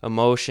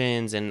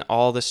emotions and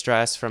all the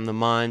stress from the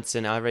months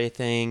and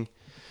everything.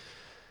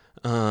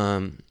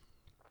 And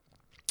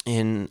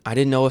I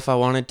didn't know if I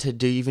wanted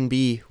to even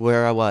be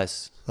where I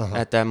was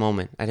at that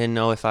moment. I didn't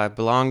know if I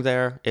belonged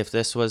there, if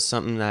this was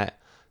something that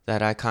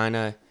I kind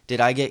of,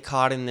 did I get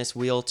caught in this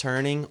wheel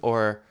turning,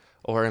 or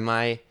am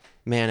I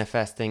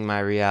manifesting my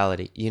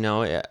reality? You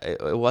know,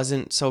 it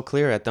wasn't so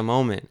clear at the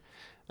moment.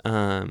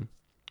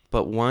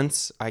 But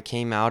once I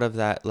came out of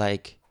that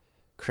like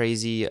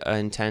crazy,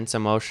 intense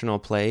emotional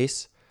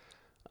place,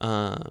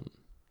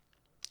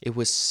 it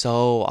was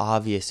so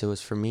obvious it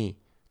was for me.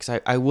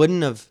 Because I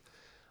wouldn't have,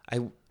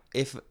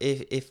 if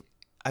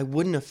I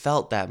wouldn't have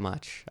felt that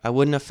much. I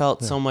wouldn't have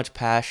felt so much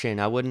passion.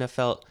 I wouldn't have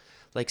felt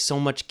like so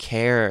much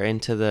care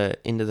into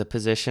the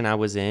position I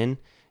was in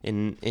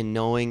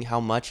knowing how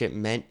much it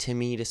meant to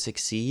me to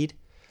succeed,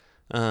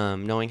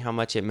 knowing how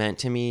much it meant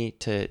to me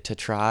to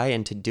try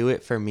and to do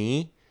it for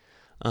me.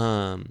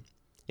 And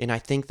I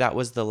think that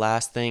was the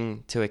last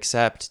thing to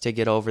accept to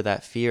get over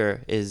that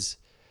fear, is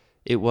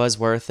it was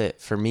worth it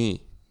for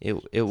me.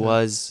 It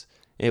was,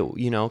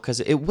 you know, because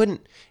it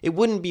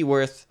wouldn't be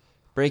worth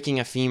breaking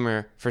a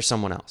femur for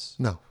someone else.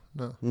 No,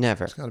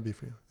 Never. It's got to be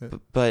for you. Yeah.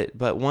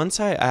 But once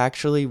I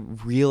actually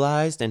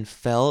realized and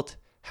felt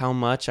how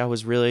much I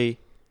was really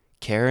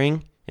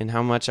caring and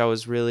how much I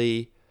was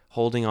really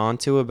holding on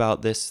to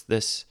about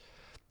this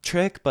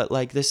trick, but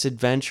like this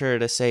adventure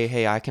to say,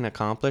 hey, I can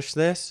accomplish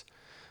this,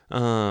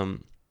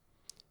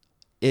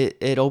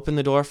 it opened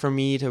the door for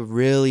me to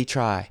really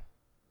try.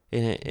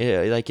 And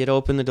it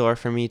opened the door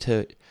for me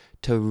to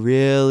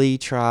really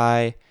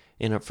try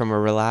from a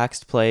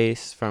relaxed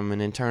place, from an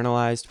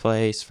internalized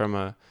place, from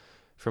a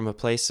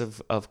place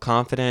of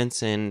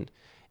confidence and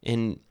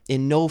in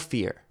no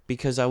fear,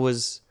 because I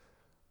was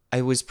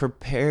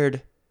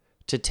prepared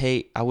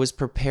I was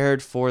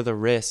prepared for the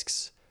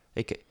risks.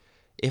 Like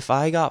if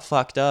I got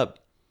fucked up,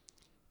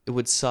 it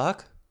would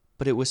suck,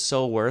 but it was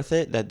so worth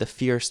it that the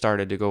fear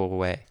started to go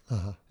away.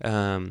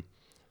 In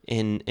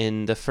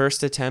the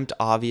first attempt,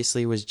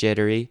 obviously was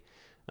jittery,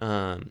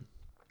 and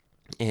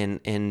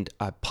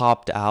I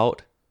popped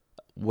out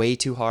way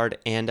too hard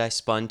and I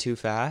spun too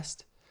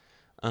fast.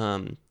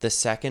 The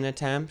second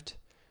attempt,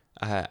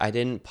 I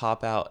didn't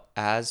pop out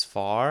as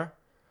far.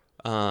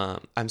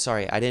 I'm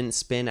sorry, I didn't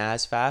spin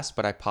as fast,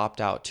 but I popped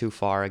out too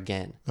far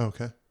again.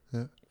 Okay.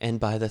 Yeah. And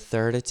by the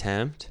third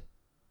attempt,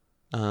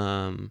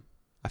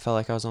 I felt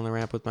like I was on the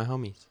ramp with my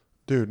homies.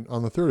 Dude,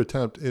 on the third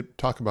attempt,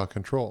 talk about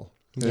control.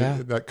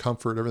 Yeah. That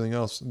comfort, everything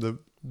else.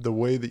 The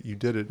way that you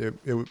did it,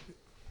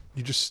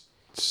 you just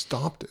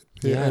stopped it.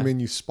 Yeah. I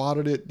mean, you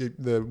spotted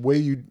it. The way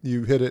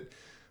you hit it,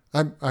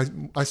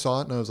 I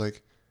saw it and I was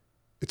like,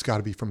 it's got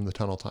to be from the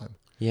tunnel time.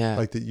 Yeah.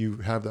 Like that you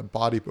have that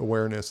body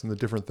awareness and the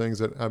different things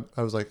that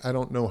I was like, I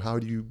don't know how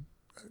do you,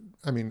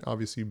 I mean,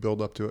 obviously you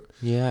build up to it.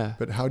 Yeah.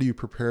 But how do you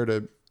prepare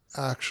to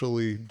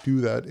actually do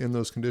that in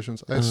those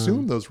conditions? I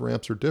assume those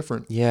ramps are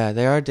different. Yeah,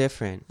 they are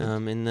different.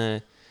 In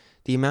the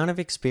amount of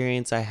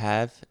experience I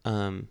have,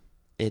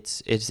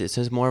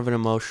 it's more of an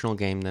emotional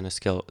game than a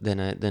skill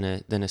than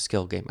a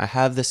skill game. I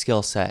have the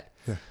skill set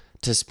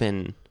to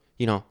spin.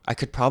 You know, I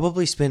could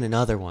probably spin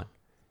another one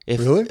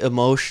if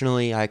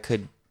emotionally I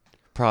could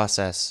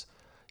process.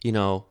 You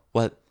know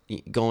what,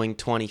 going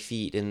 20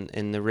 feet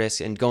in the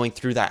risk and going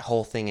through that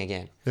whole thing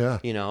again. Yeah.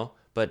 You know,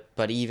 but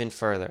even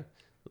further,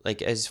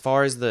 like as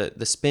far as the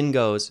spin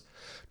goes,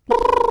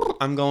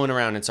 I'm going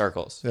around in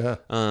circles. Yeah.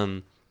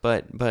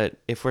 But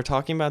if we're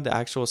talking about the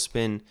actual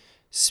spin,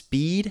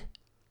 speed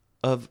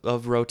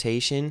of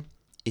rotation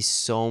is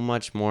so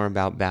much more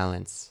about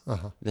balance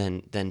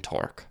than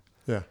torque.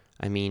 Yeah.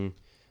 I mean,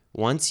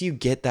 once you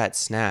get that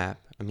snap,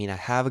 I mean, I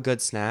have a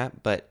good snap,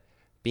 but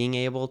being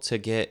able to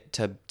get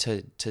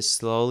to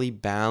slowly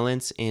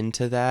balance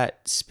into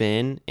that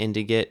spin and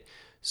to get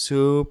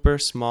super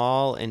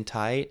small and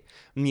tight.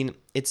 I mean,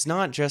 it's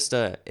not just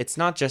a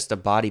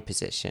body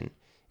position.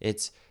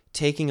 It's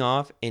taking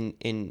off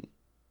and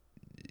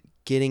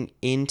getting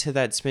into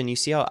that spin. You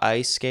see how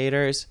ice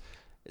skaters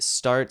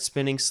start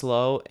spinning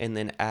slow, and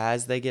then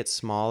as they get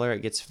smaller,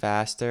 it gets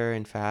faster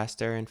and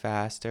faster and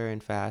faster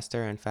and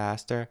faster and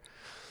faster.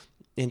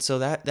 And so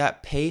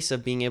that pace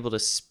of being able to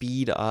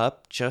speed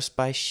up just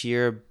by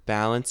sheer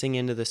balancing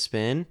into the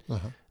spin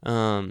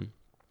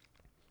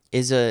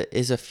is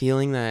a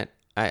feeling that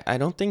I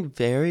don't think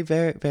very,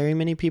 very, very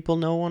many people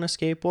know on a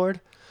skateboard.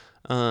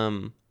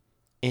 And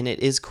it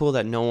is cool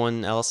that no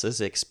one else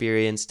has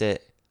experienced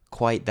it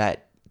quite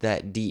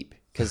that deep.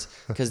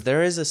 Because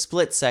there is a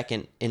split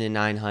second in a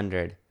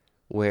 900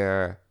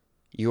 where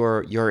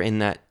you're in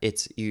that,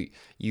 it's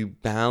you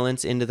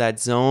balance into that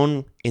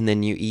zone and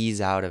then you ease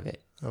out of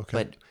it. Okay.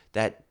 But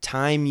that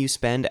time you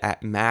spend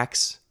at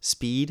max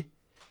speed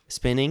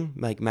spinning,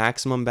 like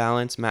maximum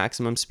balance,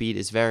 maximum speed,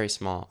 is very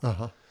small.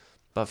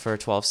 But for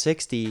a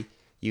 1260,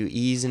 you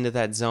ease into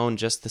that zone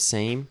just the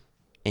same,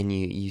 and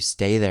you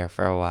stay there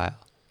for a while,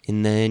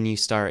 and then you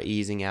start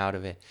easing out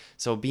of it.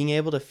 So being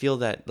able to feel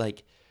that,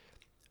 like,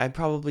 I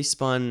probably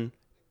spun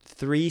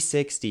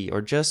 360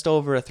 or just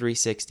over a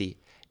 360,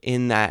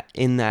 in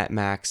that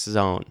max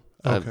zone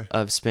of, Okay.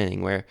 of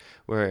spinning, where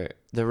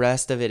the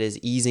rest of it is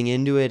easing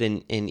into it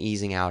and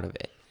easing out of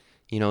it.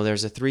 You know,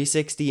 there's a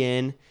 360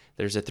 in,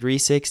 there's a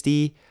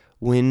 360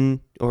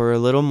 wind or a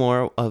little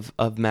more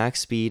of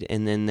max speed,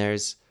 and then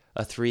there's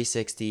a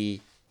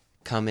 360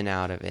 coming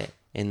out of it.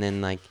 And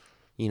then, like,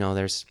 you know,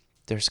 there's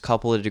a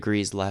couple of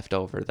degrees left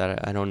over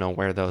that I don't know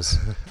where those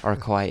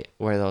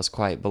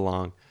quite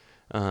belong.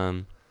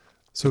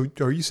 So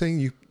are you saying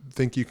you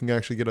think you can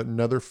actually get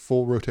another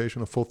full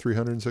rotation, a full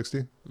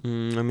 360? I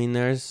mean,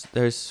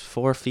 there's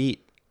 4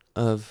 feet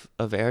of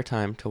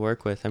airtime to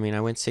work with. I mean,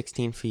 I went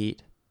 16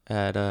 feet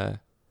at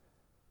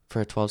for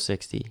a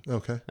 1260.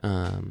 Okay.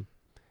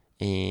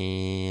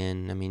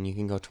 And I mean, you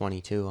can go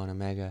 22 on a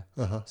mega.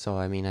 Uh-huh. So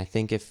I mean, I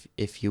think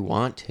if you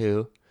want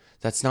to,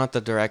 that's not the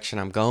direction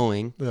I'm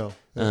going. No.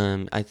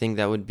 I think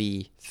that would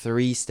be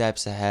 3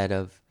 steps ahead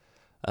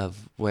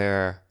of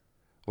where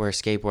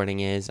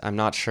skateboarding is. I'm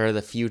not sure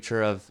the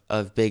future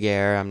of big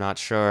air. I'm not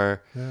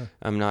sure. Yeah.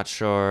 I'm not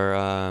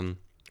sure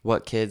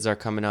what kids are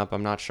coming up.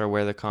 I'm not sure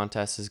where the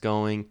contest is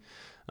going.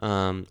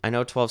 I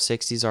know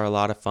 1260s are a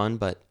lot of fun,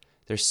 but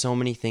there's so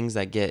many things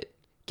that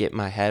get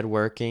my head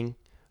working.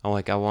 I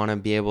want to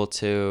be able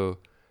to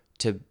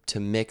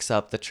mix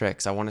up the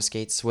tricks. I want to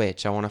skate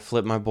switch. I want to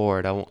flip my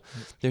board.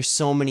 There's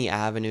so many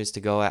avenues to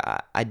go.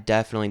 I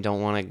definitely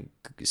don't want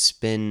to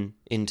spin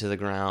into the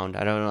ground.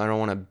 I don't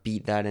want to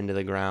beat that into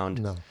the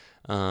ground. No.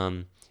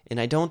 And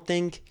I don't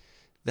think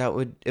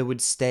it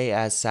would stay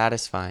as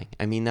satisfying.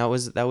 I mean, that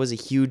was a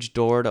huge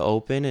door to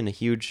open and a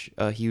huge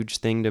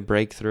thing to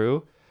break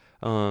through.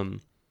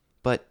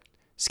 But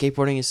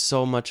skateboarding is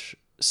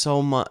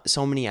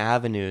so many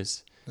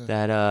avenues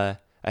that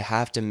I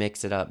have to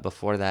mix it up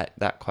before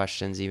that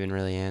question's even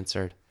really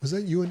answered. Was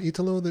that you and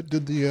Italo that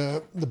did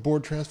the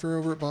board transfer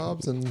over at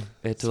Bob's? And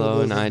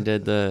Italo and I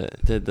did the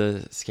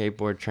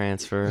skateboard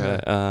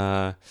transfer.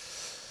 Yeah.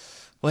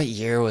 What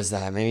year was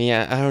that? Maybe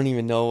I don't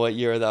even know what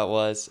year that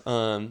was.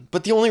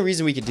 But the only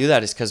reason we could do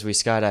that is because we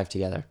skydived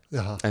together.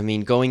 Uh-huh. I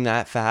mean, going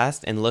that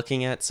fast and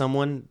looking at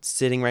someone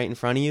sitting right in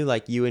front of you,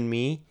 like you and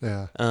me,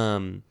 Yeah.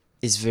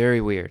 is very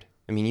weird.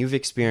 I mean, you've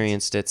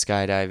experienced it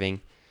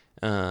skydiving.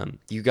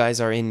 You guys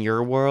are in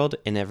your world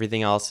and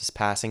everything else is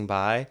passing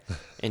by,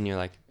 and you're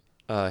like,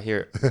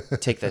 here,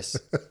 take this.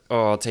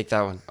 Oh, I'll take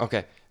that one.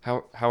 Okay.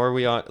 How are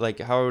we on? Like,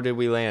 how did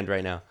we land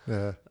right now?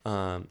 Yeah.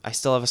 I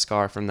still have a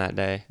scar from that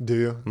day. Do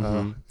you?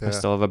 Mm-hmm. Yeah. I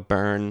still have a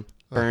burn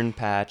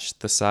patch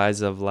the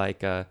size of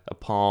like a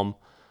palm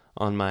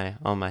on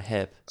my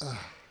hip.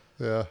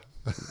 Yeah.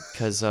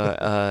 Because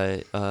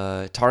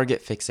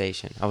target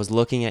fixation. I was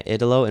looking at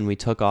Italo and we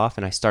took off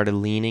and I started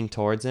leaning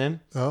towards him.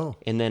 Oh.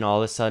 And then all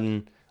of a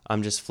sudden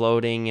I'm just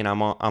floating and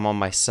I'm on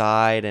my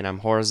side and I'm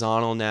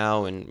horizontal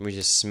now, and we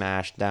just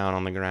smashed down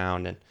on the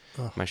ground and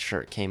my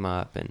shirt came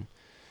up. And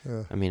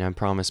I mean, I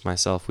promised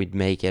myself we'd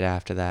make it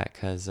after that,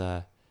 because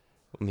I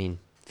mean,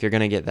 if you're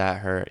gonna get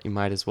that hurt, you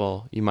might as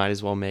well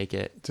make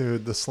it.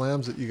 Dude, the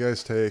slams that you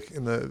guys take,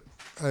 and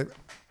I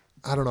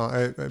don't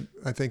know.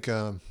 I think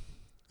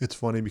it's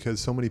funny because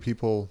so many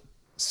people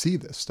see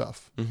this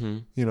stuff. Mm-hmm.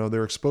 You know,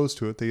 they're exposed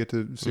to it. They get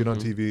to see it on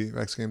TV,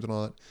 X Games and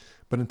all that.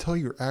 But until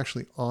you're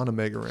actually on a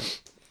mega ramp,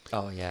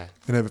 Oh yeah.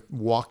 and have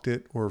walked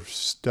it or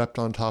stepped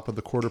on top of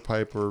the quarter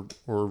pipe or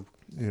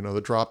you know,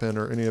 the drop in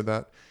or any of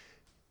that,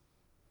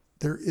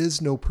 there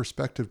is no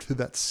perspective to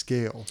that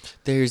scale.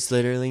 There's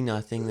literally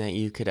nothing that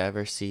you could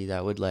ever see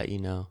that would let you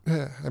know.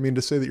 Yeah, I mean,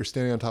 to say that you're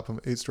standing on top of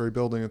an 8-story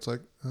building, it's like,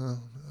 oh,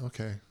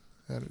 okay.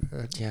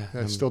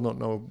 I still don't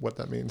know what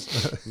that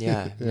means.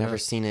 Yeah, You never know?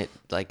 seen it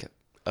like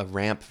a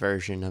ramp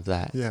version of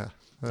that. Yeah.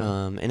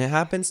 And it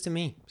happens to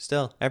me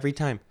still every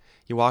time.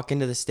 You walk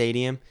into the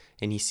stadium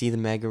and you see the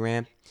mega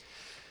ramp,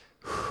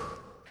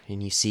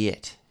 and you see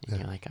it, and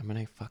you're like, I'm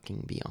gonna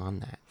fucking be on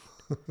that.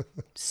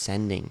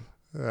 Sending.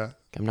 Yeah.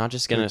 I'm not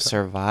just gonna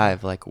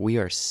survive. Like, we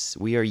are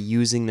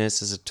using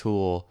this as a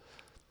tool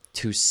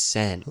to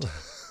send.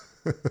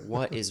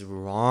 What is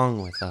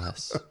wrong with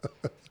us?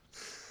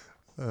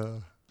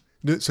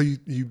 So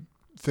you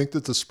think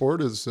that the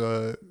sport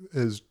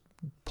is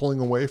pulling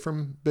away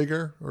from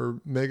bigger or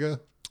mega?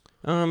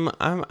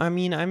 I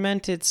mean, I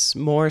meant it's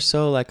more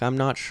so like I'm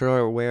not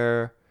sure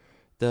where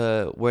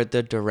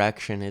the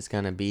direction is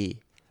gonna be.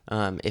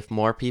 If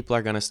more people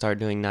are gonna start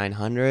doing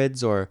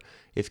 900s, or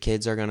if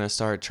kids are gonna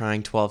start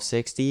trying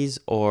 1260s,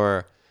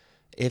 or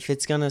if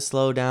it's gonna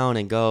slow down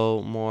and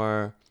go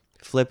more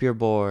flip your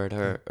board,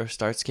 or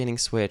start skating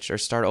switch, or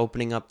start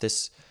opening up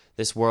this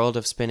world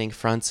of spinning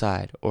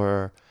frontside,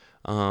 or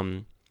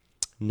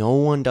no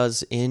one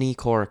does any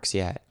corks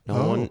yet.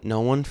 No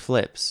one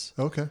flips.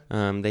 Okay.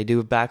 They do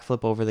a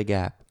backflip over the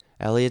gap.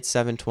 Elliott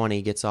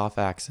 720 gets off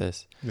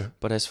axis. Yeah.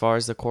 But as far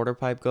as the quarter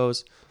pipe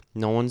goes,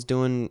 no one's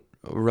doing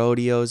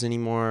rodeos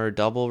anymore, or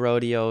double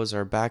rodeos,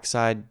 or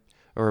backside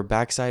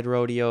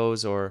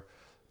rodeos, or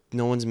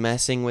no one's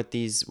messing with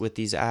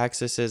these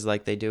axes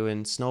like they do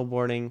in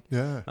snowboarding.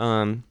 Yeah.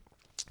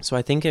 So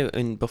I think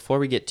and before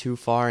we get too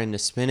far into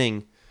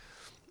spinning,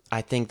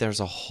 I think there's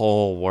a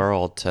whole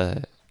world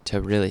to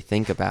really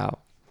think about.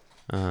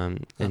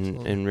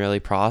 and really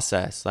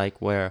process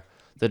like where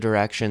the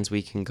directions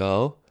we can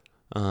go,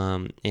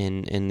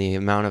 in the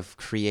amount of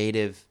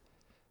creative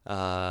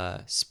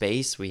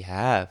space we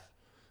have.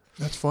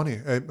 That's funny.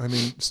 I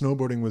mean,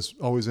 snowboarding was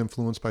always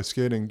influenced by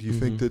skating. Do you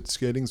think that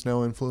skating's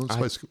now influenced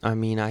by? I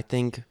mean, I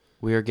think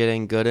we're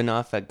getting good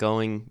enough at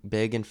going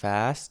big and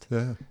fast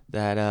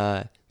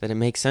that it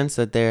makes sense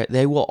that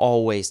they will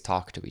always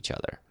talk to each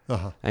other.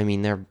 I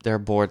mean, they're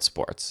board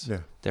sports. Yeah.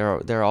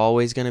 They're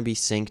always going to be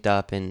synced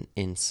up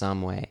in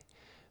some way.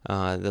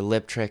 The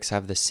lip tricks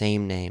have the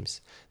same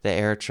names. The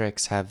air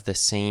tricks have the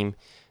same,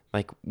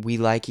 like, we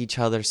like each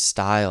other's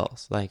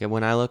styles. Like,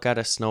 when I look at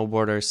a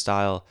snowboarder's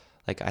style,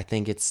 like, I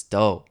think it's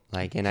dope.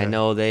 Like, and I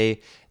know they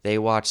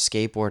watch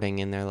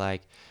skateboarding and they're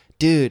like,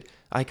 dude,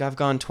 like, I've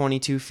gone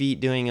 22 feet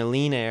doing a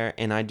lean air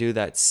and I do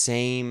that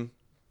same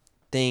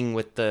thing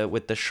with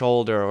the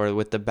shoulder or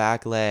with the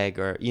back leg,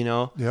 or, you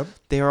know,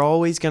 they're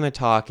always going to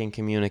talk and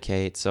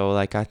communicate. So,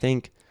 like, I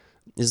think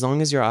as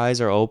long as your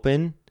eyes are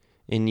open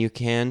and you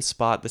can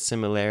spot the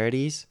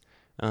similarities,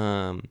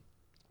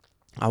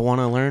 I want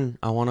to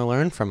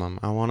learn from them.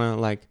 I want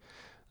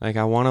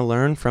to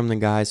learn from the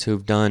guys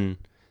who've done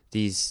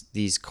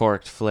these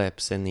corked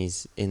flips and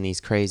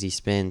these crazy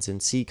spins,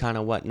 and see kind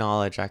of what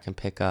knowledge I can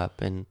pick up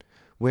and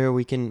where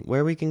we can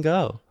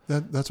go.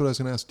 That's what I was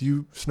going to ask. Do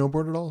you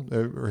snowboard at all,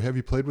 or have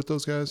you played with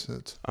those guys?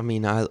 I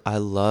mean, I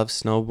love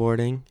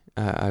snowboarding.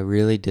 I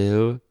really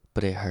do,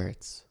 but it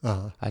hurts.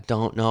 I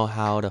don't know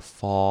how to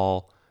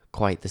fall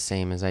quite the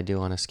same as I do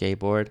on a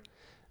skateboard.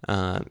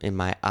 In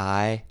my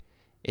eye,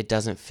 it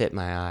doesn't fit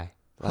my eye.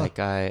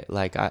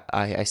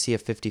 I see a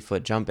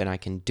 50-foot jump and I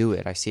can do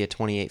it. I see a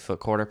 28-foot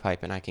quarter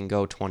pipe and I can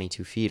go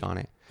 22 feet on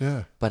it.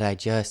 Yeah. But I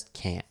just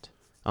can't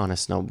on a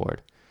snowboard.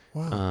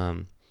 Wow.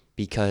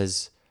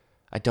 Because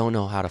I don't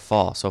know how to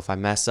fall. So if I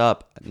mess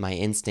up, my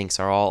instincts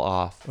are all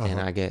off and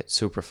I get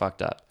super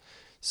fucked up.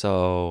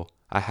 So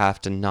I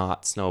have to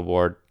not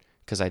snowboard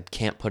because I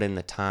can't put in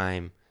the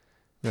time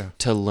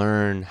to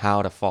learn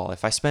how to fall.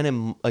 If I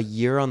spend a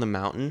year on the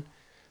mountain,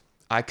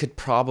 I could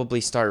probably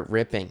start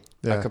ripping.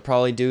 I could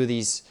probably do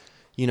these,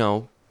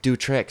 do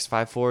tricks,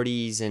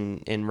 540s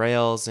and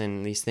rails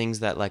and these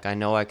things that, like, I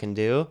know I can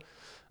do.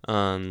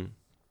 And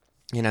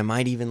I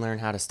might even learn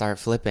how to start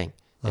flipping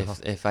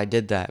if I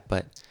did that.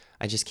 But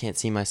I just can't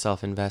see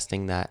myself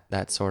investing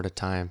that sort of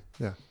time.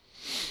 Yeah.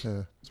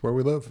 It's where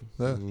we live.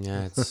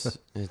 Yeah,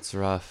 it's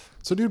rough.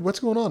 So, dude,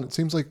 what's going on? It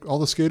seems like all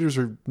the skaters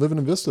are living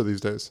in Vista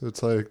these days.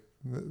 It's like,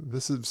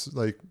 this is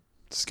like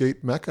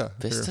skate mecca.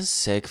 Vista's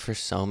sick for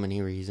so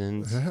many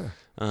reasons. Yeah.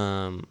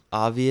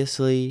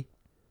 Obviously,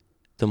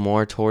 the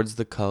more towards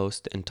the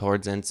coast and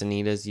towards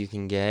Encinitas you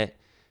can get,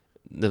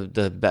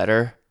 the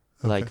better.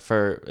 Okay. Like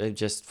for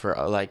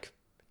like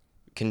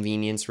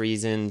convenience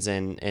reasons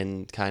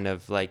and kind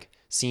of like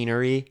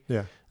scenery.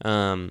 Yeah.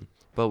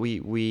 But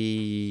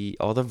we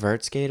all the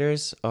vert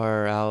skaters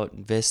are out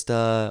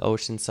Vista,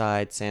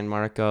 Oceanside, San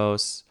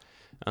Marcos.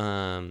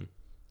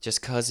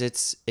 Just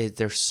cause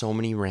there's so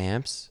many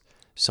ramps,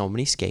 so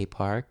many skate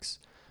parks.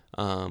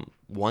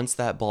 Once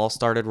that ball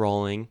started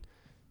rolling,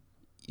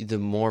 the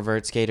more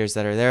vert skaters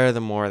that are there, the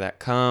more that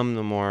come,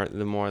 the more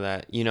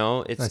that,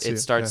 it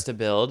starts to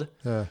build.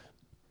 Yeah.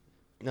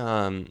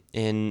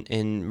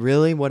 And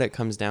really what it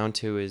comes down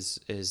to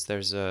is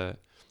there's a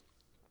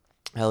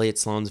Elliott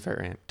Sloan's vert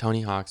ramp,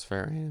 Tony Hawk's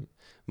vert ramp,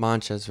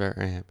 Mancha's vert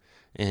ramp,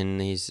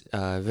 and these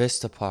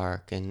Vista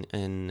Park,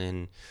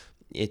 and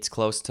it's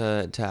close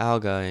to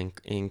Alga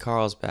in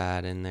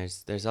Carlsbad, and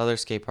there's other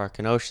skate park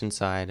in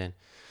Oceanside,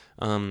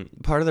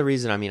 and part of the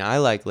reason I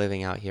like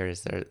living out here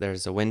is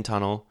there's a wind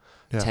tunnel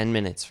 10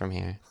 minutes from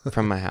here,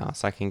 from my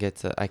house. I can get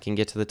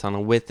to the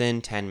tunnel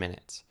within 10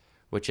 minutes,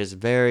 which is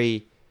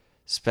very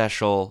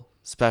special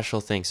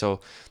thing.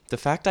 So the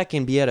fact I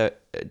can be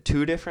at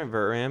two different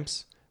vert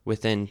ramps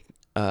within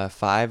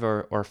 5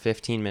 or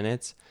 15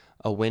 minutes,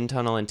 a wind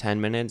tunnel in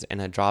 10 minutes,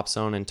 and a drop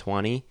zone in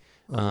 20,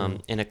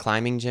 and a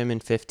climbing gym in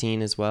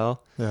 15 as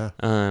well. Yeah.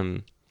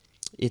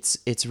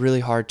 It's really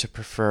hard to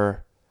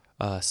prefer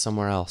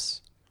somewhere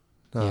else.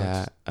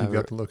 No, you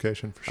got the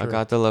location for sure. I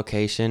got the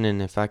location,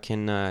 and if I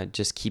can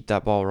just keep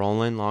that ball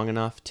rolling long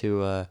enough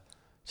to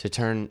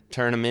turn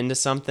them into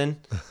something,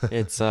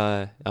 it's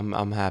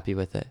I'm happy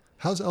with it.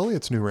 How's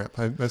Elliott's new ramp?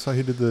 I saw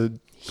he did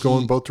go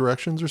in both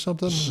directions or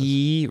something.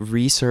 He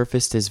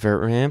resurfaced his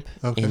vert ramp,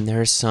 and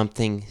there's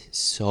something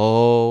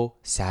so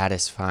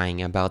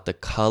satisfying about the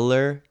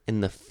color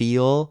and the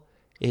feel.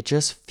 It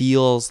just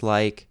feels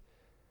like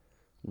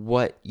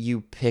what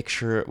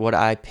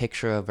I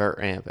picture a vert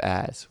ramp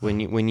as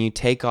when you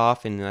take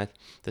off, and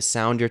the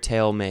sound your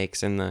tail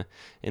makes, and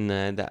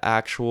the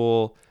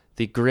actual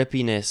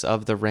grippiness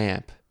of the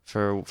ramp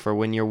for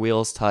when your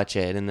wheels touch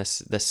it, and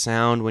the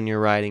sound when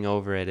you're riding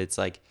over it. It's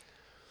like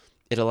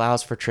it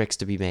allows for tricks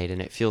to be made, and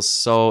it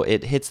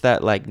hits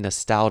that like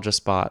nostalgia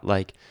spot,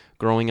 like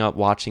growing up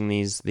watching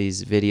these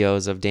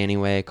videos of Danny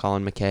Way,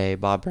 Colin McKay,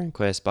 Bob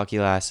Burnquist, Bucky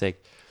Lassick.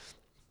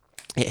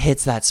 It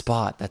hits that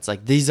spot that's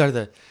like,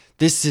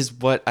 this is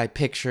what I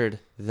pictured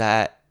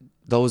that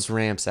those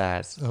ramps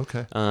as.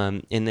 Okay.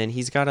 And then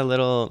he's got a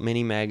little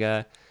mini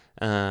mega.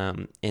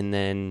 And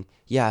then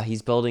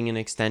he's building an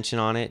extension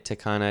on it to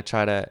kind of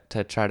try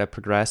to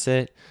progress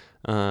it.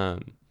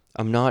 I'm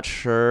not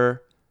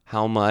sure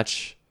how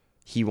much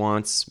he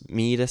wants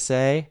me to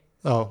say.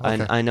 Oh,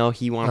 okay. I know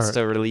he wants All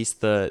right. to release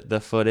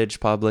the footage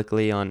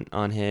publicly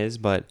on his,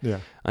 but Yeah.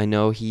 I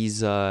know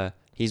he's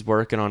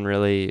working on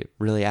really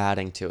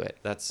adding to it.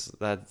 That's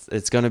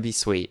it's gonna be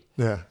sweet.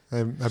 Yeah.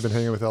 I've been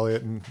hanging with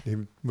Elliot, and he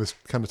was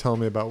kind of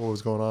telling me about what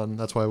was going on.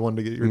 That's why I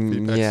wanted to get your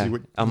feedback. Yeah, See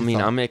what I you mean,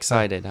 thought. I'm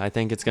excited. I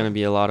think it's gonna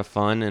be a lot of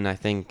fun, and I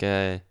think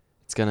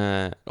it's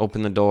gonna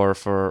open the door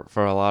for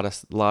a lot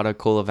of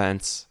cool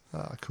events.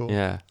 Cool.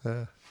 Yeah.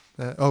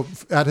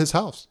 At his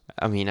house.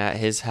 I mean, at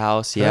his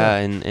house, Yeah.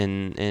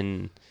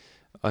 and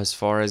as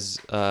far as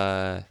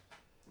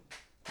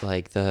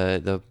like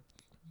the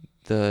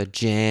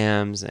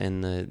jams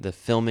and the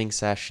filming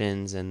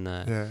sessions and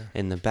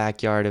the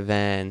backyard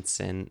events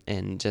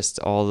and just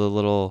all the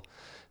little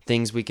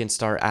things we can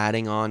start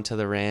adding on to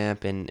the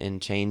ramp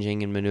and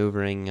changing and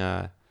maneuvering,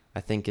 I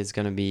think it's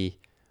gonna be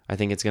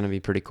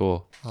pretty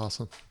cool.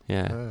 Awesome.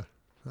 Yeah.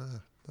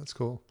 That's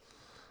cool.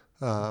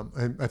 I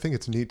think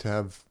it's neat to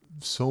have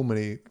so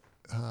many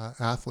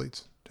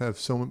athletes, to have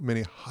so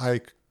many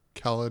high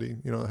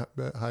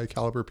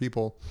caliber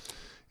people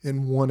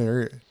in one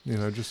area.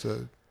 Just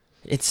a.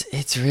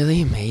 It's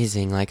really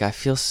amazing. Like, I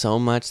feel so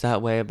much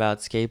that way about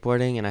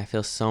skateboarding, and I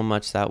feel so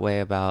much that way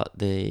about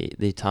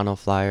the tunnel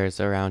flyers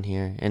around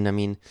here. And I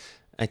mean,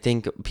 I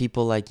think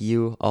people like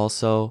you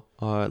also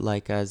are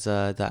like, as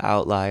the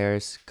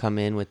outliers, come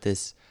in with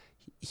this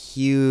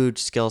huge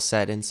skill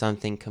set in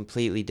something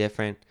completely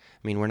different.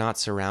 I mean, we're not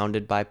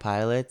surrounded by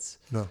pilots.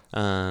 No.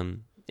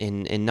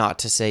 And not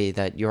to say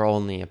that you're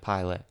only a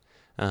pilot.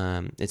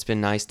 It's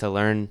been nice to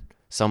learn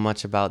so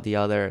much about the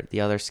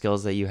other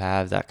skills that you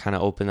have that kind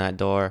of open that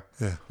door.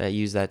 Yeah. That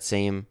use that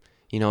same.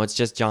 It's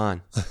just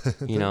John.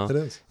 It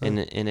is. And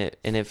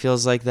it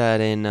feels like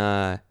that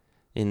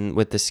in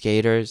with the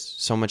skaters.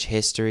 So much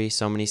history,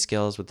 so many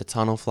skills with the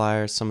tunnel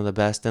flyers. Some of the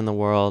best in the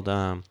world.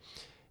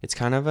 It's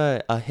kind of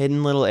a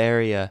hidden little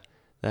area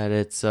that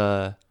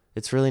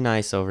it's really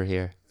nice over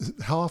here.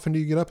 How often do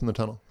you get up in the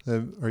tunnel?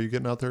 Are you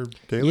getting out there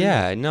daily?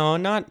 Yeah, no,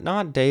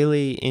 not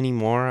daily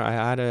anymore. I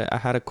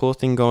had a cool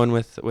thing going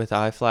with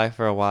iFly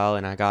for a while,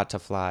 and I got to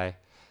fly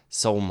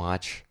so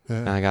much,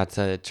 and I got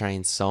to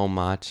train so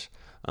much.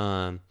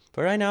 But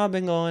right now I've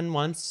been going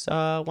once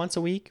a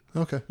week.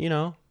 Okay.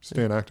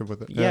 Staying active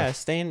with it. Yeah,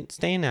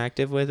 staying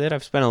active with it.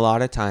 I've spent a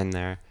lot of time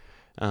there,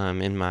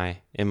 in my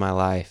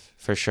life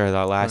for sure.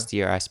 The last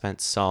year I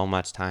spent so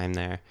much time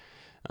there,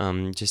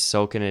 just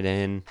soaking it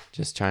in,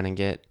 just trying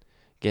to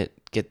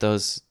get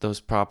those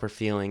proper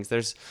feelings.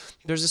 There's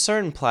a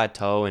certain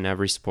plateau in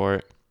every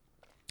sport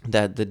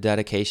that the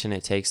dedication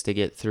it takes to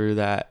get through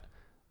that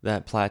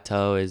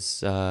plateau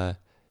is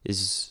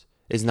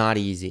not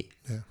easy.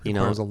 Yeah,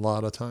 requires a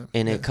lot of time.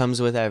 And it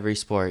comes with every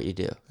sport you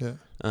do. Yeah.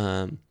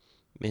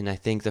 And I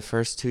think the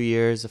first 3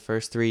 years,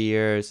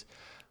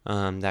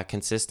 that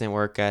consistent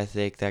work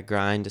ethic, that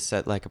grind to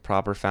set like a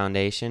proper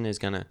foundation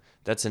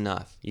that's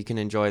enough. You can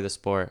enjoy the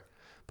sport.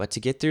 But to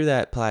get through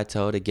that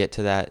plateau, to get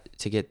through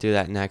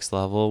that next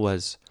level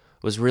was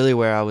really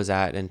where I was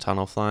at in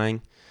tunnel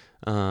flying.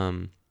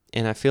 And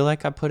I feel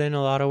like I put in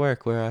a lot of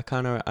work where I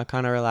kind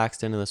of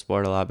relaxed into the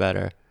sport a lot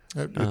better.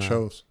 It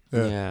shows.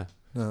 Yeah.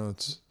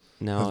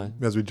 No,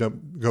 as we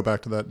go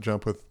back to that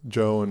jump with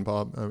Joe and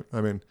Bob.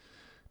 I mean,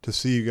 to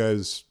see you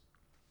guys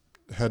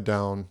head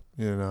down,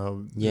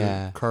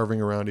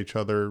 carving around each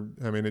other.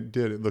 I mean, it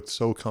looked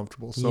so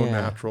comfortable, so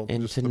natural.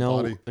 And just to the know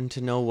body. and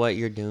to know what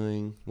you're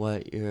doing,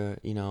 what you're,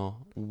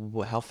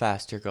 how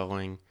fast you're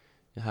going,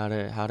 how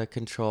to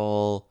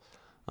control,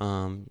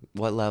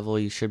 what level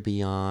you should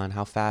be on,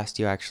 how fast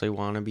you actually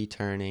want to be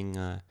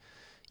turning.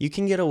 You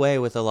can get away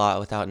with a lot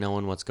without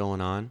knowing what's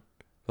going on,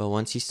 but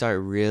once you start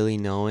really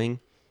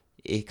knowing,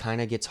 it kind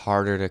of gets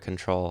harder to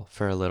control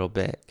for a little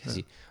bit because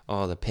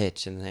the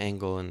pitch and the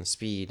angle and the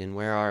speed and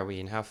where are we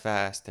and how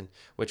fast and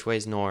which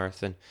way's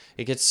north, and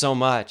it gets so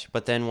much.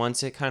 But then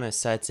once it kind of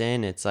sets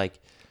in, it's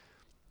like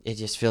it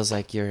just feels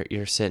like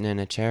you're sitting in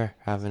a chair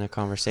having a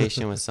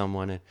conversation with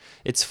someone. And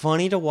it's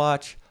funny to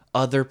watch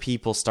other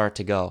people start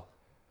to go.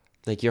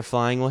 Like, you're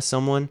flying with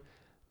someone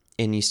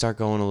and you start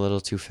going a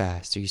little too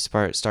fast, or you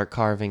start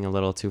carving a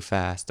little too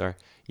fast, or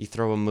you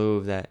throw a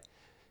move that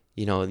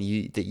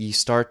you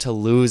start to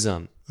lose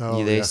them.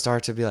 They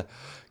start to be like,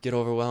 get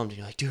overwhelmed. And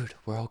you're like, dude,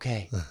 we're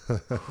okay.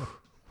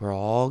 We're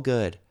all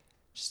good.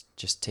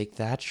 Just take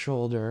that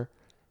shoulder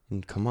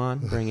and come on,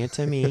 bring it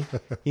to me.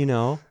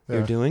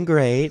 You're doing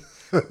great.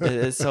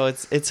 So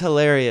it's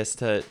hilarious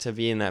to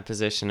be in that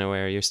position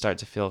where you start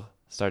to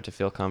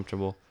feel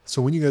comfortable.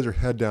 So when you guys are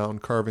head down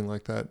carving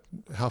like that,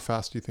 how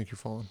fast do you think you're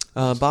falling?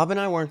 Bob and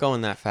I weren't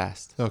going that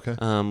fast. Okay.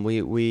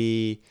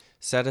 We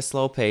set a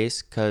slow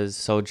pace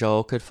so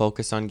Joe could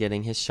focus on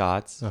getting his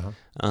shots.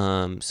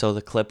 Uh-huh. So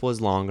the clip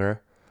was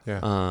longer.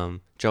 Yeah.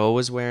 Joe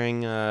was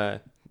wearing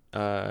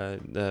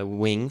the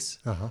wings.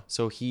 Uh-huh.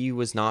 So he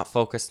was not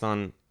focused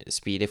on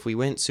speed. If we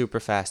went super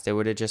fast, it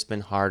would have just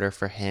been harder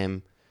for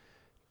him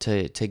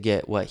to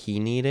get what he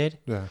needed.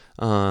 Yeah.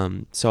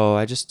 So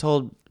I just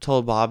told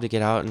Bob to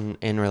get out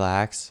and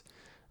relax.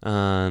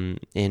 And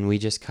we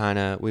just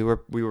we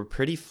were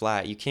pretty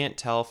flat. You can't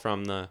tell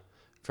from the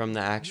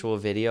actual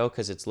video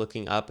because it's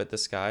looking up at the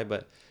sky,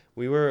 but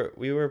we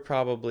were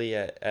probably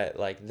at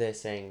like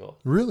this angle.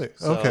 Really?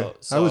 So- Okay. I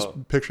so- was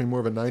picturing more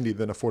of a 90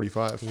 than a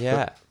 45.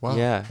 Yeah. but- wow.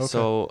 Yeah. Okay.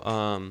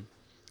 So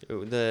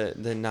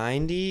the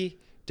 90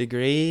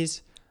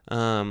 degrees,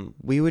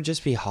 we would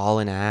just be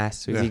hauling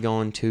ass. We'd be Yeah.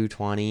 going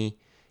 220,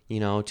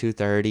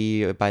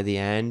 230 by the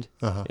end.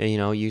 Uh-huh.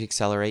 You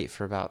accelerate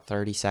for about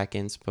 30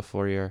 seconds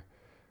before you're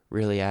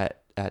really at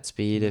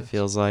speed, it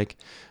feels like.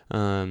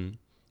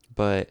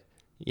 But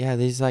yeah,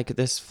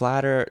 this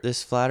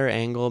flatter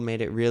angle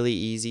made it really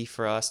easy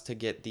for us to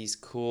get these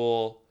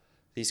cool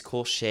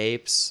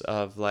shapes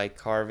of like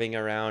carving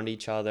around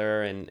each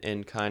other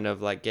and kind of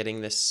like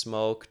getting this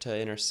smoke to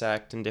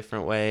intersect in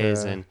different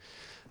ways. Yeah.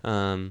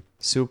 And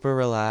super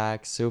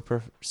relaxed,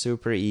 super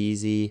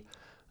easy.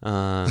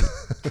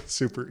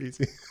 Super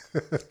easy.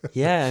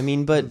 Yeah, I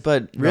mean, but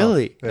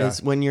really, yeah.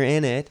 it's when you're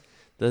in it,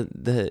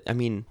 I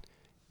mean,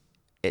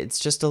 it's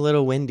just a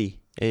little windy.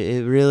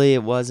 It really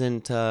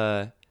wasn't.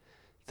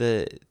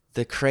 The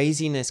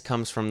craziness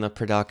comes from the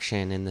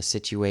production and the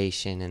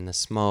situation and the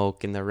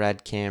smoke and the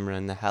red camera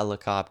and the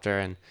helicopter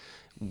and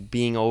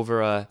being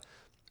over a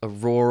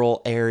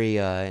rural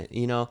area.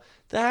 The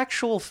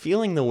actual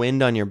feeling the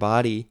wind on your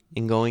body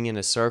and going in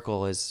a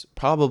circle is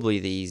probably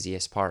the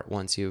easiest part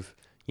once you've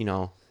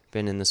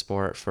been in the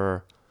sport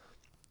for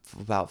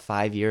about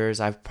 5 years.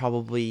 I've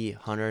probably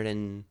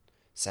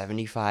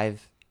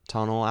 175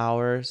 tunnel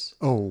hours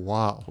Oh,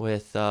 wow.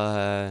 with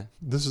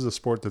This is a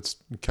sport that's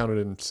counted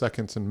in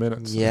seconds and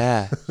minutes.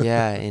 yeah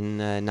in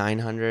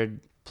 900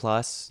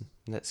 plus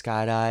that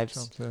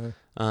skydives.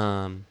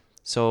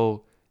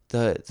 So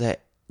the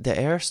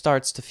air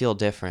starts to feel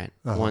different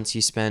once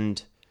you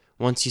spend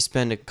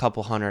a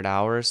couple hundred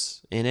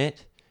hours in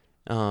it,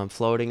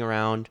 floating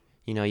around.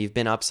 You've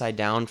been upside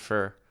down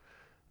for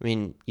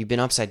 100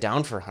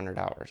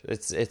 hours.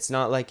 It's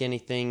not like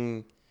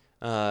anything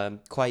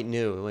quite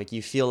new. Like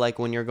you feel like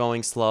when you're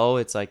going slow,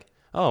 it's like,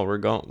 oh, we're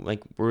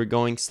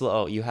going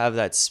slow. You have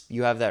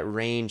that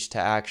range to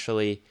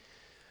actually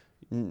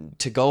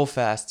to go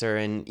faster,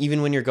 and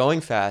even when you're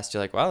going fast,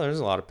 you're like, wow, there's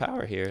a lot of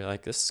power here.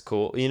 Like this is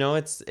cool.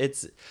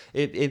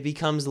 It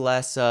becomes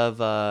less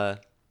of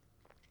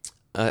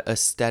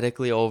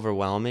aesthetically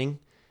overwhelming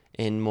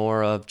and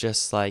more of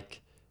just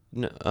like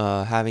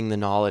having the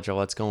knowledge of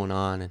what's going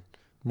on, and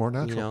More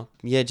natural.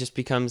 it just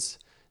becomes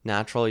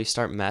natural. You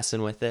start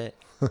messing with it.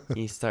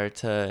 You start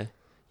to,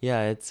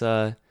 it's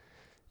an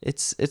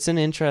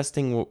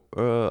interesting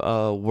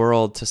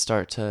world to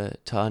start to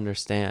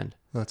understand.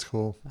 That's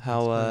cool.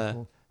 How That's very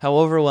cool. how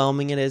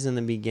overwhelming it is in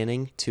the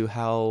beginning to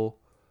how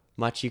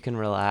much you can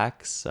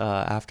relax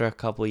after a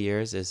couple of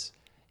years is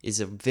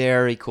a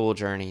very cool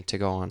journey to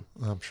go on.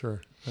 I'm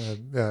sure.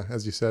 Yeah,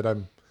 as you said,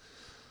 I'm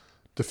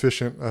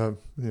deficient. With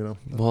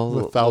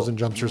 1,000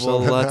 jumps or so.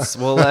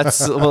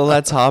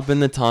 Let's hop in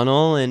the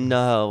tunnel and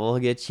we'll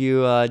get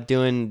you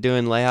doing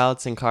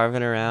layouts and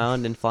carving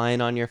around and flying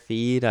on your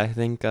feet. I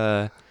think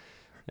you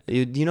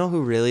know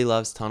who really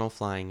loves tunnel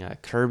flying?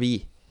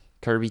 Kirby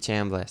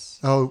Chambliss.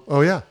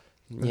 Oh yeah.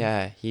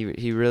 Yeah,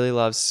 he really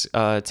loves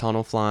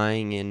tunnel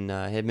flying, and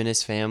him and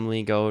his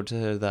family go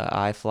to the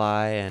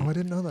iFly, and Oh, I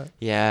didn't know that.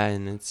 yeah,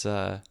 and it's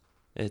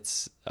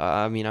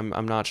I mean,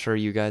 I'm not sure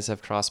you guys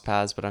have crossed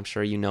paths, but I'm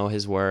sure you know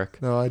his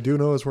work. No, I do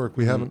know his work.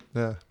 We haven't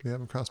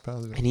crossed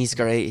paths yet. And he's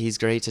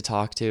great to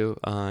talk to.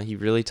 He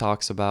really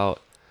talks about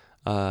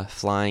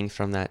flying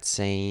from that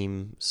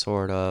same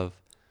sort of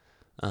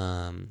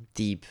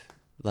deep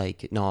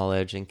like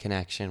knowledge and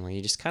connection where you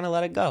just kind of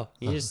let it go.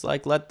 You just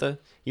like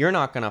you're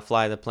not going to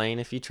fly the plane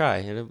if you try.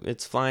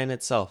 It's flying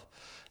itself.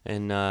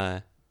 And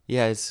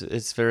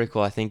it's very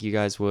cool. I think you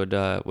guys would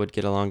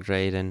get along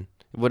great, and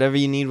whatever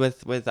you need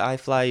with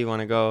iFly, you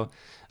want to go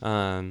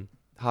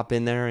hop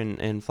in there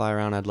and fly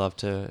around. I'd love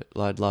to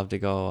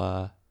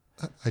go.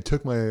 I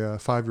took my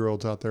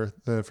 5-year-olds out there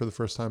for the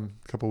first time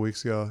a couple of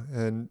weeks ago,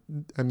 and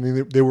I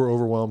mean they were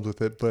overwhelmed with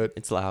it, but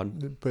It's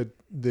loud. but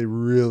they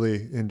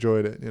really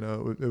enjoyed it.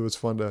 It was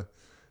fun to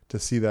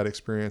see that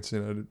experience.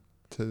 To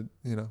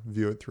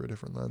view it through a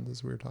different lens,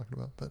 as we were talking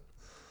about. But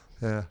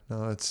yeah,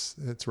 no, it's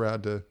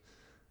rad to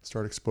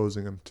start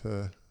exposing them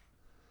to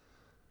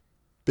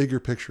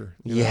bigger picture.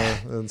 Yeah.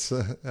 It's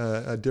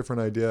a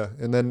different idea,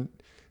 and then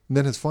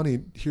it's funny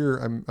here.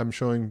 I'm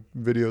showing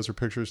videos or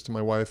pictures to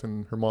my wife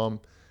and her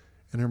mom.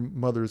 And her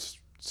mother's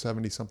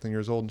 70-something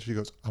years old, and she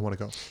goes, I want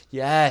to go.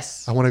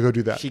 Yes. I want to go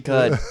do that. She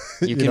could.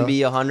 You can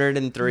be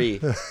 103.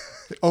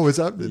 Oh, is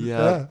that?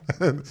 Yeah.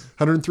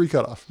 103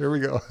 cutoff. Here we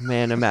go.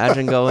 Man,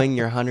 imagine going,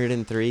 you're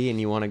 103 and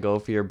you want to go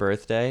for your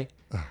birthday.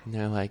 And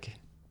they're like,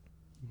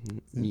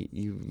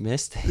 you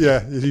missed it.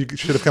 Yeah, you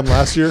should have come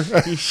last year.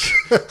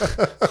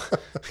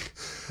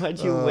 Why'd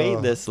you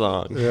wait this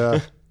long? Yeah.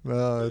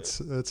 Well,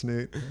 it's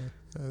neat.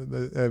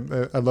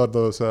 I love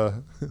those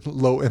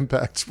low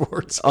impact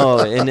sports.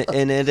 Oh, and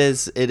it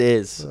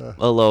is a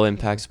low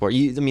impact sport. I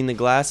mean, the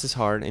glass is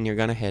hard, and you're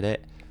gonna hit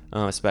it,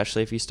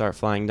 especially if you start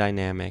flying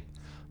dynamic.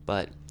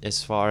 But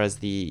as far as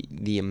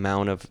the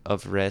amount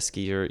of risk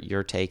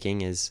you're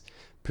taking is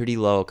pretty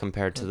low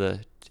compared to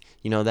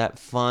that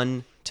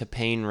fun to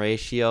pain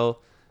ratio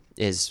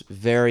is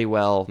very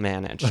well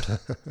managed.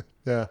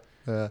 Yeah.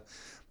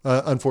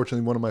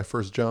 Unfortunately, one of my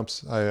first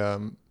jumps,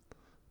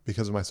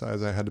 because of my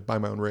size, I had to buy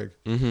my own rig.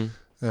 Mm-hmm.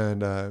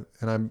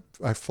 And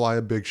I fly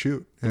a big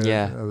chute. And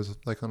Yeah. I was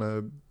like on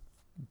a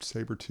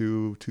Sabre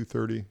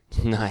 230.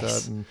 Nice. Like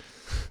that. And,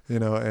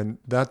 and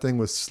that thing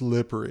was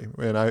slippery.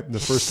 And the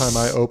first time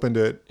I opened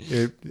it,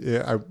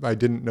 I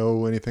didn't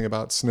know anything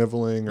about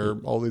sniveling or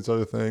all these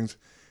other things.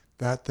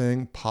 That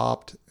thing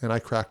popped and I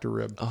cracked a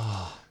rib.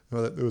 Oh.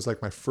 It was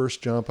like my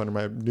first jump under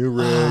my new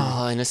rig.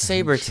 Oh, and a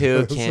Sabre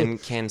too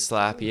can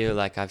slap you.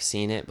 Like I've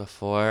seen it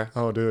before.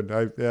 Oh, dude,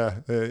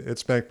 it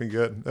spanked me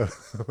good.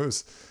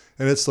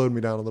 And it slowed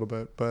me down a little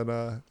bit,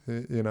 but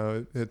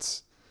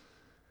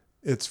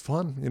it's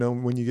fun,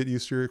 when you get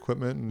used to your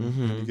equipment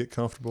and you get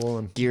comfortable.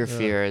 And gear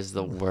fear is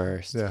the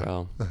worst, yeah.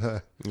 bro.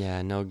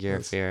 Yeah, no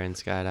gear fear in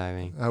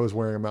skydiving. I was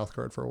wearing a mouth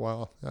guard for a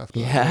while after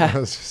Yeah. that. I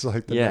was just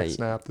like the neck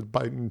snap, the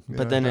biting.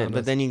 But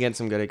then you get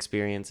some good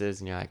experiences,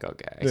 and you're like,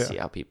 okay, I Yeah. see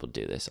how people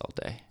do this all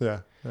day.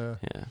 Yeah.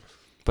 Yeah.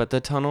 But the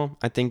tunnel,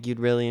 I think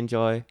you'd really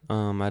enjoy.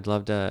 I'd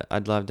love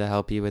to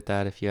help you with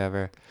that if you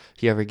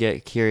ever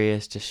get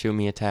curious. Just shoot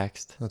me a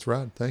text. That's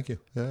rad. Thank you.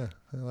 Yeah,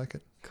 I like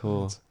it.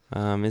 Cool.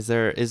 Is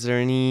there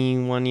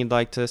anyone you'd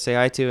like to say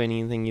hi to?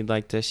 Anything you'd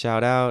like to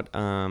shout out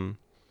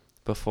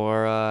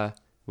before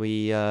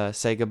we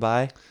say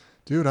goodbye?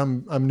 Dude,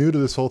 I'm new to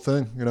this whole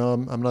thing.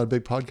 I'm not a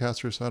big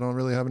podcaster, so I don't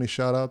really have any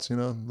shout outs.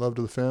 Love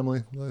to the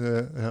family,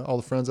 all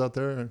the friends out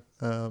there.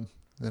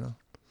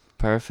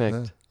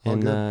 Perfect. Yeah.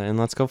 And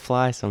let's go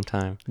fly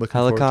sometime. Looking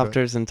forward to it.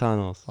 Helicopters and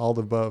tunnels. All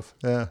the above.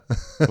 Yeah.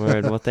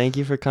 Word. Well, thank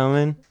you for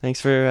coming.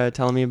 Thanks for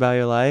telling me about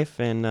your life,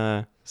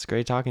 and it's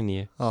great talking to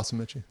you. Awesome,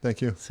 Mitchie.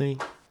 Thank you. See.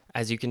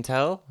 As you can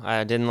tell,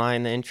 I didn't lie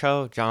in the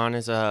intro. John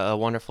is a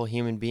wonderful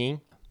human being.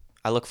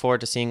 I look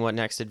forward to seeing what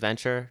next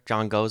adventure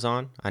John goes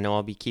on. I know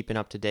I'll be keeping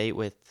up to date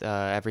with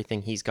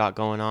everything he's got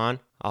going on.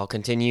 I'll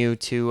continue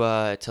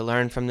to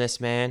learn from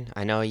this man.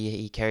 I know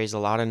he carries a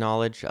lot of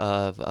knowledge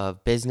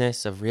of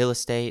business, of real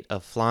estate,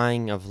 of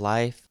flying, of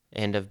life,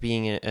 and of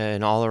being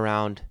an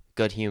all-around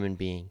good human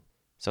being.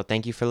 So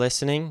thank you for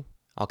listening.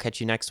 I'll catch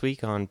you next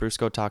week on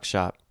Brusco Talk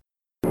Shop.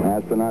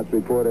 Astronauts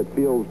report it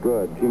feels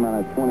good.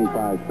 T-minus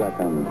 25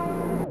 seconds.